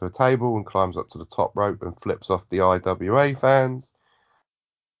Sabu onto a table and climbs up to the top rope and flips off the IWA fans,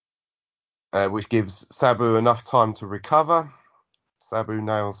 which gives Sabu enough time to recover. Sabu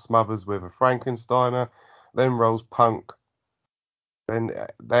nails Smothers with a Frankensteiner, then rolls Punk. Then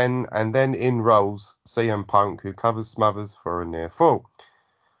in rolls CM Punk, who covers Smothers for a near fall.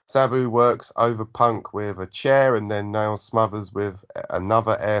 Sabu works over Punk with a chair and then nails Smothers with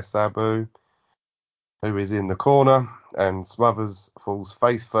another Air Sabu, who is in the corner, and Smothers falls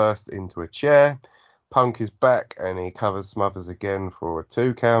face first into a chair. Punk is back and he covers Smothers again for a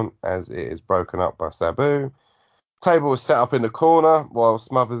 2 count as it is broken up by Sabu. Table is set up in the corner while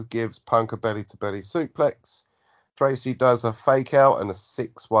Smothers gives Punk a belly-to-belly suplex. Tracy does a fake out and a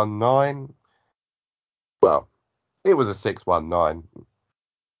 619. Well, it was a 619.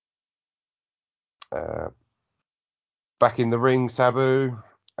 Back in the ring, Sabu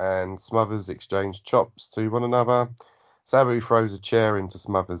and Smothers exchange chops to one another. Sabu throws a chair into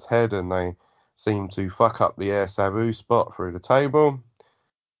Smothers' head and they seem to fuck up the Air Sabu spot through the table.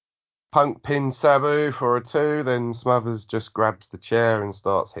 Punk pins Sabu for a 2, then Smothers just grabs the chair and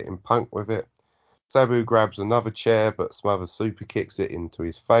starts hitting Punk with it. Sabu grabs another chair, but Smothers super kicks it into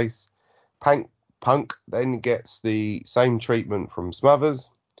his face. Punk then gets the same treatment from Smothers.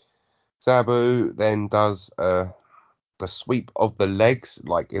 Sabu then does the sweep of the legs,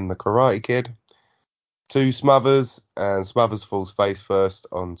 like in the Karate Kid. to Smothers, and Smothers falls face first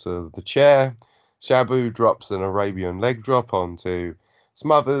onto the chair. Sabu drops an Arabian leg drop onto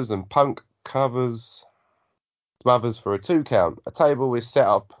Smothers, and Punk covers Smothers for a 2 count. A table is set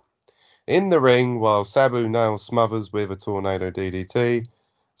up in the ring while Sabu nails Smothers with a tornado DDT.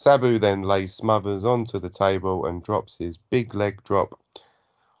 Sabu then lays Smothers onto the table and drops his big leg drop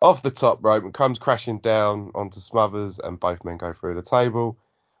off the top rope and comes crashing down onto Smothers, and both men go through the table.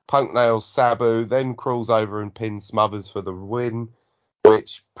 Punk nails Sabu, then crawls over and pins Smothers for the win,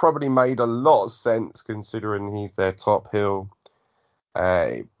 which probably made a lot of sense considering he's their top heel.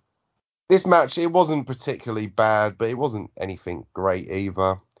 This match, it wasn't particularly bad, but it wasn't anything great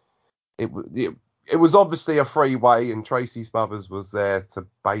either. It was obviously a freeway, and Tracy Smothers was there to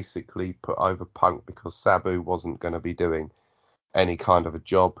basically put over Punk because Sabu wasn't going to be doing any kind of a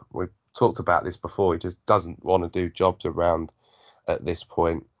job. We've talked about this before. He just doesn't want to do jobs around at this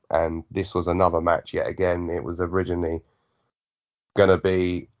point. And this was another match yet again. It was originally going to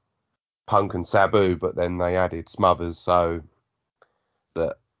be Punk and Sabu, but then they added Smothers so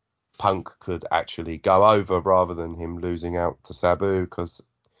that Punk could actually go over rather than him losing out to Sabu, because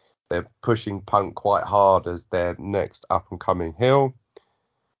they're pushing Punk quite hard as their next up-and-coming heel.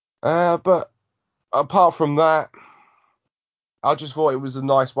 But apart from that, I just thought it was a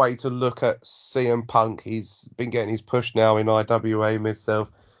nice way to look at CM Punk. He's been getting his push now in IWA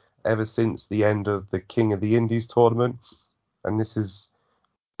Mid-South ever since the end of the King of the Indies tournament. And this is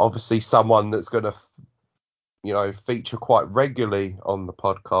obviously someone that's going to, feature quite regularly on the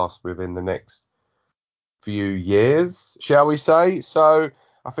podcast within the next few years, shall we say. So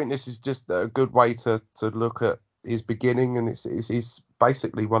I think this is just a good way to look at his beginning, and it's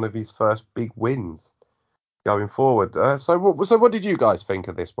basically one of his first big wins going forward. So what did you guys think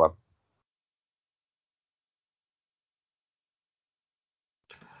of this one?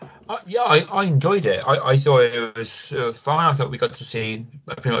 I enjoyed it. I thought it was fun. I thought we got to see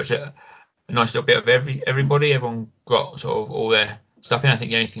pretty much a nice little bit of everybody. Everyone got sort of all their stuff in. I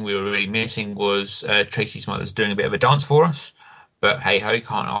think the only thing we were really missing was Tracy Smothers doing a bit of a dance for us. But hey ho,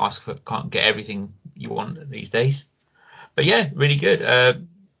 can't get everything you want these days. But yeah, really good.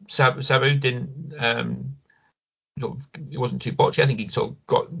 Sabu didn't. It wasn't too botchy. I think he sort of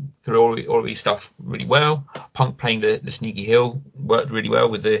got through all of his stuff really well. Punk playing the sneaky heel worked really well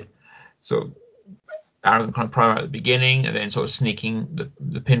with the sort of arrogant kind of promo at the beginning, and then sort of sneaking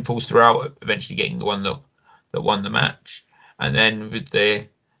the pinfalls throughout, eventually getting the one that won the match. And then with the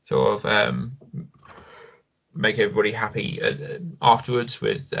sort of make everybody happy afterwards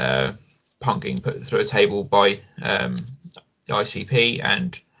with Punk getting put through a table by the ICP,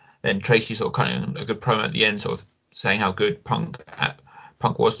 and then Tracy sort of cutting a good promo at the end, sort of saying how good Punk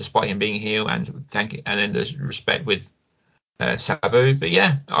was despite him being a heel, and then the respect with Sabu. But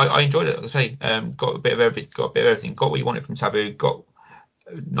yeah, I enjoyed it. Like I say, got a bit of everything. Got what you wanted from Sabu. Got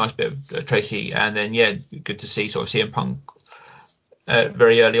a nice bit of Tracy, and then yeah, good to see sort of CM Punk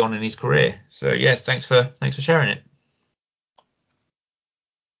very early on in his career. So yeah, thanks for sharing it.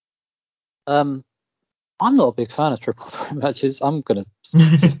 I'm not a big fan of triple threat matches. I'm gonna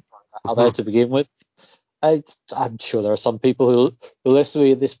just out there to begin with. I'm sure there are some people who listen to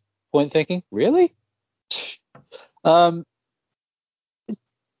me at this point thinking, really?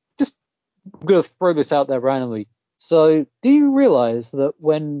 Just going to throw this out there randomly. So, do you realise that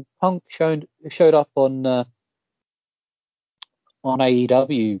when Punk showed up on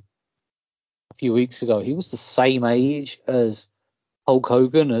AEW a few weeks ago, he was the same age as Hulk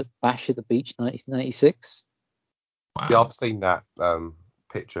Hogan at Bash at the Beach 1996? Wow. Yeah, I've seen that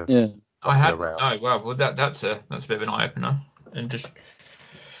picture. Yeah. I had. Oh wow, well that's a bit of an eye opener, and just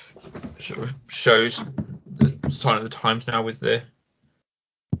sort of shows the sign of the times now with the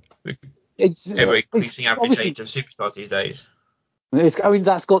ever increasing average age of superstars these days.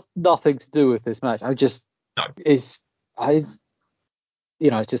 That's got nothing to do with this match. It's just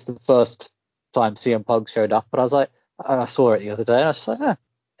the first time CM Punk showed up, but I was like, I saw it the other day, and I was just like, I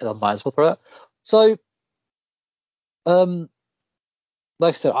might as well throw it. So, like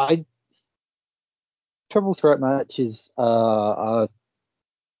I said, triple threat matches are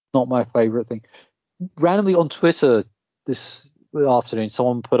not my favorite thing. Randomly on Twitter this afternoon,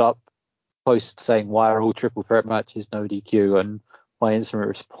 someone put up a post saying, why are all triple threat matches no DQ? And my instant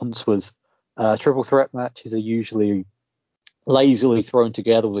response was, triple threat matches are usually lazily thrown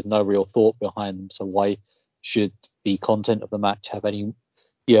together with no real thought behind them. So why should the content of the match have any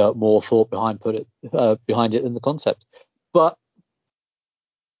more thought behind it than the concept? But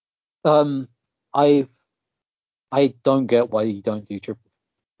I don't get why you don't do triple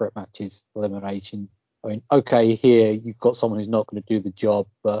threat matches elimination. I mean, okay, here you've got someone who's not going to do the job,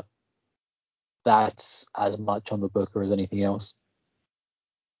 but that's as much on the booker as anything else.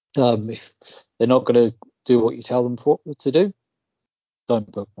 If they're not going to do what you tell them to do,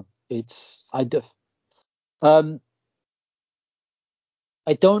 don't book them. I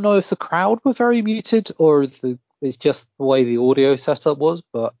don't know if the crowd were very muted or it's just the way the audio setup was,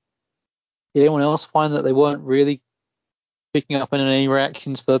 but did anyone else find that they weren't really picking up on any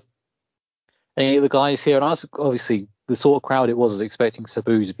reactions for any of the guys here? And I was obviously the sort of crowd it was expecting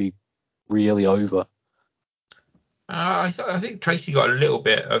Sabu to be really over. I think Tracy got a little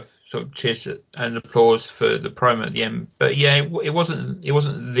bit of sort of cheers and applause for the promo at the end, but yeah, it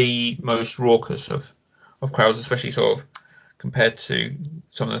wasn't the most raucous of crowds, especially sort of compared to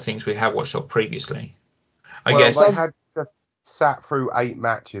some of the things we have watched previously. I guess they had just sat through 8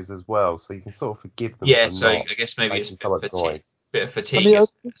 matches as well, so you can sort of forgive them. Yeah, for so not I guess maybe it's so much noise. bit of fatigue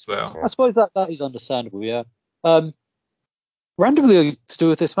as well. I suppose that is understandable. Yeah. Randomly to do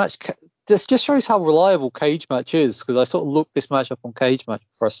with this match, this just shows how reliable Cage Match is, because I sort of looked this match up on Cage Match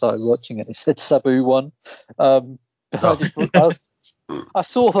before I started watching it. It said Sabu won. I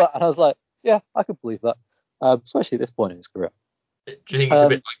saw that and I was like, yeah, I can believe that, especially at this point in his career. Do you think it's a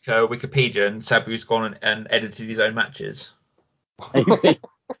bit like Wikipedia and Sabu's gone and edited his own matches? Maybe.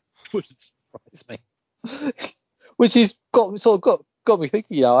 Wouldn't surprise me. Which is got me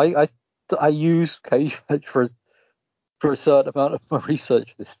thinking. Yeah, I use Cage Match for a certain amount of my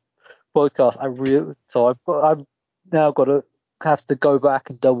research for this podcast. I've now got to have to go back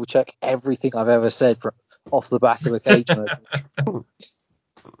and double check everything I've ever said off the back of a Cage Match.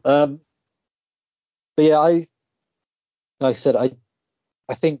 But yeah, like I said, I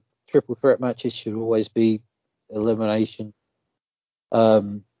think triple threat matches should always be elimination.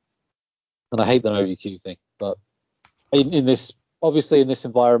 And I hate the no DQ thing, but in this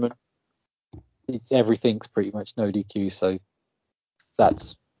environment, everything's pretty much no DQ, so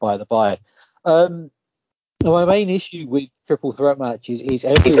that's by the by. My main issue with triple threat matches is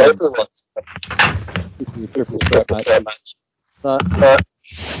everyone's triple threat match.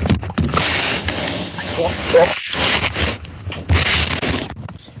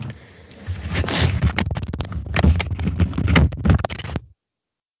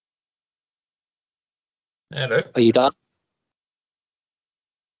 Hello. Are you done?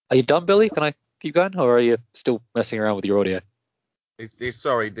 Are you done, Billy? Can I keep going, or are you still messing around with your audio?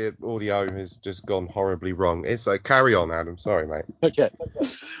 Sorry, the audio has just gone horribly wrong. Carry on, Adam. Sorry, mate. Okay.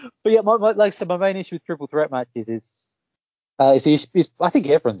 But yeah, like I said, my main issue with triple threat matches is I think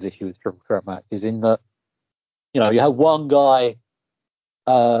everyone's issue with triple threat matches in that, you have one guy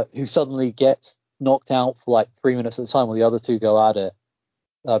who suddenly gets knocked out for like 3 minutes at a time while the other two go at it.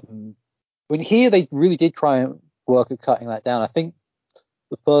 When here they really did try and work at cutting that down. I think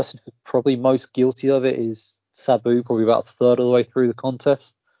the person who's probably most guilty of it is Sabu, probably about a third of the way through the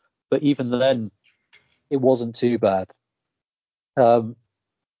contest. But even then, it wasn't too bad. One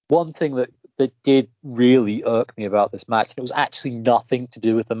thing that did really irk me about this match, and it was actually nothing to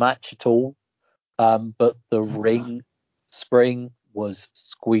do with the match at all, but the ring spring was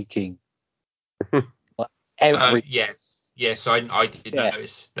squeaking. Yes, I did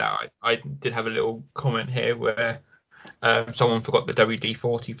notice that. I did have a little comment here where someone forgot the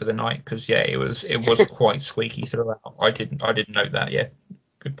WD-40 for the night, because it was quite squeaky throughout. I didn't note that. Yeah,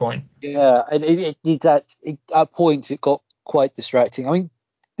 good point. Yeah, and at points it got quite distracting. I mean,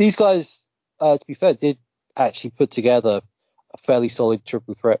 these guys, to be fair, did actually put together a fairly solid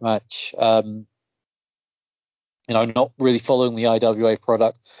triple threat match. Not really following the IWA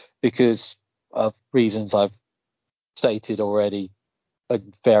product because of reasons I've stated already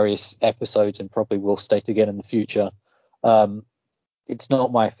in various episodes and probably will state again in the future. It's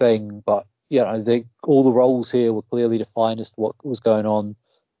not my thing, but all the roles here were clearly defined as to what was going on.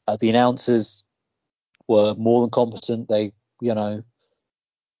 The announcers were more than competent. I've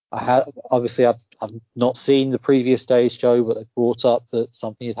not seen the previous day's show, but they brought up that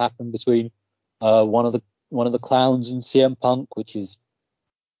something had happened between one of the clowns and CM Punk, which is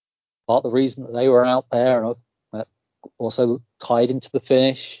part of the reason that they were out there, and that also tied into the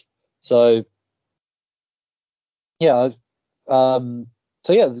finish. So so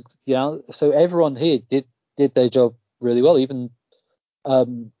everyone here did their job really well. Even I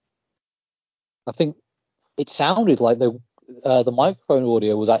think it sounded like the microphone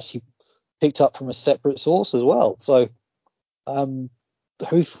audio was actually picked up from a separate source as well. So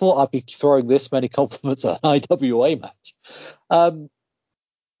who thought I'd be throwing this many compliments at an IWA match?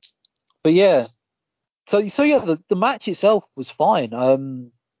 But yeah, so the match itself was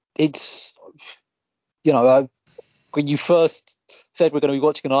fine. It's when you first said we're going to be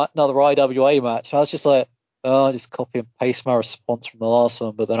watching another IWA match, I was just like, oh, I just copy and paste my response from the last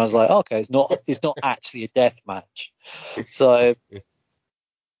one, but then I was like, okay, it's not actually a death match. So, it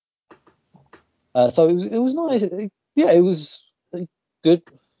was nice. It was a good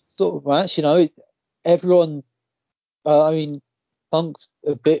sort of match. Everyone. I mean, Punk's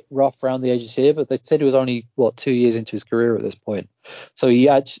a bit rough around the edges here, but they said he was only 2 years into his career at this point. So he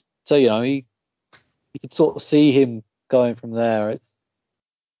could sort of see him going from there. It's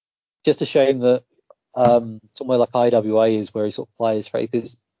just a shame that somewhere like IWA is where he sort of plays, right?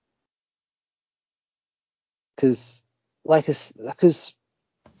 Because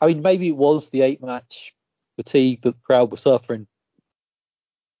I mean, maybe it was the 8-match fatigue that the crowd was suffering,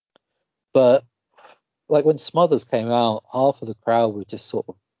 but like when Smothers came out, half of the crowd were just sort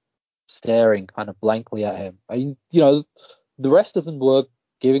of staring kind of blankly at him. I mean, the rest of them were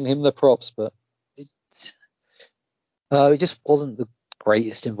giving him the props, but it just wasn't the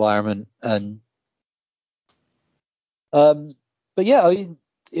greatest environment. And but yeah, I mean,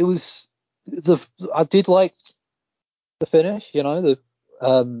 it was I did like the finish. The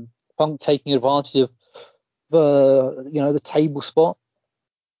Punk taking advantage of the table spot.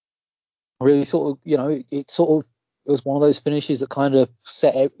 Really sort of, it was one of those finishes that kind of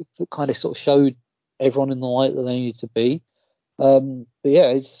sort of showed everyone in the light that they needed to be. But yeah,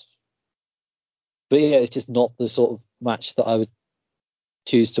 it's just not the sort of match that I would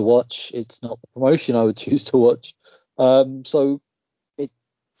choose to watch. It's not the promotion I would choose to watch. So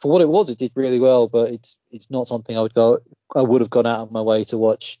for what it was, it did really well, but it's not something I would have gone out of my way to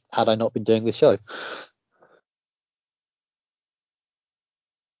watch had I not been doing this show.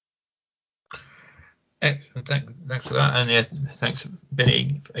 Excellent. Thanks for that. And yeah, thanks,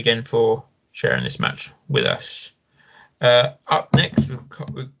 Benny, again for sharing this match with us. Up next,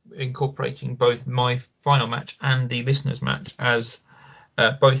 we're incorporating both my final match and the listeners' match, as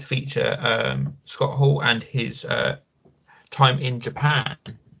both feature Scott Hall and his time in Japan,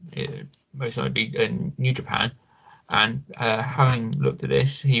 most likely in New Japan. And having looked at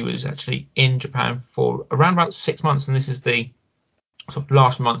this, he was actually in Japan for around about 6 months, and this is the sort of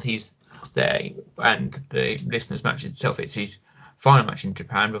last month he's there. And the listeners' match itself, it's his final match in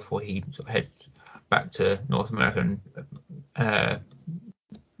Japan before he sort of heads back to North America and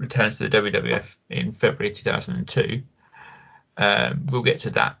returns to the WWF in February 2002. We'll get to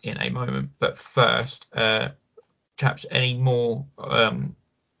that in a moment, but first, chaps, any more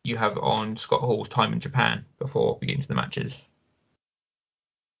you have on Scott Hall's time in Japan before we get into the matches?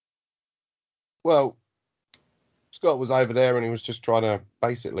 Well, Scott was over there and he was just trying to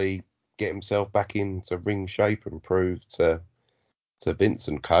basically get himself back into ring shape and prove to Vince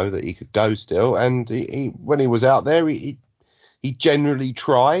and co that he could go still. And he when he was out there, he generally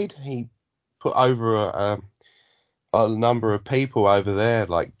tried. He put over a number of people over there,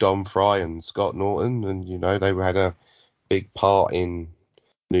 like Don Fry and Scott Norton, and they had a big part in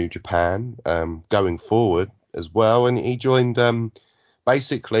New Japan going forward as well. And he joined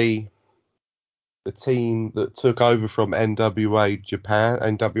basically the team that took over from NWO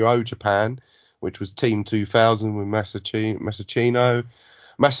Japan, which was Team 2000 with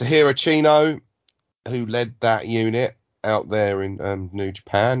Masahiro Chino, who led that unit out there in New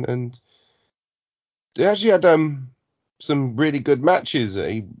Japan. And he actually had some really good matches.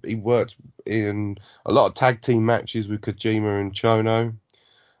 He worked in a lot of tag team matches with Kojima and Chono,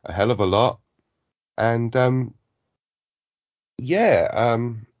 a hell of a lot. And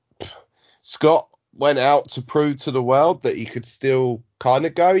Scott went out to prove to the world that he could still kind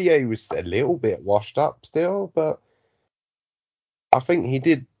of go. Yeah, he was a little bit washed up still, but I think he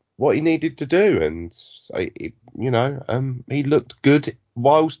did what he needed to do, and he looked good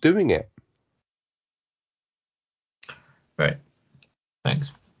whilst doing it. Right.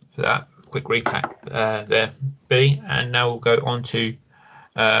 Thanks for that quick recap there, B. And now we'll go on to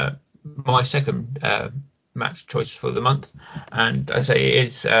my second match choice for the month, and I say it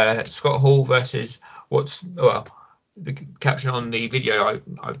is Scott Hall versus the caption on the video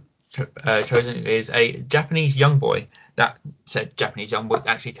I've chosen is a Japanese young boy. That said Japanese young boy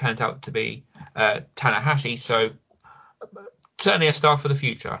actually turns out to be Tanahashi, so certainly a star for the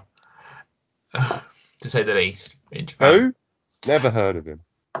future, to say the least, in Japan. Who? Never heard of him.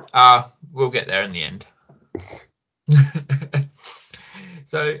 We'll get there in the end.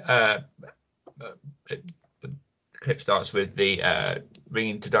 So the clip starts with the ring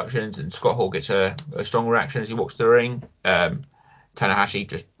introductions, and Scott Hall gets a strong reaction as he walks to the ring. Tanahashi,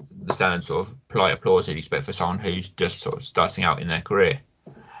 just the standard sort of polite applause you'd expect for someone who's just sort of starting out in their career.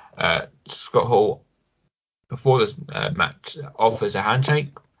 Scott Hall, before the match, offers a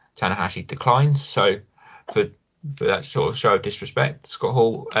handshake. Tanahashi declines, so for that sort of show of disrespect, Scott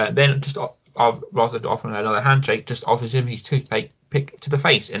Hall then just rather than offering another handshake, just offers him his toothpick pick to the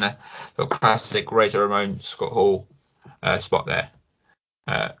face in a sort of classic Razor Ramon Scott Hall spot there.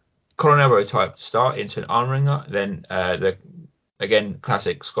 Collar elbow type start into an arm wringer, then the again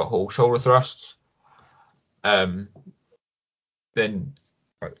classic Scott Hall shoulder thrusts. Then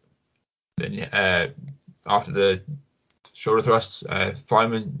after the shoulder thrusts,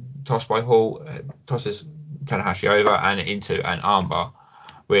 fireman tossed by Hall tosses Tanahashi over and into an armbar,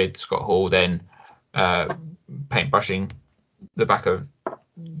 with Scott Hall then paintbrushing the back of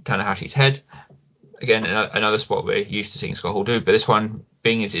Tanahashi's head. Again, another spot we're used to seeing Scott Hall do, but this one,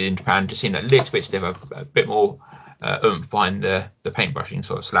 being as in Japan, just seemed a little bit stiffer, a bit more oomph behind the paintbrushing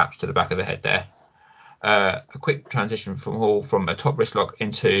sort of slaps to the back of the head there. A quick transition from Hall from a top wrist lock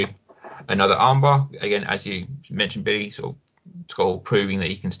into another armbar. Again, as you mentioned, Billy, sort of Scott Hall proving that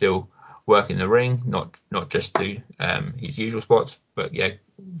he can still work in the ring, not just do his usual spots, but yeah, a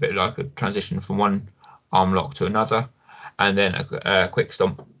bit like a transition from one arm lock to another, and then a quick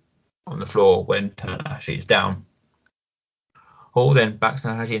stomp on the floor when Tanahashi is down. Hall then backs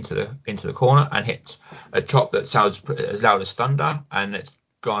Tanahashi into the corner and hits a chop that sounds as loud as thunder, and it's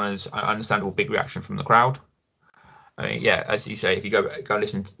garners an understandable big reaction from the crowd. Yeah, as you say, if you go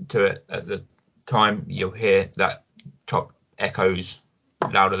listen to it at the time, you'll hear that chop echoes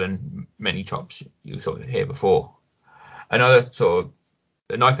louder than many chops you sort of hear before. Another sort of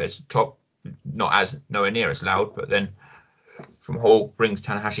the knife edge chop, nowhere near as loud, but then from Hall brings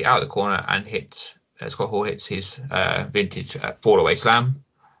Tanahashi out of the corner and hits Scott Hall hits his vintage fall away slam.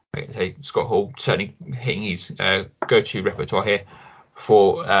 Like I say, Scott Hall certainly hitting his go-to repertoire here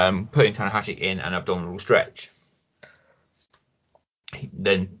for putting Tanahashi in an abdominal stretch.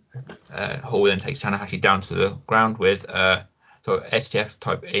 Then Hall then takes Tanahashi down to the ground with sort of STF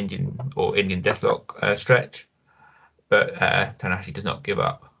type Indian Deathlock stretch, but Tanahashi does not give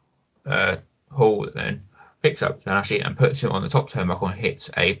up. Hall then picks up Tanahashi and puts him on the top turnbuckle and hits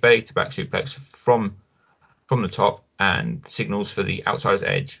a belly to back suplex from the top and signals for the outsider's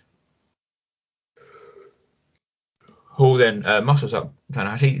edge. Hall then muscles up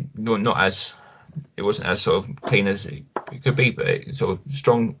Tanahashi, it wasn't as sort of clean as it could be, but it sort of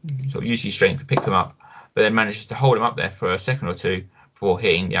strong, sort of used his strength to pick him up, but then manages to hold him up there for a second or two before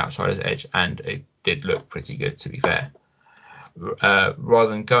hitting the outsider's edge, and it did look pretty good, to be fair.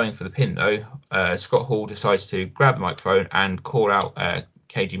 Rather than going for the pin, though, Scott Hall decides to grab the microphone and call out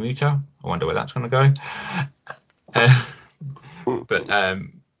Keiji Muta. I wonder where that's going to go. But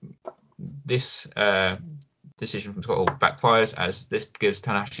this decision from Scott Hall backfires, as this gives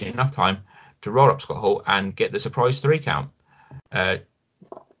Tanahashi enough time to roll up Scott Hall and get the surprise 3 count.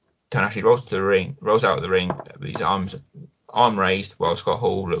 Tanahashi rolls out of the ring with his arm raised, while Scott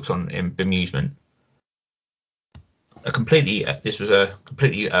Hall looks on in bemusement. This was a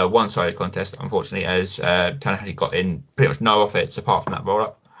completely one-sided contest, unfortunately, as Tanahashi got in pretty much no offense apart from that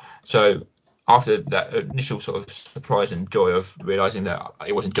roll-up. So after that initial sort of surprise and joy of realizing that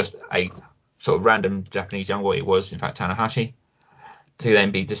it wasn't just a sort of random Japanese young boy, it was in fact Tanahashi, to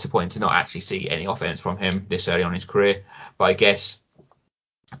then be disappointed to not actually see any offense from him this early on in his career. But I guess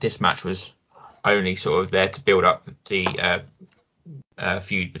this match was only sort of there to build up the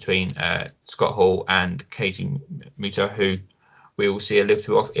feud between Scott Hall and Keiji Muta, who we will see a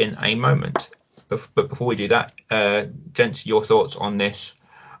little bit of in a moment. But before we do that, gents, your thoughts on this,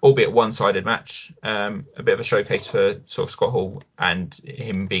 albeit one-sided match, a bit of a showcase for sort of Scott Hall and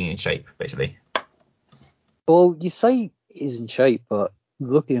him being in shape, basically. Well, you say he's in shape, but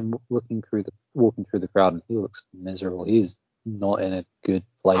walking through the crowd, and he looks miserable. He's not in a good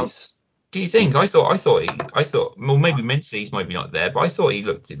place. Do you think? I thought. Well, maybe mentally he's maybe not there, but I thought he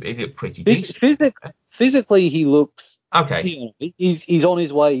looked pretty decent. Physically, he looks okay. You know, he's on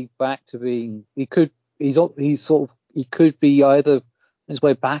his way back to being. He could be either on his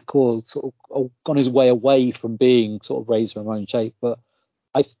way back or sort of on his way away from being sort of Razor Ramon shape. But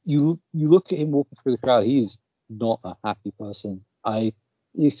you look at him walking through the crowd, he is not a happy person.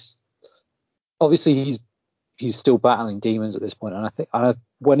 He's still battling demons at this point, and I think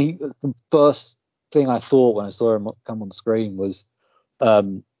the first thing I thought when I saw him come on the screen was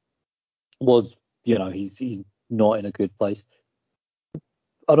he's not in a good place.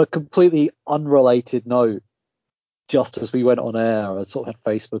 On a completely unrelated note, just as we went on air, I sort of had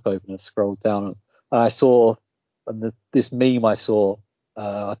Facebook open and scrolled down, and I saw, this meme I saw,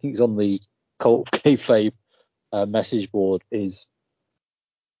 I think it's on the Cult of Kayfabe message board, is,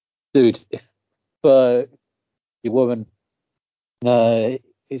 dude, if your woman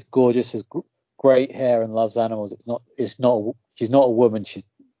is gorgeous, has great hair and loves animals, she's not a woman, she's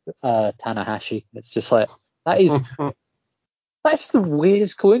Tanahashi. It's just like, that is That's the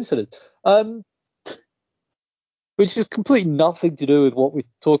weirdest coincidence. Which is completely nothing to do with what we're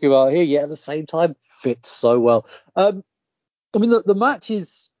talking about here, yet at the same time fits so well. I mean, the match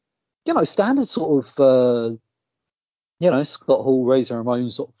is, standard sort of, Scott Hall, Razor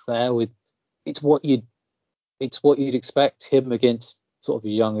Ramon sort of fare with it's what you'd expect him against sort of a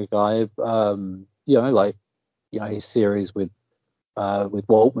younger guy. His series with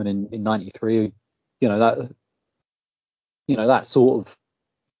Waltman in '93. That sort of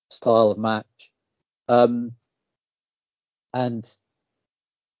style of match. And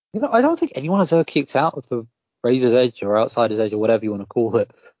I don't think anyone has ever kicked out of the Razor's Edge or Outsider's Edge or whatever you want to call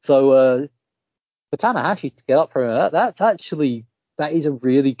it. So for Tanahashi to get up from that, that is a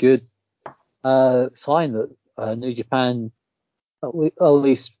really good sign that New Japan at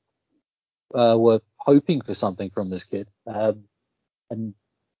least were hoping for something from this kid. And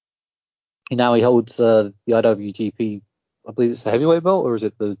now he holds the IWGP, I believe it's the heavyweight belt, or is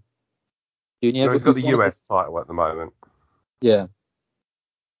it the junior? No, he's got the US title at the moment. Yeah.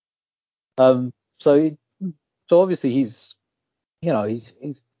 So obviously he's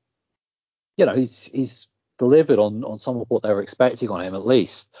delivered on some of what they were expecting on him at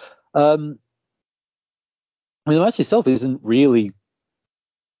least. I mean, the match itself isn't really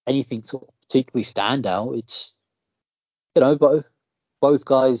anything sort of particularly standout. It's both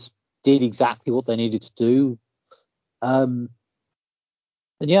guys did exactly what they needed to do. And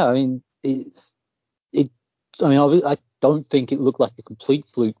yeah, I mean I don't think it looked like a complete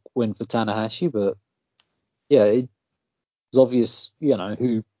fluke win for Tanahashi, but yeah, it was obvious,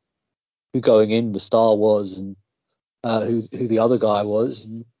 who going in the star was and who the other guy was.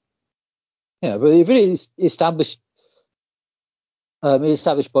 And, yeah, but it really established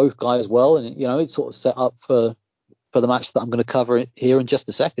both guys well, and it sort of set up for the match that I'm going to cover here in just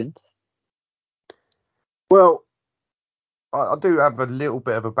a second. Well, I do have a little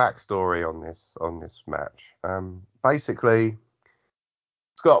bit of a backstory on this match. Basically,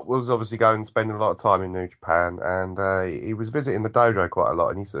 Scott was obviously going and spending a lot of time in New Japan, and he was visiting the dojo quite a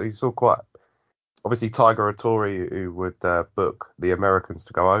lot, and he saw quite obviously Tiger Hattori, who would book the Americans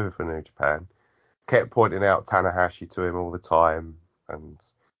to go over for New Japan, kept pointing out Tanahashi to him all the time, and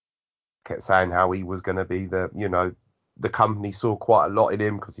kept saying how he was going to be the company saw quite a lot in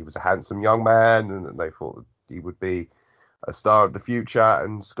him because he was a handsome young man, and they thought that he would be a star of the future.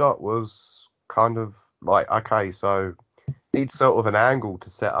 And Scott was kind of like, okay, so need sort of an angle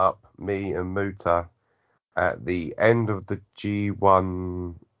to set up me and Muta at the end of the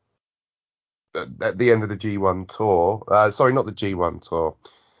G1 tour. Sorry, not the G1 tour.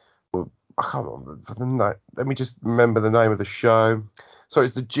 Well, I can't remember. Let me just remember the name of the show. So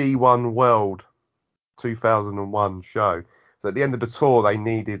it's the G1 World 2001 show. So at the end of the tour, they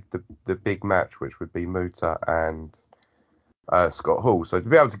needed the big match, which would be Muta and Scott Hall. So to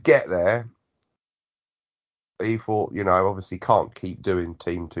be able to get there, he thought, obviously can't keep doing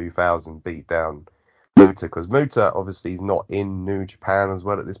Team 2000 beat down Muta, because Muta obviously is not in New Japan as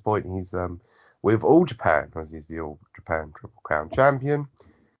well at this point. He's with All Japan, as he's the All Japan Triple Crown champion.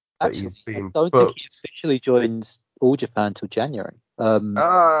 But Actually, he's being I don't think he officially joins All Japan till January.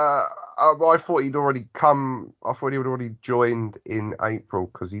 I thought he'd already come. I thought he would already joined in April,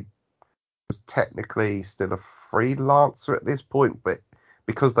 because he was technically still a freelancer at this point, but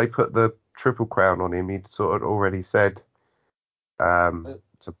because they put the Triple Crown on him, he'd sort of already said to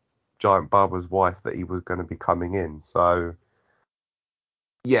Giant Barber's wife that he was going to be coming in. So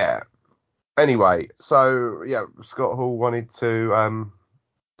yeah. Anyway, so yeah, Scott Hall wanted to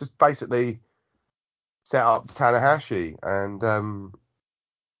just basically set up Tanahashi and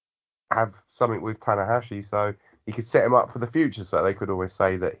have something with Tanahashi, so he could set him up for the future, so they could always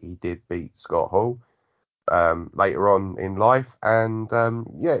say that he did beat Scott Hall later on in life. And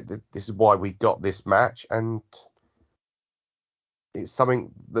this is why we got this match, and it's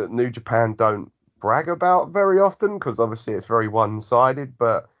something that New Japan don't brag about very often, because obviously it's very one-sided,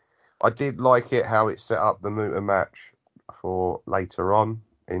 but I did like it how it set up the Muta match for later on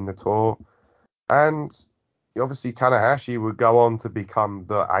in the tour. And obviously Tanahashi would go on to become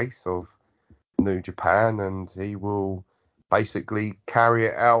the ace of New Japan, and he will basically carry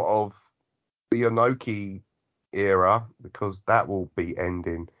it out of the Inoki era, because that will be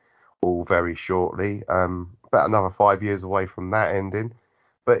ending all very shortly. About another 5 years away from that ending,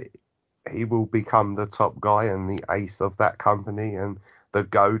 but he will become the top guy and the ace of that company, and the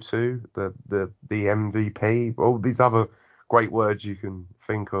go-to, the MVP, all these other great words you can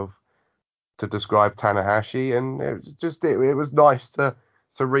think of to describe Tanahashi. And it was just it was nice to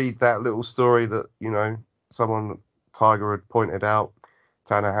read that little story that someone, Tiger, had pointed out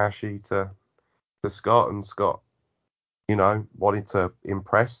Tanahashi to Scott, and Scott wanted to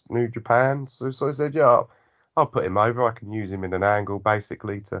impress New Japan. So I said, yeah, I'll put him over. I can use him in an angle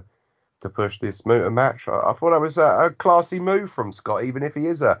basically to push this Muta match. I thought that was a classy move from Scott, even if he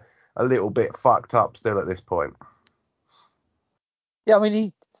is a little bit fucked up still at this point. Yeah, I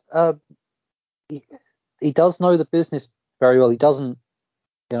mean, he does know the business very well. He doesn't,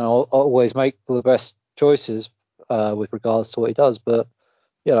 always make the best choices with regards to what he does, but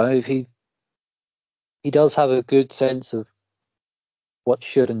if he does have a good sense of what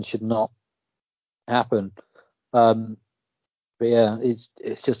should and should not happen. But yeah, it's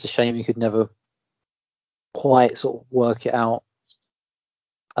just a shame he could never quite sort of work it out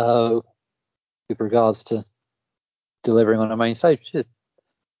with regards to delivering on a main stage.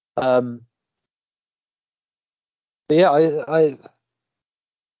 But yeah,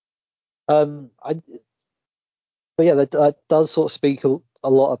 but yeah, that does sort of speak a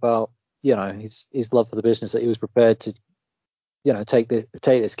lot about his love for the business, that he was prepared to take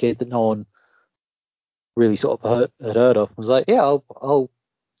this kid that no one really sort of had heard of. Was like, yeah, I'll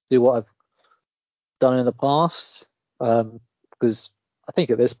do what I've done in the past, because I think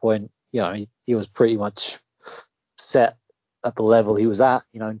at this point, he was pretty much set at the level he was at.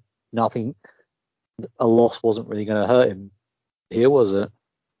 Nothing, a loss wasn't really going to hurt him here, was it?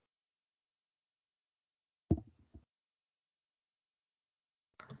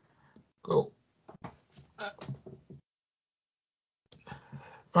 Cool.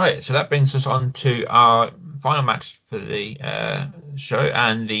 Right, so that brings us on to our final match for the show,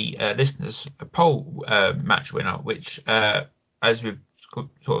 and the listeners' poll match winner, which, as we've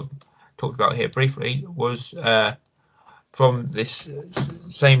sort of talked about here briefly, was from this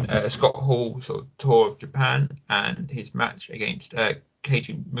same Scott Hall sort of tour of Japan and his match against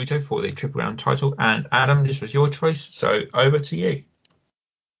Keiji Muto for the Triple Crown title. And Adam, this was your choice, so over to you.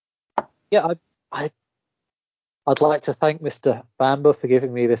 Yeah, I'd like to thank Mr. Bamba for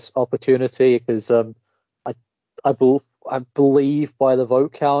giving me this opportunity, because I believe by the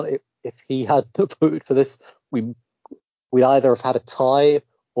vote count, if he had voted for this, we'd either have had a tie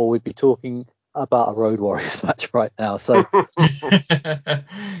or we'd be talking about a Road Warriors match right now. So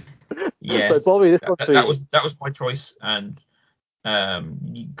yeah, so Bobby, that was my choice, and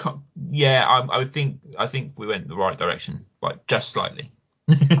you can't, yeah, I think we went in the right direction, like just slightly.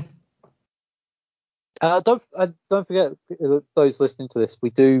 Don't forget, those listening to this, we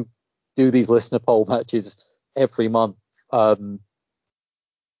do these listener poll matches every month. So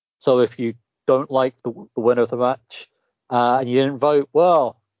if you don't like the winner of the match and you didn't vote,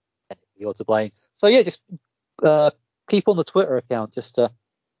 well, you're to blame. So yeah, just keep on the Twitter account just to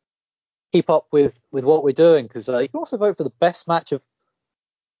keep up with what we're doing, because you can also vote for the best match of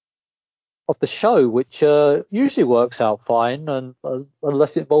the show, which usually works out fine, and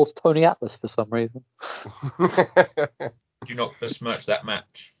unless it involves Tony Atlas for some reason. Do not besmirch that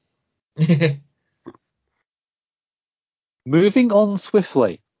match. Moving on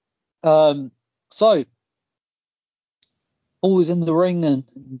swiftly. So Hall is in the ring,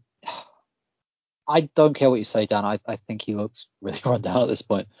 and I don't care what you say, Dan. I think he looks really run down at this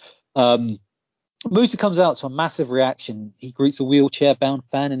point. Muta comes out to a massive reaction. He greets a wheelchair-bound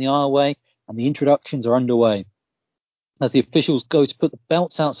fan in the aisleway, and the introductions are underway. As the officials go to put the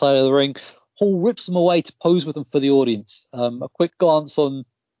belts outside of the ring, Hall rips them away to pose with them for the audience. A quick glance on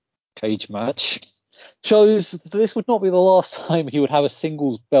Cage Match shows that this would not be the last time he would have a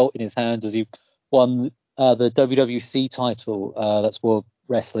singles belt in his hands, as he won the WWC title, that's World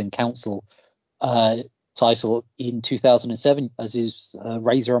Wrestling Council title, in 2007 as his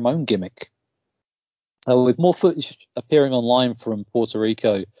Razor Ramon gimmick. With more footage appearing online from Puerto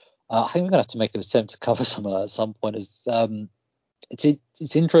Rico, I think we're going to have to make an attempt to cover some of that at some point. As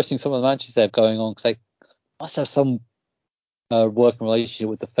it's interesting, some of the matches they have going on, because they must have some working relationship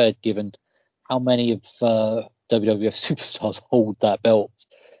with the Fed, given how many of WWF superstars hold that belt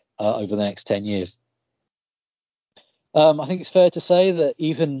over the next 10 years. I think it's fair to say that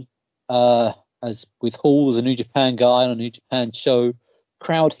even as with Hall as a New Japan guy on a New Japan show,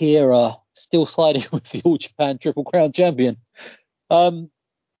 crowd here are still siding with the All Japan Triple Crown champion.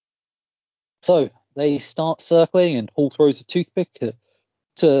 So they start circling, and Hall throws a toothpick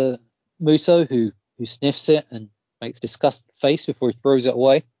to Muto, who sniffs it and makes a disgusted face before he throws it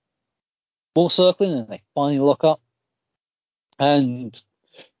away. More circling, and they finally lock up. And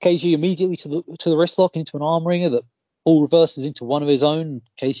Keiji immediately to the wrist lock into an arm wringer that Hall reverses into one of his own.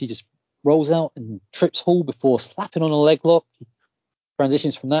 Keiji just rolls out and trips Hall before slapping on a leg lock. He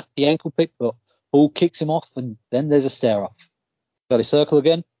transitions from that to the ankle pick, but Hall kicks him off, and then there's a stare off. So they circle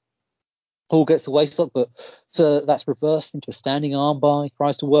again. Hall gets the waist lock, but that's reversed into a standing armbar. He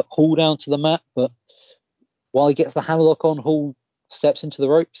tries to work Hall down to the mat, but While he gets the hammerlock on, Hall steps into the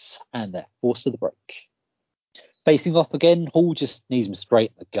ropes, and they're forced to the break. Facing off again, Hall just knees him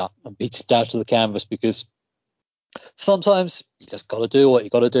straight in the gut and beats him down to the canvas because sometimes you just got to do what you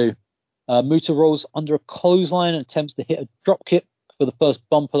got to do. Muta rolls under a clothesline and attempts to hit a drop kick for the first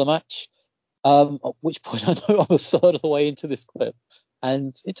bump of the match. At which point I know I'm a third of the way into this clip.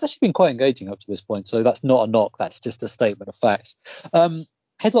 And it's actually been quite engaging up to this point. So that's not a knock. That's just a statement of facts.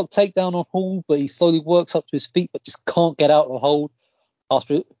 Headlock takedown on Hall, but he slowly works up to his feet, but just can't get out of the hold.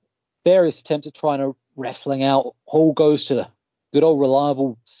 After various attempts at trying to wrestling out, Hall goes to the good old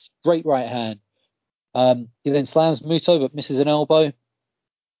reliable straight right hand. He then slams Muto, but misses an elbow.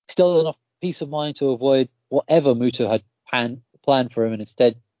 Still enough peace of mind to avoid whatever Muto had planned for him, and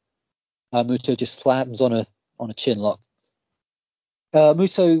instead Muto just slams on a chin lock.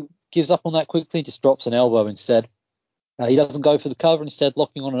 Muto gives up on that quickly, just drops an elbow instead. He doesn't go for the cover, instead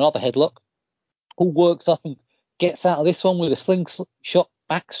locking on another headlock. Hall works up and gets out of this one with a slingshot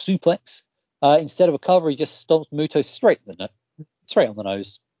back suplex. Instead of a cover, he just stomps Muto straight on the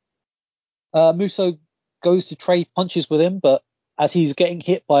nose. Muto goes to trade punches with him, but as he's getting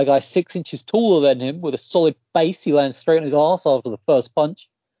hit by a guy 6 inches taller than him with a solid base, he lands straight on his arse after the first punch.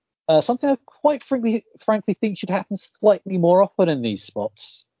 Something I quite frankly think should happen slightly more often in these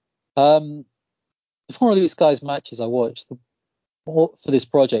spots. The more of these guys' matches I watch for this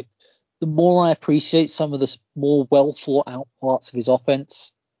project, the more I appreciate some of the more well thought out parts of his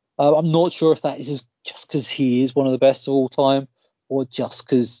offense. I'm not sure if that is just because he is one of the best of all time, or just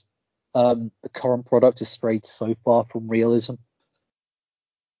because the current product has strayed so far from realism.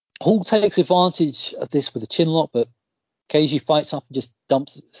 Hall takes advantage of this with a chin lock, but Keiji fights up and just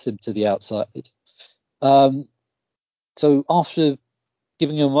dumps him to the outside. So after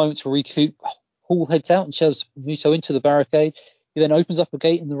giving him a moment to recoup, Hall heads out and shoves Muto into the barricade. He then opens up a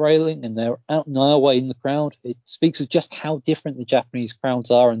gate in the railing, and they're out and away in the crowd. It speaks of just how different the Japanese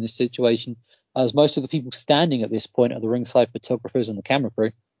crowds are in this situation, as most of the people standing at this point are the ringside photographers and the camera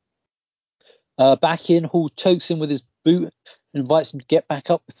crew. Back in, Hall chokes him with his boot and invites him to get back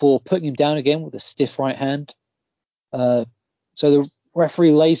up before putting him down again with a stiff right hand. So the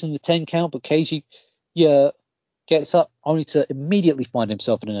referee lays in the 10 count, but Keiji gets up only to immediately find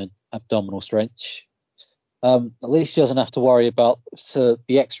himself in an abdominal stretch. At least he doesn't have to worry about the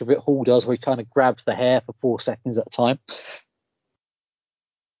extra bit Hall does, where he kind of grabs the hair for 4 seconds at a time.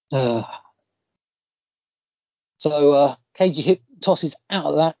 So Keiji tosses out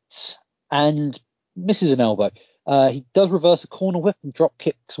of that and misses an elbow. He does reverse a corner whip and drop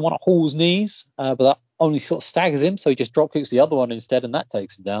kicks one of Hall's knees, but that only sort of staggers him, so he just drop kicks the other one instead, and that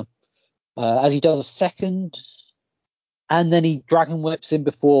takes him down. As he does a second, and then he dragon whips him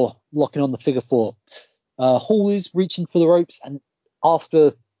before locking on the figure 4. Hall is reaching for the ropes, and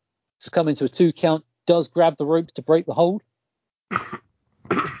after succumbing to a 2 count, does grab the ropes to break the hold.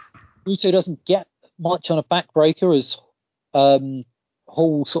 Muto doesn't get much on a backbreaker as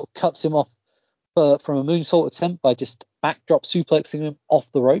Hall sort of cuts him off from a moonsault attempt by just backdrop suplexing him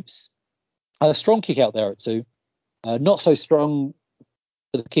off the ropes. A strong kick out there at 2. Not so strong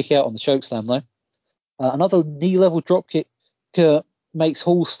for the kick out on the chokeslam though. Another knee level drop kick makes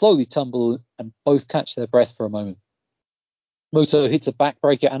Hall slowly tumble and both catch their breath for a moment. Muto hits a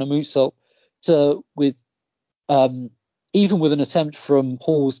backbreaker and a moonsault with even with an attempt from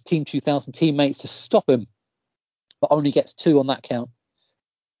Hall's Team 2000 teammates to stop him, but only gets 2 on that count.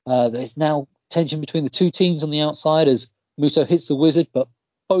 There's now tension between the 2 teams on the outside as Muto hits the Wizard, but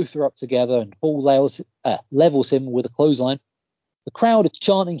both are up together and Hall levels him with a clothesline. The crowd are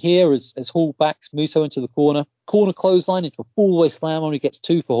chanting here as Hall backs Muto into the corner. Corner clothesline into a full-way slam, only gets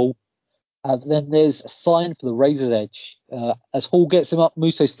 2 for Hall. Then there's a sign for the Razor's Edge. As Hall gets him up,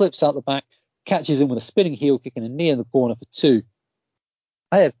 Muto slips out the back, catches him with a spinning heel kick and a knee in the corner for 2.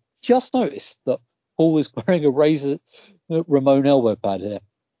 I have just noticed that Hall is wearing a Razor Ramon elbow pad here.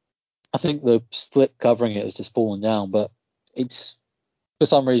 I think the slip covering it has just fallen down, but it's for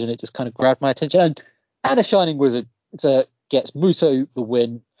some reason it just kind of grabbed my attention. And a Shining Wizard gets Muto the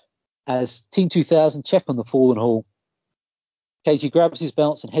win as Team 2000 check on the fallen Hall. Keiji grabs his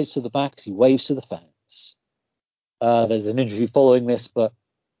belts and heads to the back as he waves to the fans. There's an interview following this, but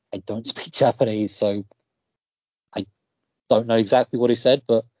I don't speak Japanese, so I don't know exactly what he said,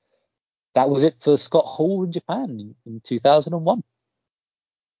 but that was it for Scott Hall in Japan in 2001.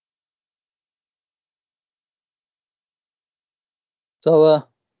 So,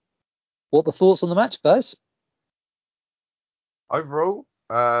 what are the thoughts on the match, guys? Overall,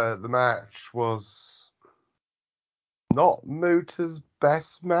 the match was not Muta's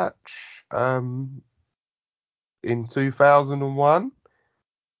best match in 2001.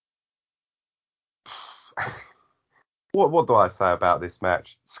 what do I say about this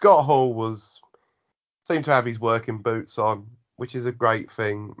match? Scott Hall seemed to have his working boots on, which is a great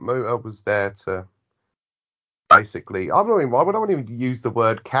thing. Muta was there to basically, I don't even use the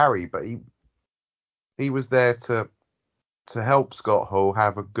word carry, but he was there to help Scott Hall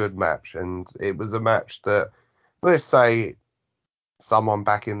have a good match, and it was a match that, let's say, someone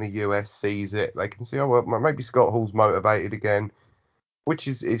back in the US sees it, they can see, oh well, maybe Scott Hall's motivated again, which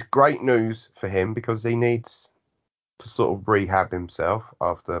is great news for him because he needs to sort of rehab himself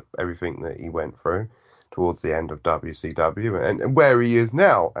after everything that he went through towards the end of WCW and where he is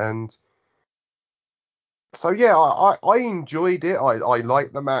now. And so, yeah, I enjoyed it. I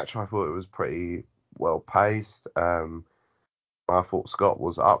liked the match. I thought it was pretty well paced. I thought Scott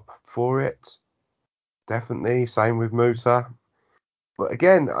was up for it. Definitely. Same with Muta. But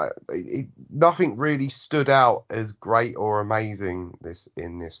again, nothing really stood out as great or amazing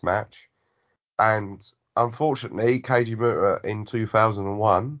in this match. And unfortunately, Keiji Muta in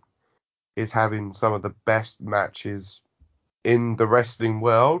 2001 is having some of the best matches in the wrestling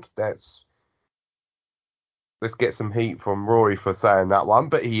world. Let's get some heat from Rory for saying that one,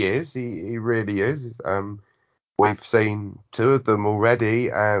 but he is. He really is. We've seen two of them already,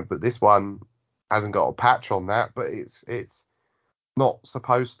 but this one hasn't got a patch on that. But it's not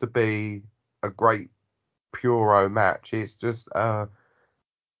supposed to be a great Puro match. It's just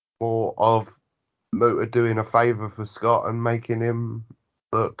more of Muta doing a favour for Scott and making him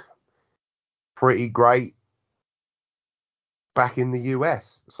look pretty great back in the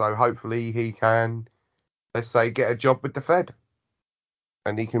US. So hopefully he can, let's say, get a job with the Fed.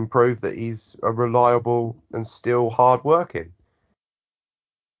 And he can prove that he's a reliable and still hard working.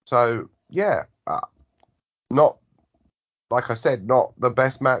 So, yeah, not, like I said, not the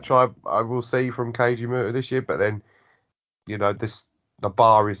best match I will see from Keiji Muta this year. But then, you know, the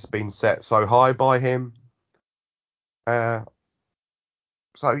bar has been set so high by him. So,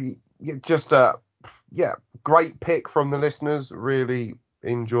 just great pick from the listeners. Really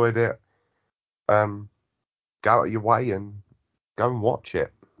enjoyed it. Go out of your way and go and watch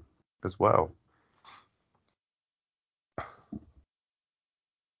it as well.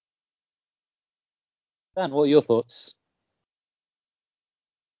 Dan, what are your thoughts?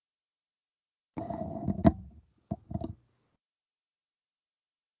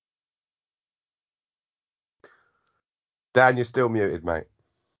 Dan, you're still muted, mate.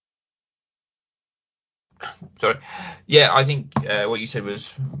 Sorry. Yeah, I think what you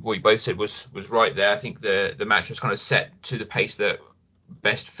both said was right there. I think the match was kind of set to the pace that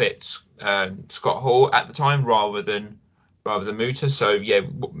best fits Scott Hall at the time, rather than Muta. So yeah,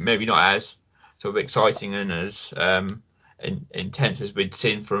 maybe not as sort of exciting and as intense as we'd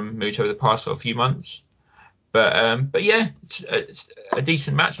seen from Muta over the past sort of few months. But yeah, it's a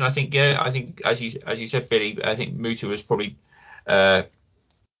decent match, and I think as you said, Billy, I think Muta was probably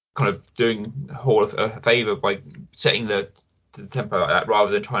kind of doing Hall a favour by setting the tempo like that, rather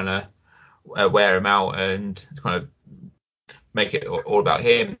than trying to wear him out and kind of make it all about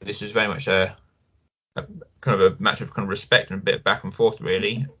him. This was very much a kind of a match of kind of respect and a bit of back and forth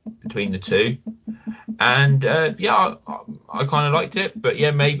really between the two. And yeah, I kind of liked it, but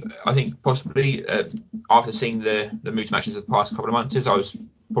yeah, maybe I think possibly after seeing the Muta matches of the past couple of months, I was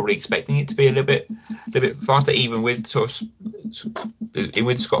probably expecting it to be a little bit faster, even with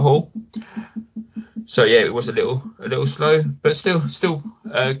with Scott Hall. So yeah, it was a little slow, but still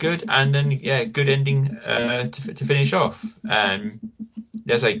good. And then yeah, good ending to finish off. There's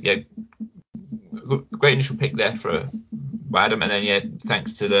great initial pick there for Adam, and then yeah,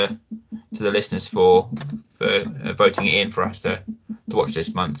 thanks to the listeners for voting it in for us to watch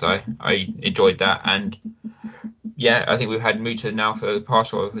this month. I enjoyed that, and yeah, I think we've had Muta now for the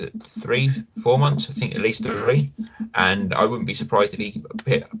past 3-4 months. I think at least 3, and I wouldn't be surprised if he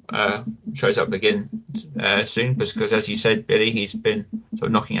shows up again soon, because as you said, Billy, he's been sort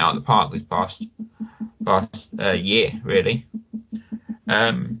of knocking it out of the park this past year, really.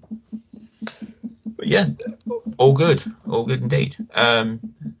 But yeah, all good indeed. As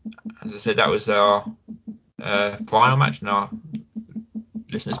I said, that was our final match and our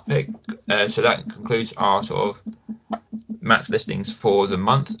listeners' pick. So that concludes our sort of match listings for the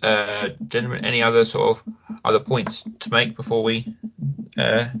month. Gentlemen, any other sort of other points to make before we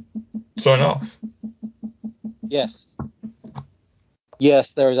sign off? Yes,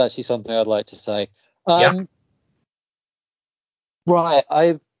 there is actually something I'd like to say. Yeah.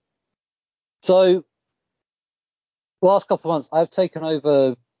 Right, so last couple of months I've taken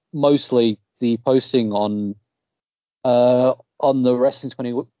over mostly the posting on the Wrestling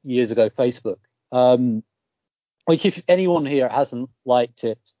 20 Years Ago Facebook, which if anyone here hasn't liked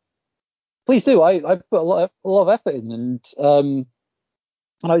it, please do. I put a lot of effort in, and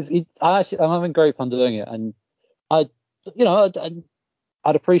I'm having great fun doing it, and I'd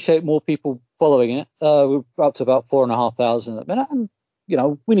appreciate more people following it. We're up to about 4,500 at the minute, and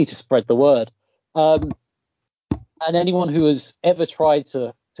we need to spread the word. And anyone who has ever tried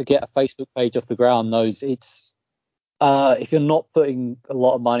to get a Facebook page off the ground knows it's if you're not putting a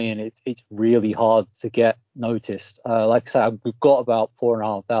lot of money in it, it's really hard to get noticed. Like I said, we've got about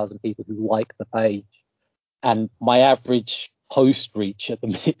 4,500 people who like the page, and my average post reach at the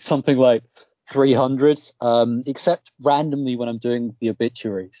minute is something like 300, except randomly when I'm doing the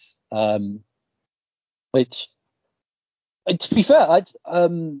obituaries, which, to be fair, I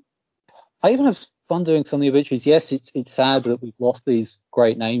even have fun doing some of the obituaries. Yes, it's sad that we've lost these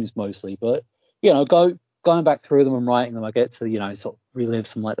great names mostly, but going back through them and writing them, I get to sort of relive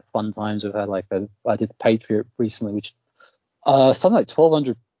some like the fun times we've had. Like I did the Patriot recently, which something like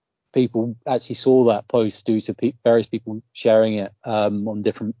 1,200 people actually saw that post due to various people sharing it on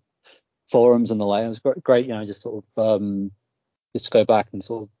different forums and the like. It was great, just sort of just to go back and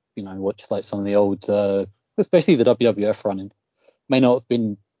sort of watch like some of the old, especially the WWF running. May not have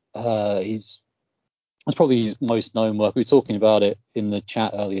been that's probably his most known work. We were talking about it in the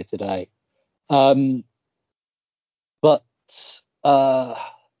chat earlier today. But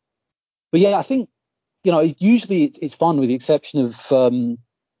yeah, I think usually it's fun, with the exception of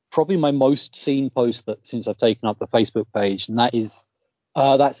probably my most seen post that since I've taken up the Facebook page, and that is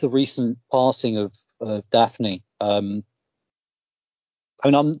that's the recent passing of Daphne. I mean,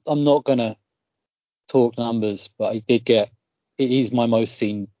 I'm not gonna talk numbers, but it is my most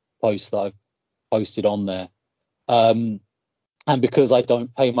seen post that I've posted on there. And because I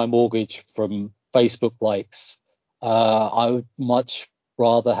don't pay my mortgage from Facebook likes, I would much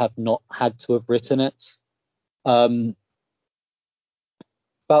rather have not had to have written it. About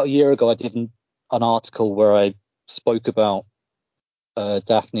a year ago, I did an article where I spoke about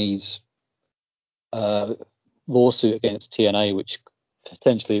Daphne's lawsuit against TNA, which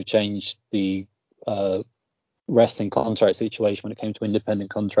potentially have changed the wrestling contract situation when it came to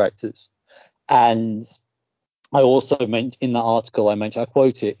independent contractors. And I also mentioned in that article, I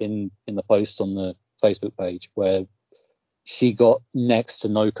quote it in the post on the Facebook page, where she got next to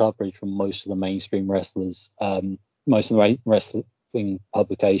no coverage from most of the mainstream wrestlers, most of the wrestling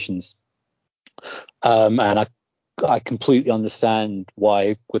publications. And I completely understand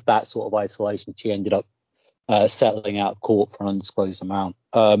why, with that sort of isolation, she ended up settling out of court for an undisclosed amount.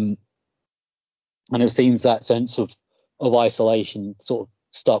 And it seems that sense of isolation sort of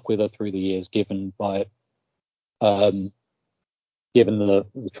stuck with her through the years, given the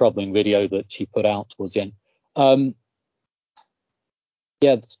troubling video that she put out towards the end.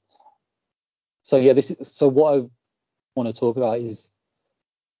 So what I want to talk about is,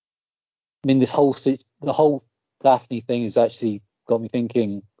 I mean, the whole Daphne thing has actually got me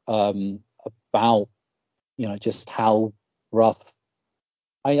thinking about just how rough.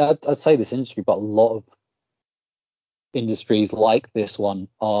 I'd say this industry, but a lot of industries like this one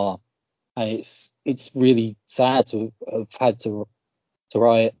are, and it's really sad to have had to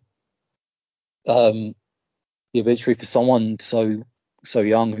write the obituary for someone so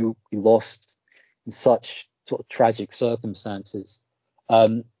young who lost in such sort of tragic circumstances.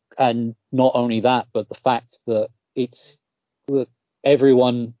 And not only that, but the fact that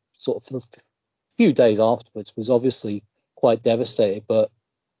everyone sort of a few days afterwards was obviously quite devastated, but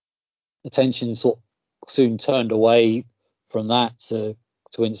attention sort of soon turned away from that to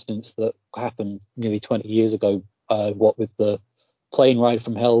incidents that happened nearly 20 years ago, what with the Plane Ride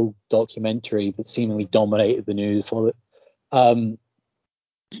from Hell documentary that seemingly dominated the news for it.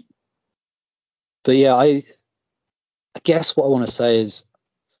 But yeah, I guess what I want to say is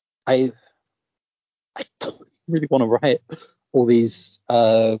I don't really want to write all these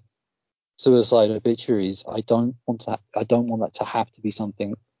suicide obituaries. I don't want that to have to be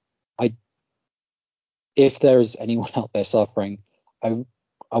something. If there is anyone out there suffering, I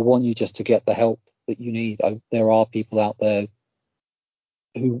want you just to get the help that you need. There are people out there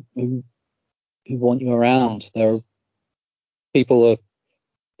who want you around. There are people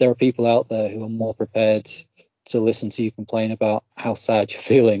out there who are more prepared to listen to you complain about how sad you're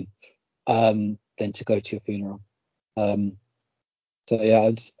feeling than to go to your funeral. So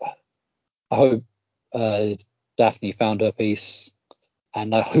yeah, I hope Daphne found her peace,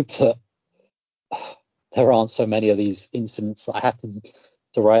 and I hope that there aren't so many of these incidents that I have to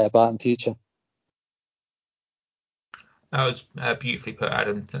write about in future. That was beautifully put,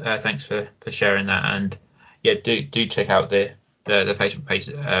 Adam. Thanks for sharing that. And yeah, do check out the Facebook page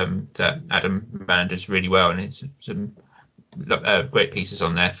that Adam manages really well, and it's some great pieces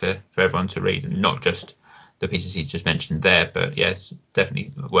on there for everyone to read, and not just the pieces he's just mentioned there. But yeah, it's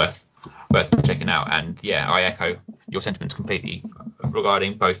definitely worth checking out. And yeah, I echo your sentiments completely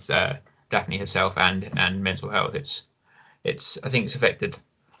regarding both Daphne herself and mental health. I think it's affected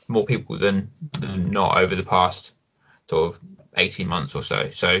more people than not over the past sort of 18 months or so.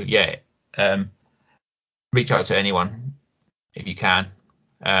 So yeah, reach out to anyone if you can,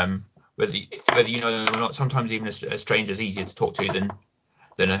 whether you know them or not. Sometimes even a stranger is easier to talk to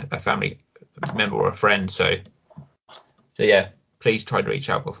than a family member or a friend. So yeah, please try to reach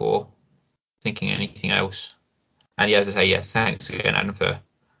out before thinking anything else. And yeah, as I say, yeah, thanks again, Adam, for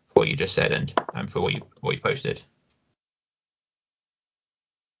what you just said and for what you posted.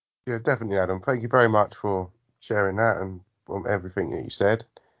 Yeah, definitely, Adam. Thank you very much for sharing that and everything that you said.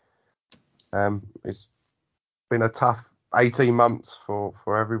 It's been a tough 18 months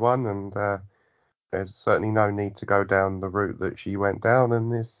for everyone, and there's certainly no need to go down the route that she went down.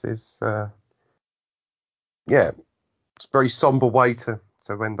 And this is, it's a very somber way to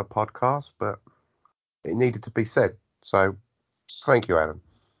end the podcast, but it needed to be said. So thank you, Adam.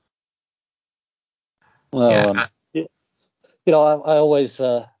 Well, I always,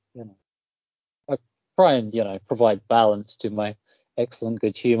 I try and, provide balance to my excellent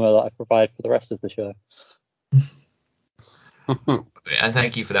good humour that I provide for the rest of the show. And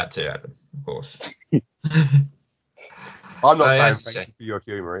thank you for that too, Adam, of course. I'm not saying thank you for your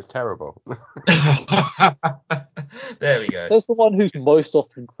humour. It's terrible. There we go. There's the one who's most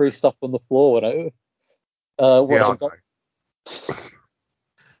often creased up on the floor when I know.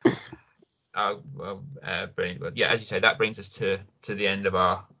 Brilliant. Well, yeah, as you say, that brings us to the end of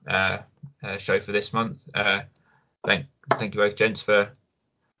our show for this month. Thank you both, gents, for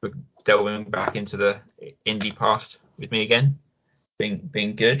delving back into the indie past with me again.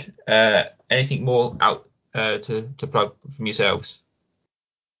 Being good. Anything more out to plug from yourselves?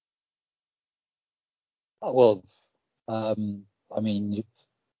 Well, I mean,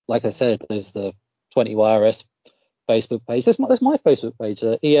 like I said, there's the 20YRS Facebook page. There's my Facebook page,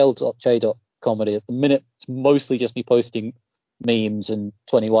 el.j.comedy. At the minute, it's mostly just me posting memes and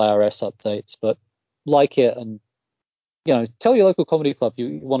 20YRS updates, but like it and, tell your local comedy club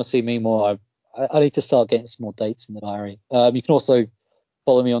you want to see me more. I need to start getting some more dates in the diary. You can also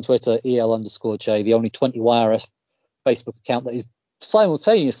follow me on Twitter, el_J, the only 20YRS Facebook account that is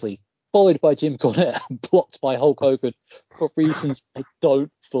simultaneously followed by Jim Cornette and blocked by Hulk Hogan for reasons I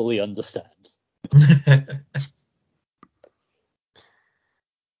don't fully understand.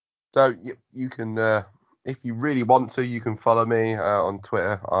 So you can, if you really want to, you can follow me on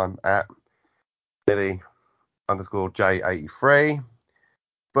Twitter. I'm at Billy_J83.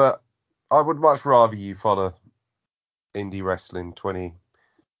 But I would much rather you follow Indie Wrestling 20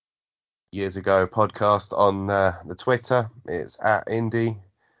 Years Ago podcast on the Twitter. It's at Indie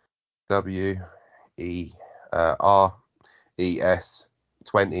WERES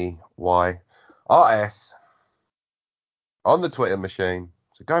 20YRS on the Twitter machine.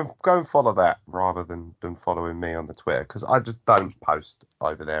 So go and follow that rather than following me on the Twitter, because I just don't post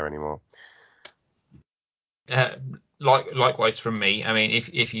over there anymore. Likewise from me. I mean,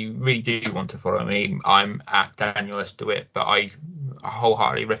 if you really do want to follow me, I'm at Daniel S. DeWitt, but I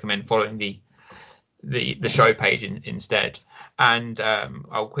wholeheartedly recommend following the show page instead. And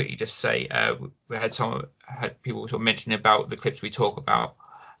I'll quickly just say we had people sort of mentioning about the clips we talk about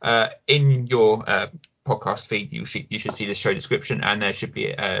in your podcast feed. You should see the show description, and there should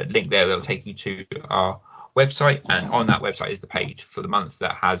be a link there that will take you to our website, and on that website is the page for the month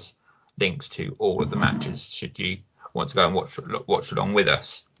that has links to all of the matches should you want to go and watch along with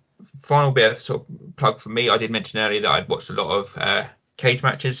us. Final bit of sort of plug for me. I did mention earlier that I'd watched a lot of cage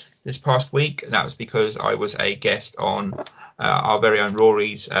matches this past week, and that was because I was a guest on our very own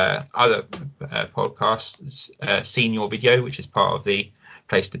Rory's other podcast, Senior Video, which is part of the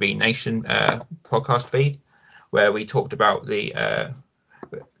Place to Be Nation podcast feed, where we talked about the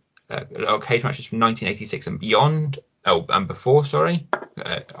cage matches from 1986 and beyond. And before, sorry,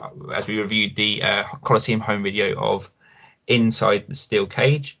 as we reviewed the Coliseum home video of Inside the Steel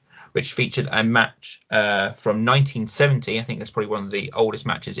Cage, which featured a match from 1970. I think that's probably one of the oldest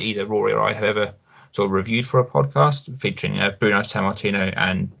matches either Rory or I have ever sort of reviewed for a podcast, featuring Bruno Sammartino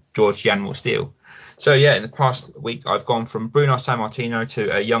and George Animal Steel. So yeah, in the past week, I've gone from Bruno Sammartino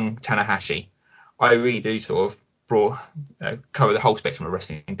to a young Tanahashi. I really do sort of cover the whole spectrum of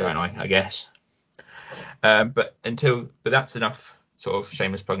wrestling, don't I guess. But that's enough sort of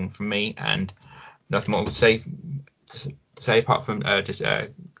shameless plugging from me, and nothing more to say apart from just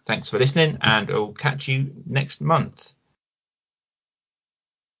thanks for listening, and I'll catch you next month.